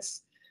 and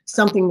that's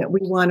something that we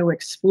want to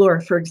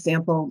explore. For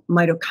example,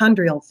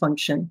 mitochondrial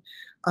function.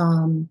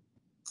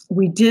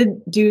 We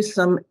did do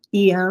some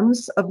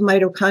EMs of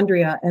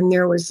mitochondria, and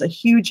there was a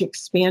huge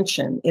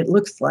expansion, it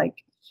looks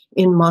like,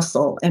 in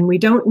muscle. And we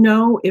don't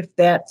know if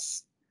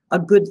that's a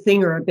good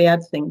thing or a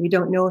bad thing. We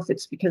don't know if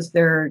it's because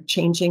they're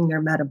changing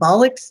their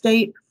metabolic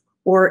state,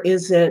 or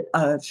is it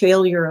a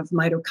failure of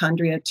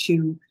mitochondria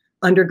to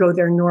undergo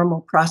their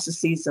normal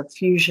processes of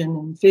fusion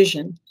and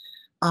fission.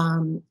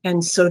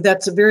 And so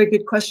that's a very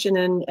good question,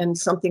 and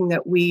something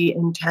that we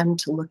intend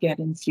to look at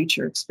in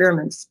future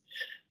experiments,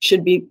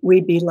 should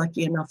we be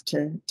lucky enough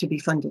to be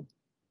funded.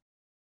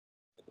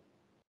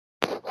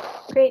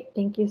 Great,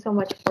 thank you so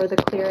much for the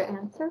clear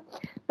answer.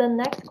 The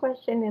next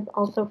question is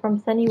also from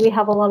Sunny. We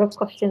have a lot of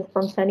questions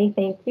from Sunny,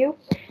 thank you.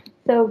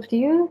 So do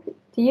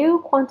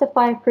you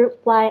quantify fruit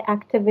fly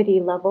activity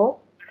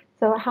level?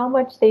 So how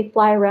much they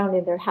fly around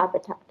in their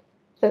habitat?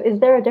 So is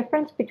there a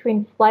difference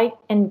between flight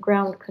and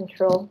ground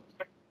control?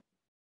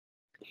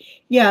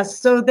 Yeah,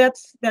 so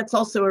that's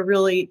also a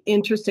really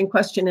interesting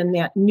question. And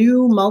that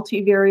new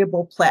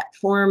multivariable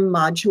platform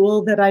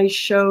module that I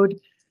showed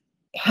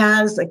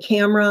has a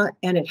camera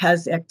and it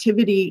has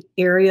activity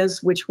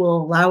areas which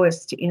will allow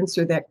us to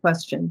answer that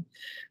question.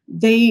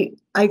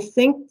 I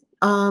think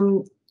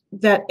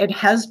that it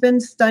has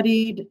been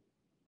studied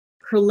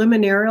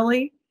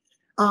preliminarily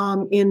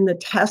in the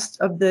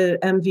test of the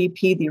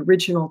MVP, the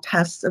original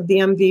tests of the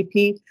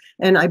MVP.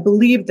 And I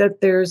believe that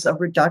there's a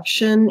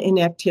reduction in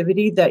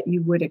activity that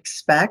you would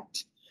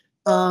expect.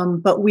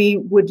 But we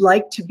would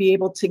like to be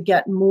able to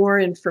get more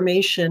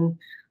information.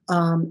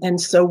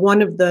 And so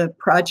one of the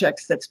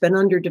projects that's been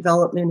under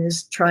development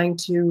is trying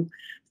to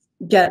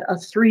get a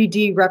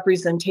 3D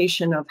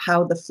representation of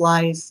how the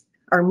flies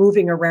are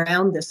moving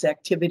around this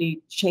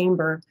activity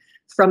chamber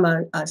from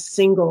a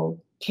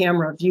single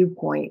camera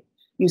viewpoint,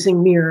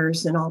 using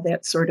mirrors and all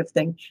that sort of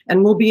thing.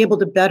 And we'll be able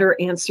to better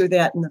answer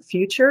that in the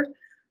future.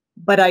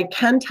 But I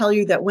can tell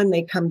you that when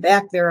they come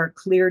back, there are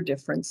clear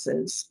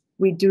differences.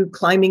 We do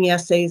climbing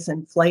assays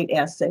and flight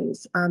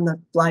assays on the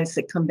flies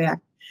that come back.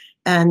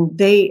 And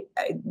they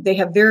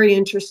have very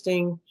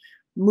interesting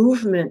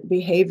movement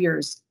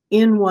behaviors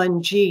in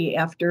 1G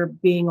after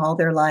being all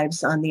their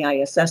lives on the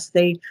ISS.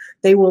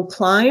 They will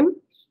climb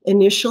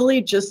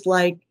initially just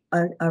like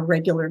a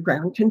regular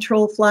ground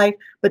control fly,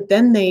 but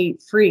then they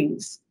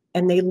freeze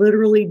and they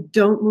literally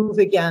don't move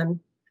again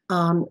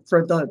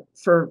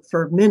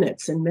for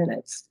minutes and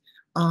minutes.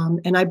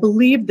 And I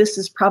believe this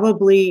is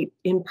probably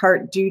in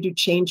part due to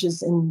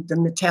changes in the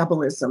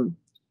metabolism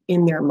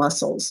in their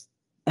muscles.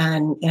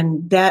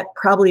 And that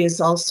probably is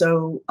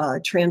also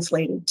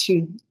translated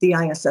to the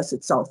ISS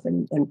itself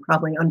and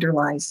probably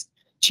underlies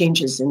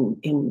changes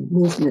in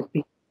movement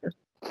behavior.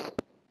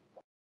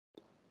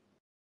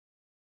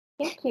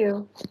 Thank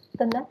you.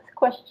 The next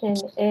question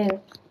is,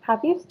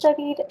 have you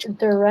studied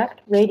direct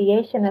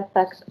radiation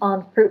effects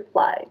on fruit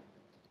flies?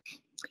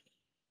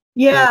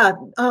 Yeah,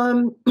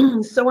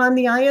 so on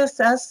the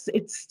ISS,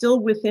 it's still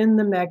within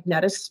the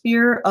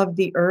magnetosphere of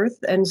the Earth,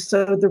 and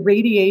so the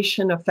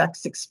radiation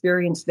effects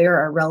experienced there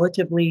are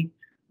relatively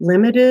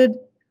limited.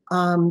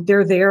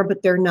 They're there,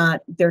 but they're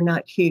not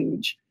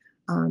huge.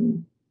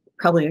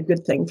 Probably a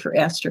good thing for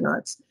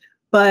astronauts.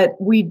 But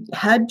we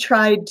had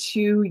tried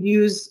to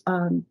use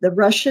the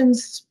Russian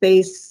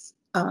space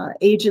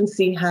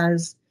agency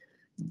has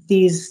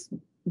these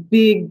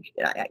big,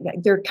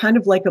 they're kind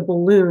of like a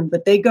balloon,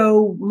 but they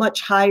go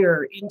much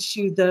higher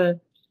into the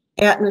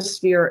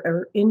atmosphere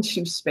or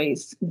into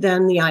space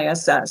than the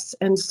ISS.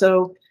 And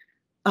so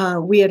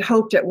we had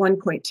hoped at one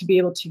point to be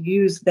able to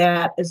use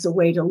that as a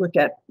way to look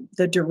at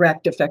the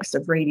direct effects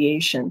of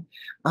radiation,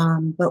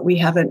 but we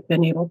haven't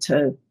been able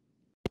to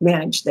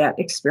manage that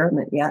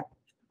experiment yet.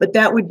 But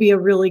that would be a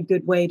really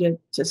good way to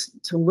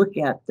look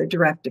at the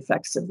direct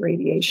effects of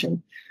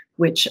radiation,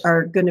 which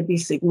are going to be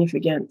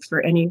significant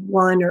for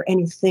anyone or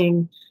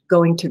anything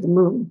going to the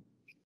moon.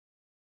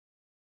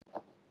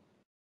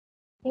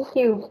 Thank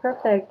you.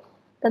 Perfect.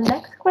 The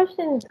next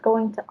question is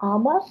going to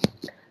Alma.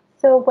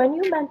 So when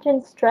you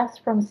mention stress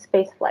from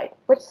spaceflight,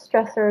 which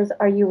stressors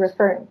are you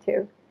referring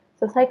to?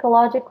 So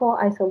psychological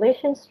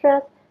isolation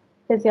stress,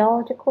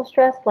 physiological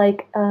stress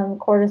like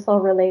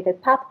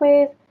cortisol-related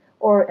pathways,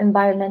 or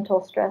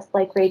environmental stress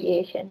like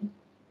radiation?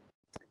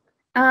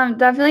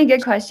 Definitely a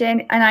good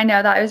question. And I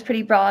know that it was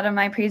pretty broad on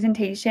my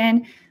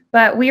presentation,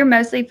 but we are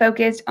mostly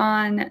focused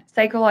on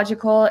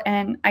psychological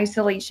and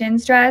isolation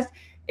stress.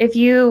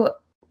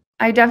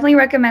 I definitely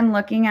recommend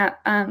looking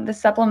at the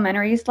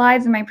supplementary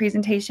slides in my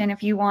presentation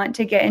if you want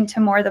to get into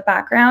more of the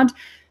background.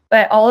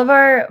 But all of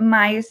our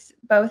mice,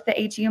 both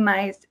the HU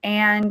mice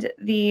and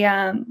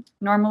the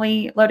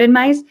normally loaded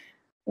mice,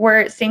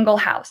 were single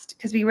housed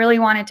because we really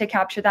wanted to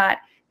capture that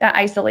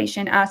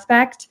isolation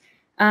aspect.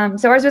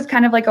 So ours was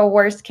kind of like a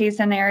worst case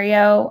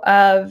scenario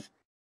of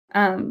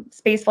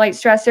spaceflight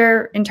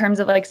stressor in terms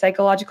of like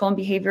psychological and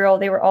behavioral.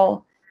 They were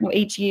all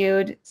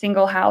HU'd,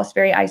 single house,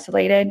 very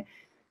isolated.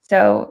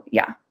 So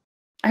yeah,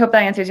 I hope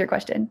that answers your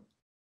question.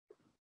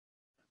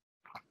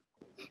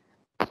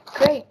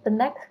 Great. The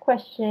next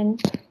question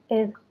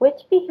is,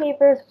 which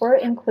behaviors were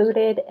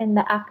included in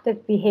the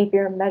active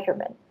behavior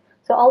measurement?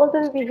 So all of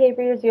the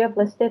behaviors you have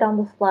listed on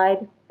the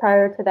slide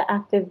prior to the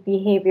active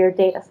behavior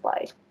data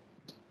slide.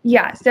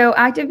 Yeah, so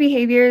active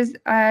behaviors,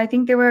 I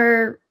think there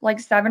were like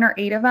 7 or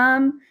 8 of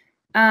them.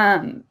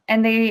 And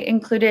they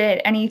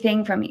included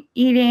anything from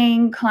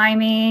eating,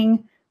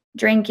 climbing,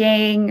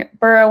 drinking,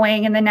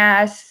 burrowing in the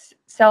nest,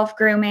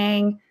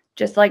 self-grooming,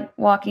 just like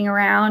walking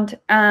around.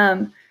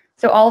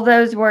 So all of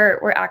those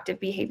were active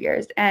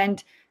behaviors.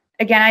 And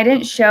again, I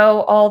didn't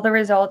show all the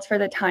results for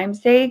the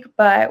time's sake,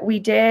 but we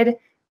did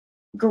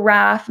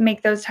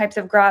make those types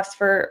of graphs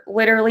for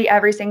literally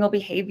every single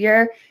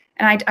behavior.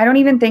 And I don't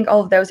even think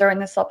all of those are in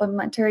the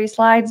supplementary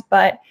slides,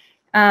 but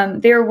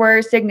there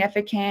were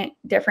significant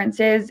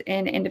differences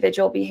in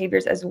individual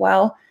behaviors as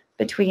well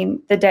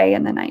between the day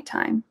and the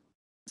nighttime.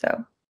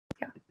 So,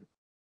 yeah.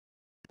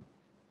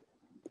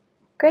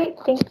 Great,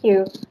 thank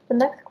you. The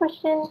next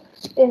question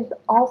is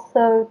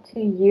also to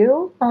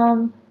you,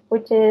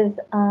 which is,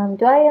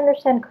 do I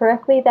understand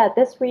correctly that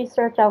this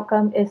research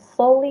outcome is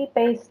solely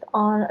based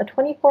on a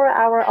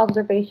 24-hour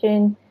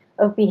observation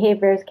of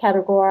behaviors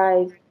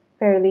categorized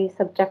fairly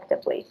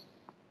subjectively?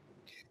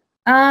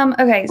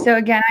 Okay, so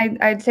again,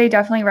 I'd say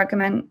definitely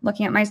recommend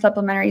looking at my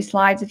supplementary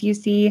slides if you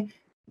see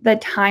the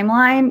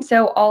timeline.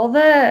 So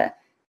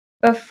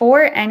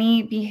before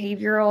any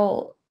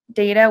behavioral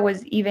data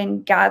was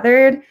even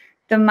gathered,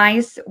 the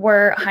mice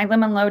were hind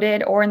limb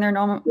unloaded or in their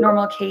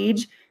normal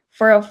cage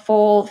for a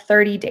full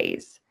 30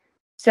 days.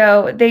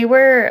 So they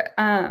were,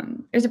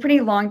 it was a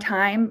pretty long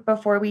time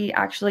before we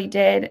actually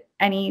did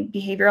any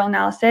behavioral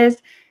analysis.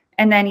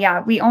 And then,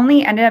 yeah, we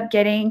only ended up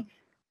getting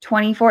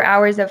 24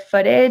 hours of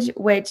footage,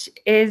 which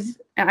is,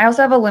 and I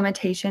also have a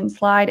limitation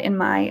slide in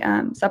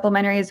my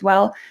supplementary as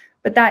well,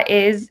 but that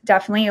is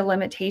definitely a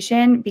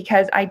limitation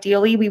because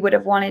ideally we would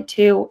have wanted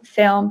to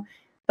film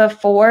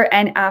before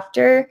and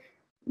after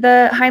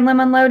the hind limb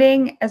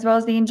unloading as well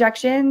as the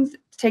injections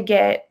to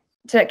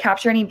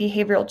capture any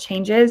behavioral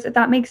changes, if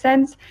that makes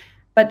sense.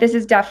 But this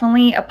is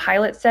definitely a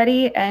pilot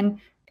study, and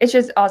it's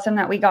just awesome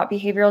that we got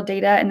behavioral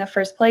data in the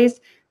first place.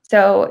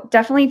 So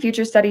definitely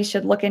future studies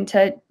should look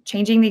into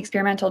changing the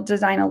experimental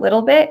design a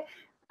little bit.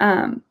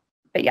 But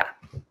yeah.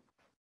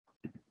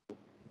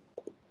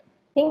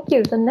 Thank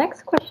you. The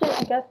next question,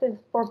 I guess, is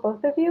for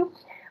both of you,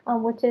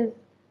 which is,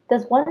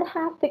 does one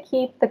have to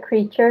keep the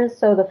creatures,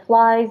 so the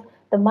flies,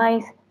 the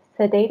mice,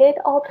 sedated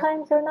all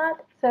times or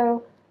not?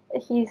 So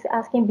he's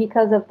asking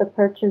because of the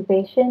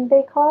perturbation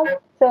they cause.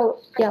 So,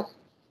 yeah.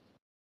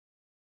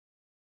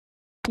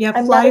 Yeah,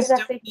 I'm flies not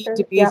exactly don't need sure.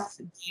 to be Yeah.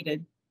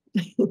 sedated.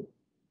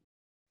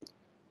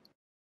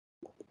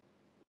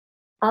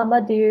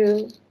 Alma,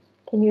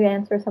 can you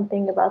answer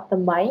something about the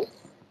mice?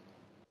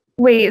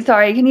 Wait,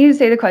 sorry, can you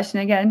say the question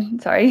again?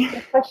 Sorry.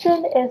 The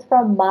question is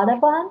from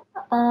Madhavan.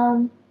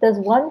 Does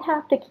one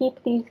have to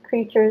keep these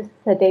creatures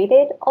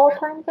sedated all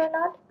times or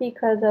not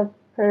because of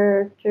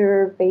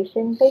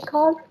perturbation they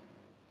cause?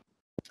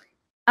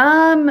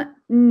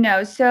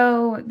 No.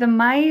 So the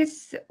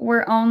mice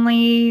were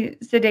only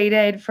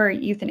sedated for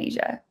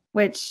euthanasia,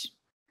 which,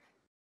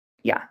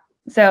 yeah.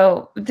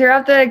 So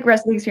throughout the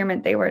rest of the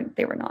experiment, they were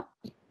not.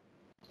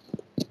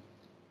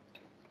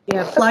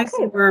 Yeah, flies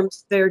and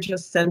worms, they're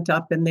just sent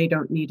up and they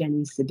don't need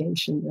any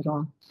sedation at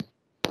all.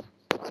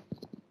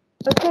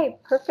 Okay,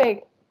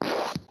 perfect.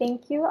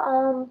 Thank you.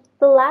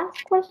 The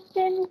last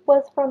question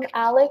was from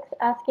Alex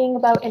asking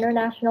about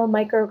international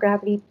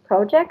microgravity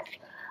projects.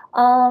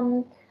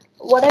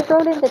 what I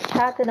wrote in the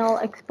chat, and I'll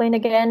explain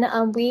again,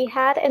 we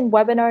had in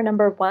webinar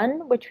number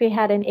 1, which we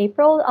had in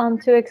April,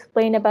 to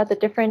explain about the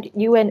different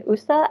UN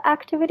USA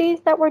activities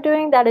that we're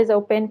doing that is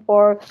open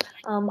for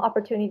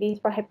opportunities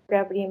for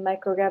hypergravity and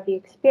microgravity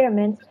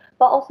experiments.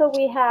 But also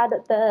we had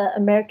the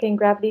American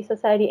Gravity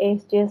Society,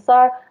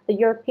 ASGSR, the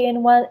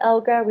European one,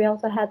 ELGRA. We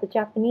also had the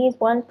Japanese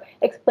one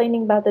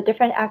explaining about the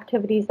different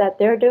activities that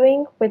they're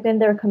doing within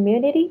their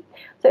community.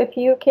 So if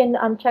you can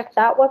check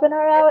that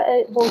webinar out,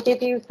 it will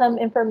give you some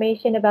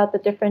information about the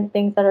different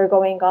things that are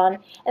going on.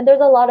 And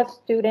there's a lot of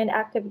student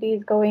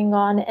activities going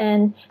on,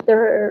 and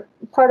they're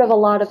part of a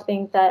lot of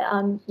things that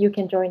you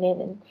can join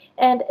in.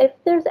 And if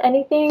there's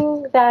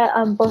anything that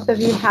both of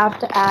you have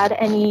to add,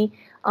 any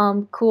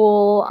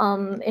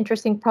cool,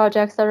 interesting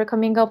projects that are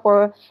coming up,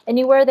 or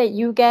anywhere that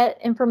you get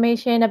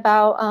information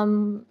about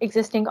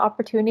existing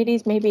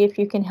opportunities, maybe if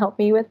you can help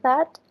me with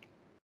that.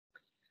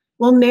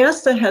 Well,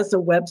 NASA has a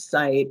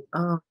website,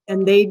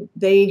 and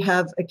they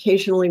have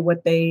occasionally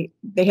what they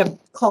have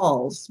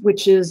calls,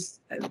 which is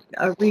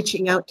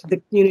reaching out to the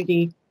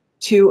community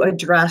to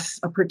address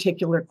a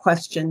particular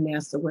question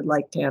NASA would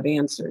like to have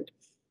answered.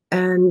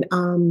 And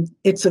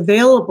it's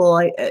available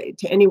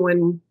to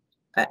anyone,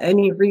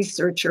 any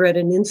researcher at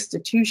an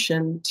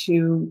institution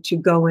to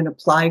go and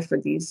apply for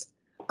these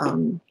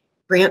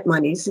grant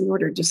monies in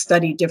order to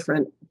study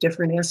different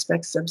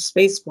aspects of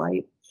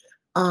spaceflight.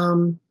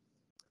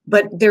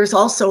 But there's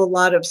also a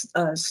lot of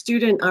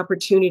student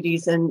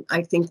opportunities, and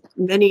I think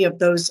many of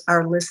those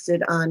are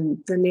listed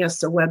on the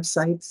NASA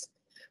websites.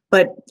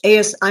 But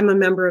I'm a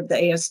member of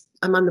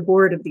I'm on the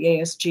board of the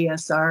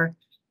ASGSR,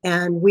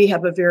 and we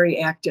have a very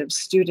active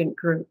student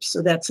group.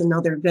 So that's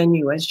another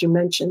venue, as you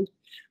mentioned,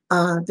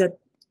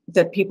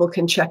 that people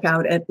can check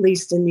out, at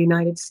least in the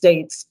United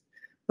States.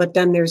 But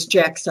then there's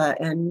JAXA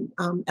and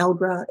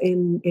ELGRA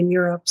in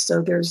Europe.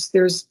 So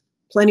there's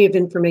plenty of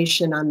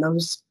information on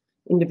those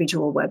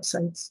individual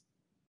websites.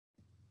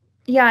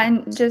 Yeah,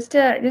 and just to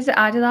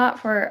add to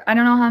that, I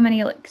don't know how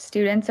many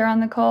students are on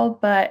the call,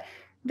 but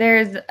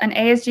there's an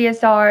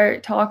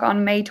ASGSR talk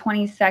on May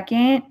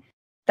 22nd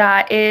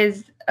that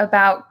is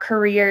about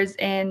careers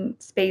in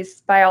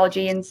space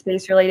biology and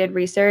space-related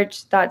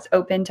research that's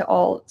open to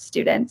all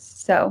students.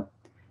 So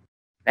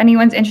if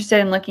anyone's interested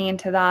in looking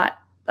into that,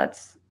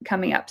 that's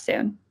coming up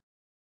soon.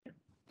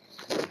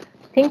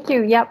 Thank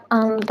you. Yep,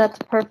 that's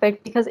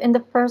perfect, because in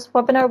the first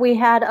webinar we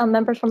had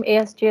members from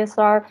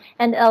ASGSR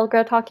and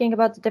ELGRA talking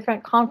about the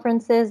different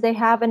conferences they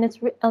have, and it's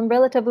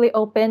relatively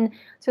open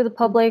to the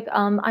public.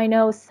 I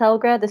know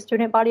CELGRA, the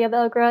student body of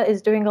ELGRA,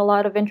 is doing a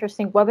lot of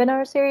interesting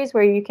webinar series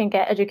where you can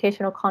get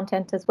educational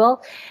content as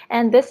well.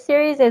 And this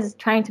series is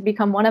trying to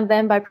become one of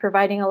them by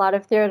providing a lot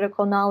of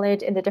theoretical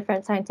knowledge in the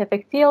different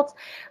scientific fields.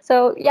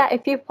 So yeah,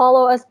 if you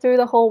follow us through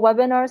the whole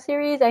webinar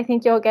series, I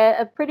think you'll get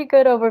a pretty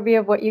good overview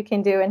of what you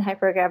can do in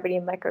hypergravity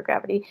and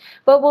microgravity.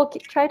 But we'll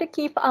try to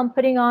keep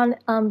putting on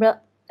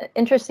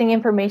interesting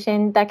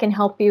information that can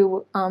help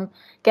you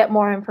get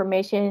more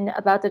information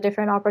about the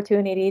different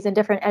opportunities and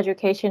different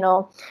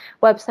educational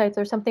websites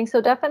or something.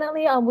 So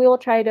definitely we will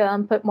try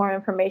to put more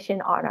information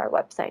on our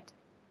website.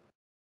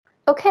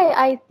 Okay,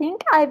 I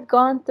think I've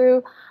gone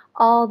through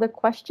all the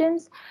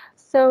questions.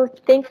 So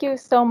thank you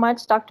so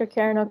much, Dr.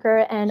 Karen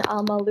Ocorr and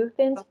Alma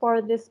Luthens,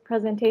 for this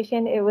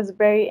presentation. It was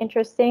very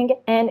interesting,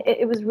 and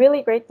it was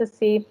really great to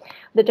see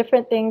the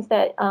different things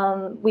that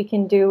we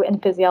can do in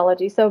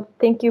physiology. So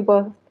thank you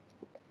both.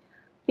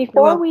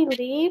 Before we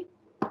leave,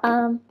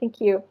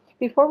 thank you.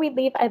 Before we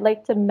leave, I'd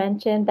like to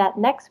mention that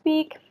next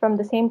week, from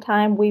the same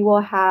time, we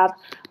will have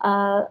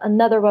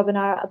another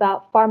webinar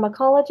about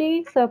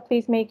pharmacology. So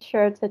please make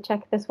sure to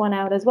check this one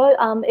out as well.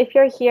 If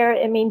you're here,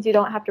 it means you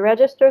don't have to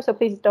register, so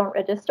please don't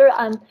register.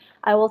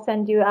 I will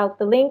send you out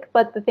the link,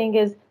 but the thing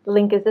is, the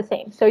link is the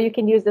same. So you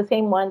can use the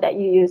same one that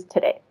you used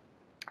today.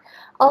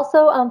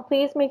 Also,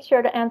 please make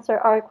sure to answer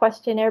our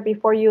questionnaire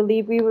before you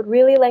leave. We would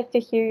really like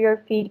to hear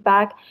your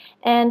feedback,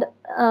 and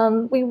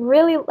we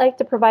really like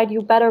to provide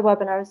you better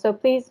webinars. So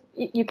please,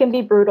 you can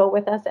be brutal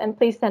with us, and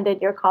please send in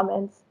your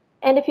comments.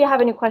 And if you have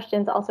any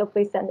questions, also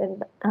please send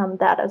in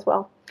that as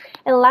well.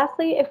 And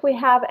lastly, if we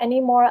have any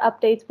more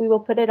updates, we will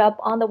put it up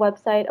on the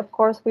website. Of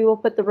course, we will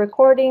put the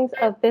recordings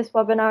of this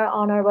webinar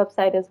on our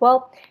website as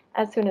well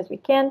as soon as we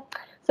can.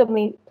 So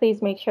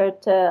please make sure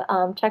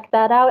to check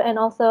that out, and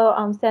also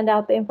send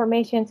out the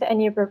information to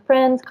any of your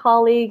friends,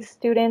 colleagues,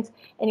 students,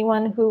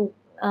 anyone who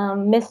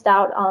missed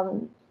out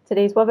on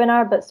today's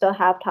webinar but still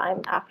have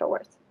time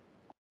afterwards.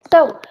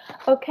 So,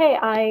 okay,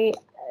 I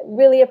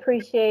really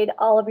appreciate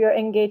all of your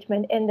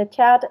engagement in the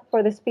chat,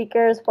 for the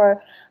speakers,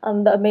 for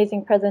the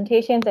amazing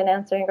presentations and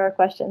answering our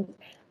questions.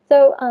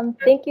 So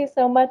thank you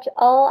so much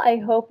all. I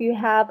hope you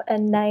have a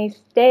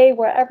nice day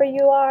wherever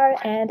you are,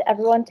 and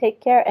everyone take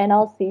care, and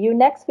I'll see you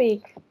next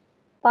week.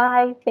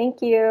 Bye.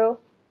 Thank you.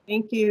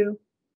 Thank you.